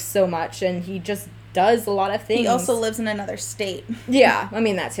works so much, and he just does a lot of things. He also lives in another state. Yeah, I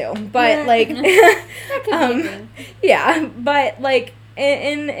mean, that too. But, like, yeah, but, like,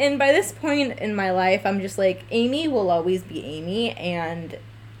 and by this point in my life, I'm just like, Amy will always be Amy, and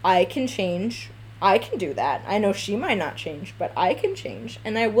I can change. I can do that. I know she might not change, but I can change.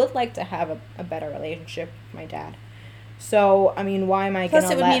 And I would like to have a better relationship with my dad. So, I mean, why am I going to let her...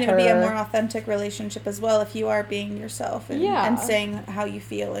 Plus, it would mean it would be a more authentic relationship as well if you are being yourself and saying how you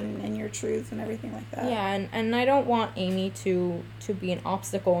feel and your truth and everything like that. Yeah, and I don't want Amy to be an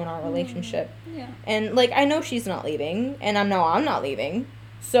obstacle in our relationship. Yeah. And, like, I know she's not leaving, and I'm not leaving.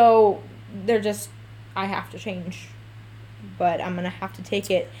 So, I have to change. But I'm going to have to take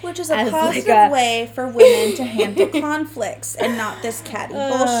it. Which is a positive way for women to handle conflicts and not this catty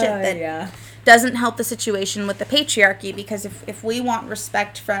bullshit that doesn't help the situation with the patriarchy. Because if we want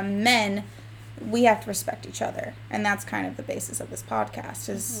respect from men, we have to respect each other. And that's kind of the basis of this podcast.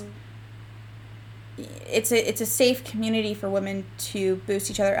 Is it's a safe community for women to boost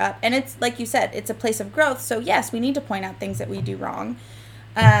each other up. And it's, like you said, it's a place of growth. So, yes, we need to point out things that we do wrong.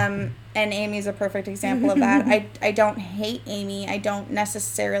 And Amy's a perfect example of that. I don't hate Amy. I don't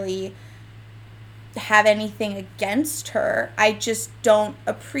necessarily have anything against her. I just don't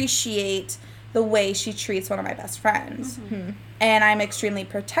appreciate the way she treats one of my best friends. Mm-hmm. And I'm extremely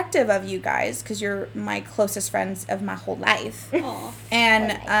protective of you guys because you're my closest friends of my whole life. Aww.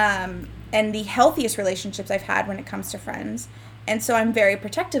 And the healthiest relationships I've had when it comes to friends. And so I'm very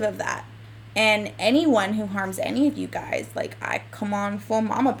protective of that. And anyone who harms any of you guys, like, I come on full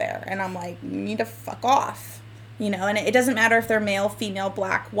mama bear. And I'm like, you need to fuck off. You know, and it doesn't matter if they're male, female,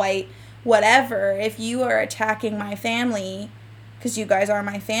 black, white, whatever. If you are attacking my family because you guys are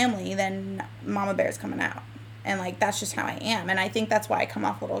my family, then mama bear's coming out. And, like, that's just how I am. And I think that's why I come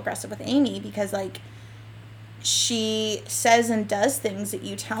off a little aggressive with Amy. Because, like, she says and does things that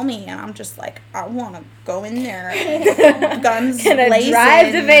you tell me, and I'm just like, I want to go in there, guns blazing,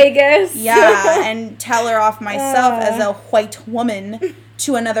 drive to Vegas, and tell her off myself as a white woman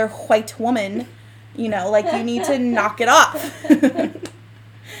to another white woman. You know, like, you need to knock it off,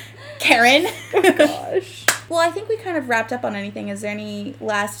 Karen. Oh, gosh. Well, I think we kind of wrapped up on anything. Is there any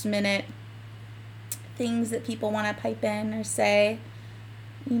last minute things that people want to pipe in or say?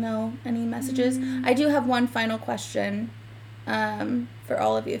 You know, any messages? I do have one final question for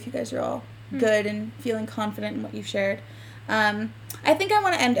all of you, if you guys are all good and feeling confident in what you've shared. I think I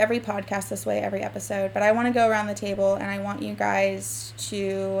want to end every podcast this way, every episode, but I want to go around the table and I want you guys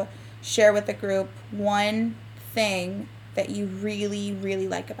to share with the group one thing that you really, really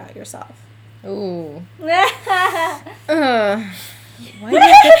like about yourself. Ooh. Why do you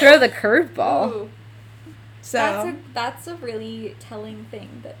have to throw the curveball? Ooh. So that's a really telling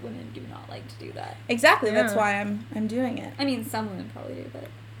thing that women do not like to do that. Exactly, that's why I'm doing it. I mean, some women probably do, but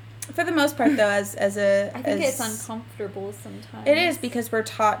for the most part, though, I think it's uncomfortable sometimes. It is, because we're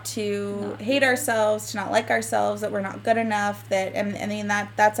taught to hate ourselves, to not like ourselves, that we're not good enough. That and I mean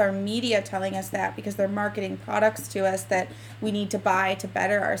that's our media telling us that, because they're marketing products to us that we need to buy to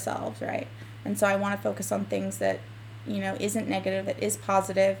better ourselves, right? And so I want to focus on things that, you know, isn't negative, that is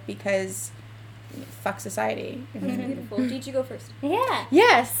positive, because fuck society. Beautiful. Did you go first? Yeah.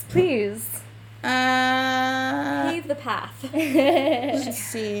 Yes, please. Pave the path. Let's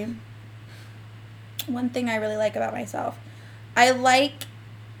see. One thing I really like about myself. I like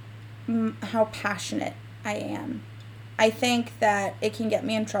how passionate I am. I think that it can get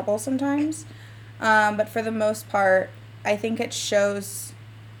me in trouble sometimes. But for the most part, I think it shows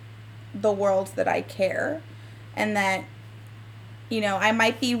the world that I care. And that, you know, I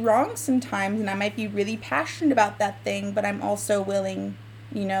might be wrong sometimes and I might be really passionate about that thing, but I'm also willing,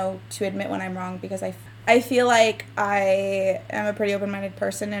 you know, to admit when I'm wrong, because I feel like I am a pretty open-minded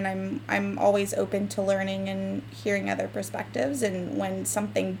person, and I'm always open to learning and hearing other perspectives. And when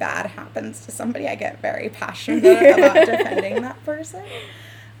something bad happens to somebody, I get very passionate about defending that person.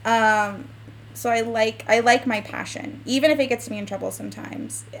 So I like my passion, even if it gets me in trouble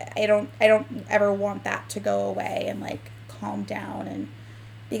sometimes. I don't ever want that to go away and, like, calm down, and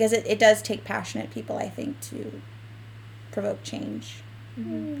because it does take passionate people, I think, to provoke change. You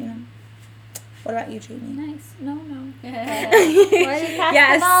know. What about you, Jamie? Nice. No. Why did you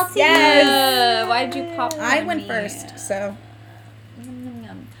pass the ball to Yes. Why did you pop? I went first, so.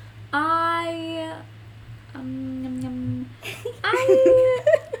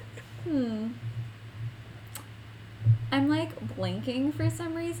 I'm like blanking thinking for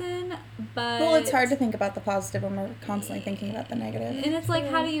some reason, but... Well, it's hard to think about the positive when we're constantly thinking about the negative. And it's like,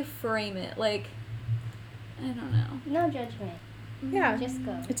 how do you frame it? Like, I don't know. No judgment. Yeah. Just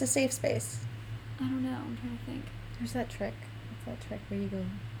go. It's a safe space. I don't know. I'm trying to think. There's that trick. What's that trick where you go,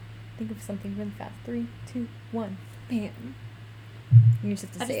 think of something really fast. 3, 2, 1, bam. You just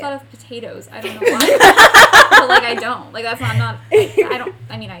have to I say just it. thought of potatoes. I don't know why. But, like, I don't. Like, that's not,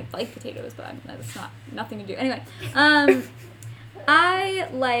 I mean, I like potatoes, but that's not, nothing to do. Anyway, I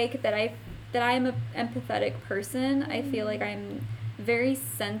like that I am an empathetic person. I feel like I'm very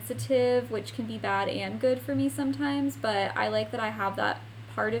sensitive, which can be bad and good for me sometimes, but I like that I have that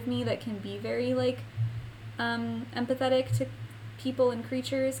part of me that can be very, like, empathetic to people and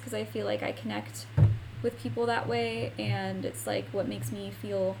creatures, because I feel like I connect with people that way, and it's like what makes me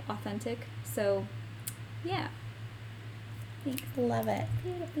feel authentic. So, yeah. Thanks. Love it.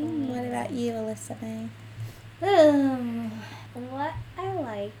 What about you, Alyssa May? What I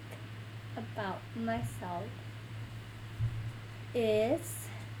like about myself is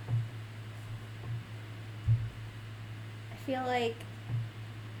I feel like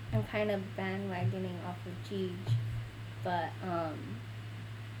I'm kind of bandwagoning off of Jeej, but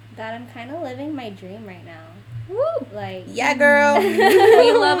that I'm kind of living my dream right now. Woo! Like, Yeah, girl.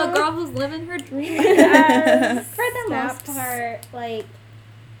 We love a girl who's living her dream. yes, for the Snaps. most part, like,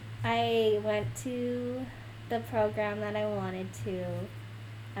 I went to the program that I wanted to.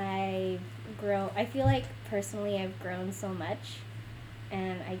 I feel like personally I've grown so much,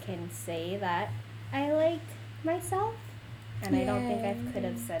 and I can say that I like myself, and I don't think I could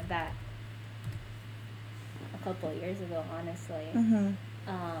have said that a couple of years ago, honestly. Mm-hmm.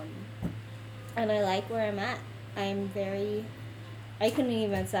 And I like where I'm at. I couldn't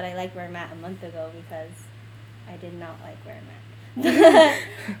even have said I like where I'm at a month ago, because I did not like where I'm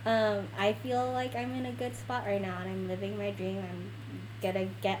at. I feel like I'm in a good spot right now, and I'm living my dream. I'm gonna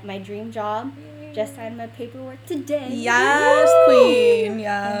get my dream job. Just signed my paperwork today. Yes, queen.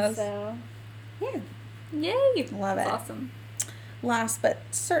 Yes. And so, yeah. Yay! Love That's it. awesome. Last but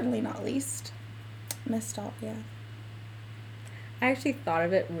certainly not least, Miss Dalvia. I actually thought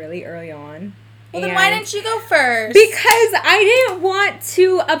of it really early on. Well, then why and- didn't you go first? Because I didn't want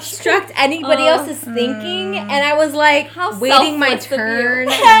to obstruct anybody else's thinking, and I was like How waiting my selfless of you.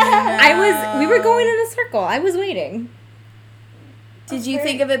 turn. We were going in a circle. I was waiting. Did you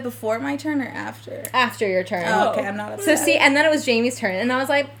think of it before my turn or after? After your turn. Oh, okay, I'm not So upset. see, and then it was Jamie's turn, and I was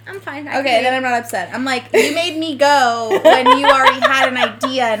like, I'm fine. Okay, then I'm not upset. I'm like, you made me go when you already had an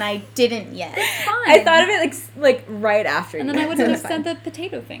idea and I didn't yet. Fine. I thought of it like right after. And you. then I So wouldn't have it's said fine. the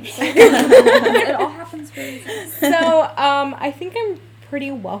potato thing. So it all happens for a reason. So I think I'm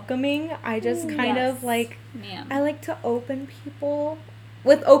pretty welcoming. I just kind of like Man. I like to open people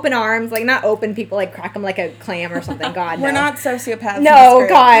with open arms, like not open people like crack them like a clam or something. God, We're no. not sociopaths. in No, this group.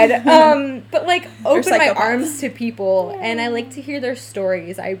 God. But like open my psychopaths. arms to people, and I like to hear their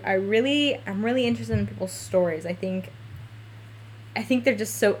stories. I'm really interested in people's stories. I think they're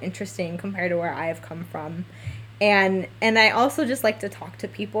just so interesting compared to where I have come from, and I also just like to talk to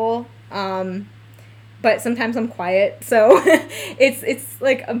people. But sometimes I'm quiet, so it's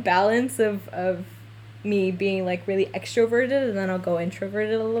like a balance of me being like really extroverted, and then I'll go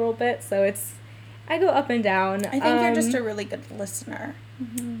introverted a little bit. So I go up and down. I think you're just a really good listener.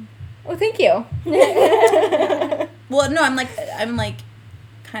 Oh, thank you. Well, no, I'm like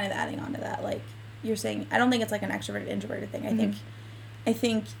kind of adding on to that. Like you're saying, I don't think it's like an extroverted introverted thing. I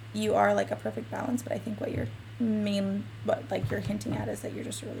think you are like a perfect balance, but I think what you're hinting at is that you're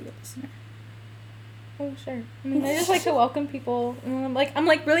just a really good listener. Oh, sure. I mean, I just like to welcome people. And I'm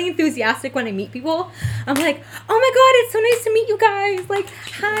like really enthusiastic when I meet people. I'm like, oh my God, it's so nice to meet you guys. Like,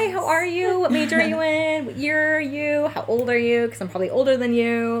 hi, how are you? What major are you in? What year are you? How old are you? Because I'm probably older than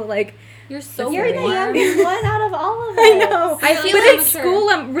you. Like, You're so You're the warm. youngest one out of all of us. I know. I feel but like at mature. school,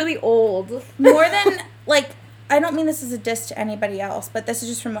 I'm really old. More than like, I don't mean this as a diss to anybody else, but this is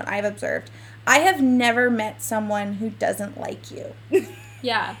just from what I've observed. I have never met someone who doesn't like you.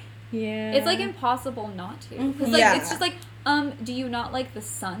 Yeah. Yeah. It's like impossible not to. Because like Yeah. it's just like, do you not like the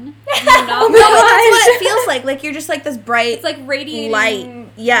sun? Do you Oh not No, like, that's what it feels like. Like you're just like this bright it's like radiating light.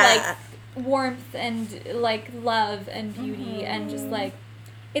 Yeah. like warmth and like love and beauty and just like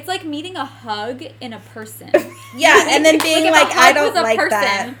it's like meeting a hug in a person. Yeah, and then being if a like, I hug don't was a like person,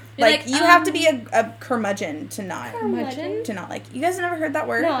 that. you're Like, you have to be a curmudgeon to not Curmudgeon? like. You guys never heard that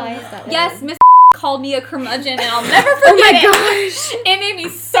word? No, I Yes, Miss called me a curmudgeon, and I'll never forget it. It made me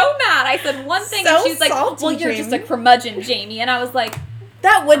so mad. I said one thing, and So she was like, salty, "Well, you're just a Jamie. curmudgeon, Jamie," and I was like,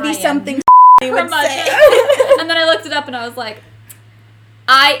 That would be I am something you would "Curmudgeon," say. and then I looked it up, and I was like,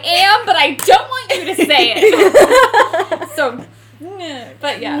 "I am, but I don't want you to say it." So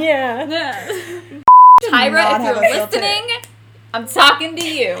But yeah. Yeah. Tyra, not if have you're a filter. listening, I'm talking to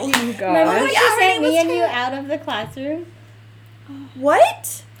you. Oh, Remember God. when she sent me and you out of the classroom?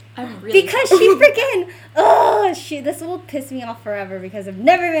 What? I'm really Because she freaking, this will piss me off forever because I've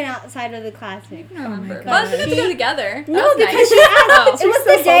never been outside of the classroom. I don't remember. God. Well, we got to go together. No, That was because nice. she asked. Oh. It was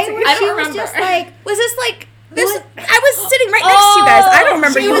the day where I she don't was remember. just like, Was this like this? I was sitting right next to you guys. I don't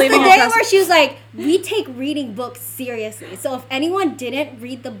remember She you was the leaving day class. where she was like, we take reading books seriously. So if anyone didn't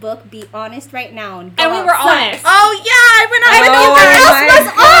read the book, be honest right now. And go And we were outside. honest. Oh yeah, I went out with you Oh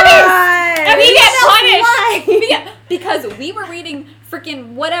guys. my And we get Why? punished because we were reading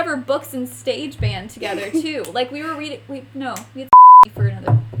freaking whatever books in stage band together too. Like we were reading. We had for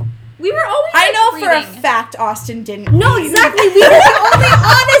another. We were always. I know reading. for a fact Austin didn't. No, read. exactly. We were the only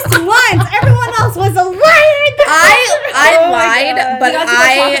honest ones. Everyone else was a liar. I Oh my lied, God. but We got to go talk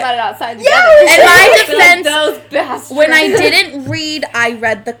I about it outside in together. my Be like, defense, those bastards. when I didn't read, I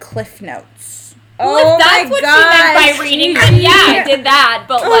read the Cliff Notes. Well, Oh if that's my what God. she meant by reading, then yeah, I did that.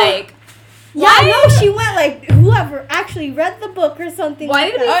 But like, Yeah, no, she went like whoever actually read the book or something. why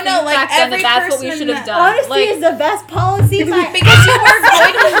like did we that. Oh, no, think like, back then every that that's what we person should have that- done? Honesty Like, is the best policy. Because you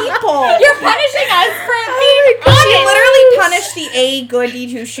were good people. you're punishing us for She being honest. literally punished the A goody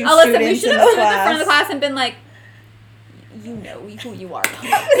two shoe Oh, listen, we students should in have the stood in the front of the class. class and been like, you know who you are.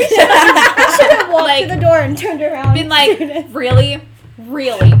 I should have walked Like- to the door and turned around. Been like, Students. really?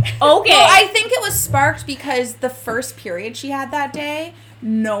 Okay. Well, I think it was sparked because the first period she had that day,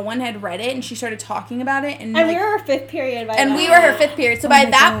 no one had read it, and she started talking about it, and And like, we were her fifth period by and then. we were her fifth period. So by my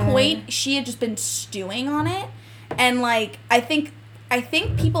that God. point, she had just been stewing on it, and like I think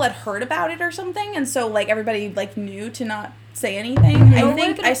people had heard about it or something, and so like everybody like knew to not say anything. You know I what think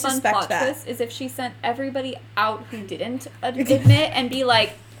would've been I a fun suspect plot that. twist is if she sent everybody out who didn't admit and be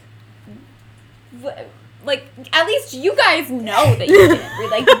like, like at least you guys know that you didn't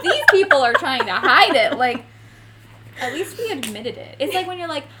read. Like these people are trying to hide it. Like at least we admitted it. It's like when you're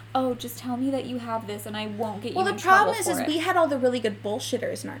like, oh, just tell me that you have this and I won't get you Well, in the trouble problem is for it. we had all the really good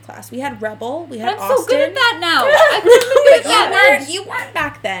bullshitters in our class. We had Rebel, we But had I'm Austin. so good at that now. I couldn't been good at But that. you weren't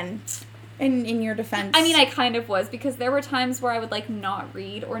back then. In your defense. I mean, I kind of was because there were times where I would like not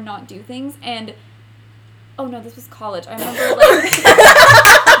read or not do things, and oh no, this was college. I remember like,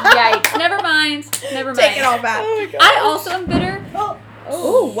 yikes. Never mind. take it all back. I also am bitter.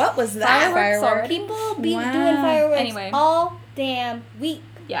 Oh, what was that? Fireworks already? People be Wow. doing fireworks Anyway. all damn week.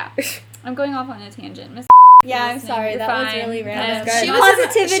 Yeah, I'm going off on a tangent. Miss Yeah, I'm listening, sorry. you're That was fine. really random. She She was was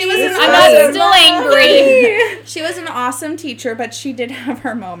Positivity. She was an I'm awesome- not still angry. She was an awesome teacher, but she did have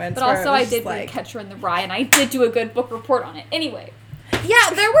her moments. But where also, it was I just did read Catcher in the Rye, and I did do a good book report on it. Anyway, Yeah,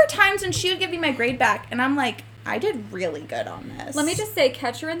 there were times when she would give me my grade back, and I'm like, I did really good on this. let me just say,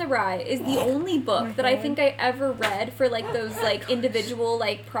 Catcher in the Rye is the only book that I think I ever read for like those like individual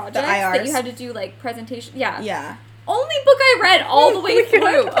like projects that IRs? you had to do like presentation. Yeah. Only book I read all the way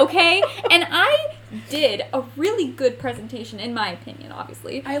through, okay? And I did a really good presentation, in my opinion,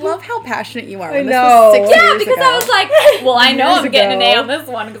 obviously. I love how passionate you are. I When this know. was 6 Yeah, years because ago. I was like, well, I know Years I'm getting an A ago. on this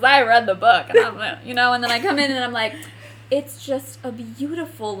one because I read the book, and I'm, you know, and then I come in and I'm like, it's just a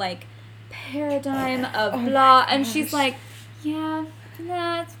beautiful like paradigm of blah, and she's like, yeah,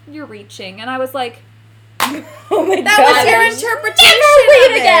 that's you're reaching, and I was like, Oh my that God. was your interpretation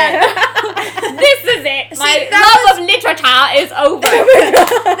read of again. This is it. My that love of literature is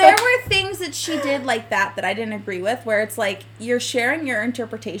over. There were things that she did like that I didn't agree with, where it's like you're sharing your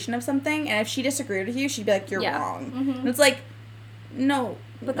interpretation of something, and if she disagreed with you, she'd be like, "You're Yeah. wrong," Mhm. and it's like, no,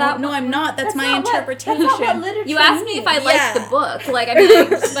 But no, that no, I'm not. That's my interpretation. That's not what literature You asked me if I means. liked Yeah. the book. Like, I mean,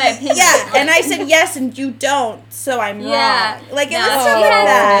 my opinion. Yeah, and I said yes, and you don't, so I'm Yeah. wrong. Like it No, was she stuff like had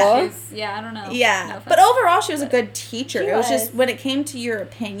that. some issues. Yeah, I don't know. Yeah, No offense. but overall, she was a good teacher. She It was just was. when it came to your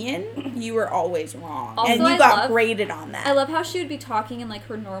opinion, you were always wrong, Also, and you I got love- graded on that. I love how she would be talking in like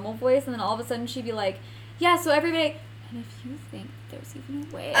her normal voice, and then all of a sudden she'd be like, "Yeah, so everybody." And if you think there's even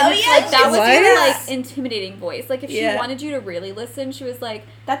a way, and Oh, it's yeah, like that was she's- her like yes. intimidating voice. Like if she Yeah. wanted you to really listen, she was like,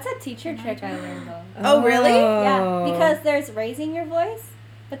 That's a teacher trick I learned though. Oh, really? Yeah, because there's raising your voice,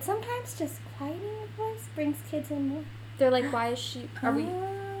 but sometimes just quieting your voice brings kids in more. "They're like, why is she? Are we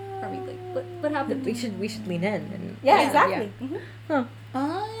like, what happened?" we should lean in and Yeah, exactly. Mhm.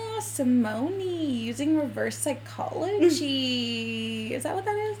 Ah, Simone using reverse psychology. Is that what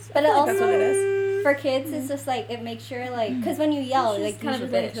that is? But I it feel like that's what it also is. for kids, it's just like it makes sure like because when you yell, She's like kind of a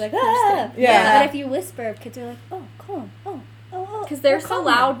usually bitch. you're like I'm just ah, kidding. Yeah. But if you whisper, kids are like oh calm, oh. Because they're oh, so calm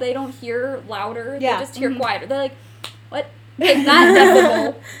loud, now. they don't hear louder. Yeah. They just hear Mhm. quieter. They're like, what? Like, that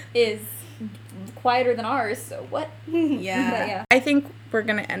decibel is quieter than ours, so what? Yeah. But yeah. I think we're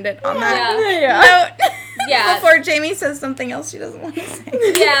gonna end it on Yeah. that Yeah. note. Yeah. Before Jamie says something else she doesn't want to say.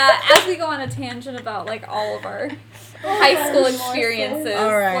 Yeah, as we go on a tangent about like all of our high school experiences,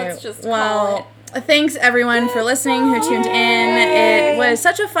 All right. let's just call it. Thanks everyone for listening who tuned in. It was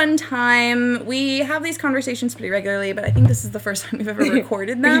such a fun time. We have these conversations pretty regularly, but I think this is the first time we've ever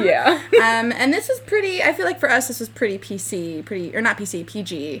recorded them. Yeah. And this was pretty, I feel like for us this was pretty PG.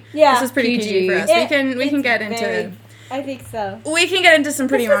 Yeah. This was pretty PG for us. We can get into I think so. We can get into some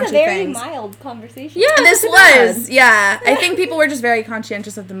pretty This was raunchy a very things. mild conversation. Yeah, this was. Yeah, I think people were just very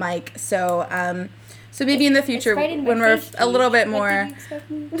conscientious of the mic. So, so maybe in the future when we're a little bit more.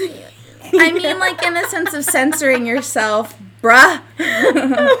 I mean, like in the sense of censoring yourself, bruh.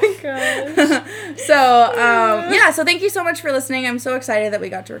 Oh my gosh. So, yeah, so thank you so much for listening. I'm so excited that we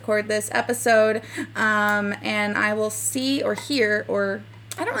got to record this episode. And I will see or hear, or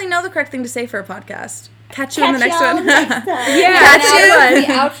I don't really know the correct thing to say for a podcast. Catch you in the next one. Yeah, catch you. The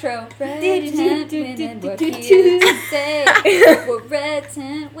outro. Pregnant women work here to stay. We're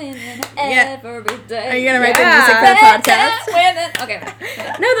pregnant women every day. Are you going to write the music for the podcast? Women. Okay.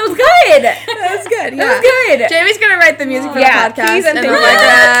 No, that was good. That was good. Yeah. That was good. Jamie's going to write the music for the Yeah, podcast. please and And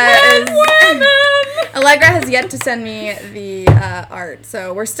Allegra has yet to send me the art.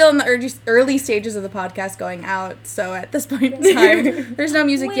 So we're still in the early stages of the podcast going out. So at this point in time, there's no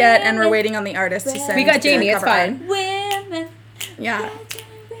music yet, and we're waiting on the artist to send. We got Jamie, the it's cover fine. Women. art. Yeah.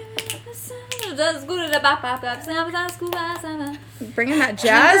 Bringing that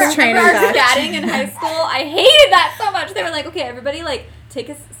jazz training back. Scatting in high school. I hated that so much. They were like, okay, everybody, like, take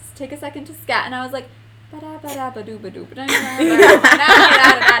a second to scat. And I was like, I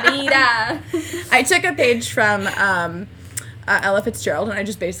took a page from Ella Fitzgerald, and I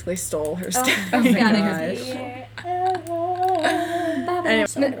just basically stole her stuff.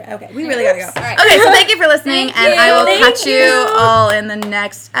 Anyway, okay, we really gotta go. Right. Okay, so thank you for listening, and I will Thank catch you all in the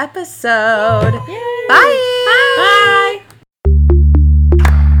next episode. Bye. Bye.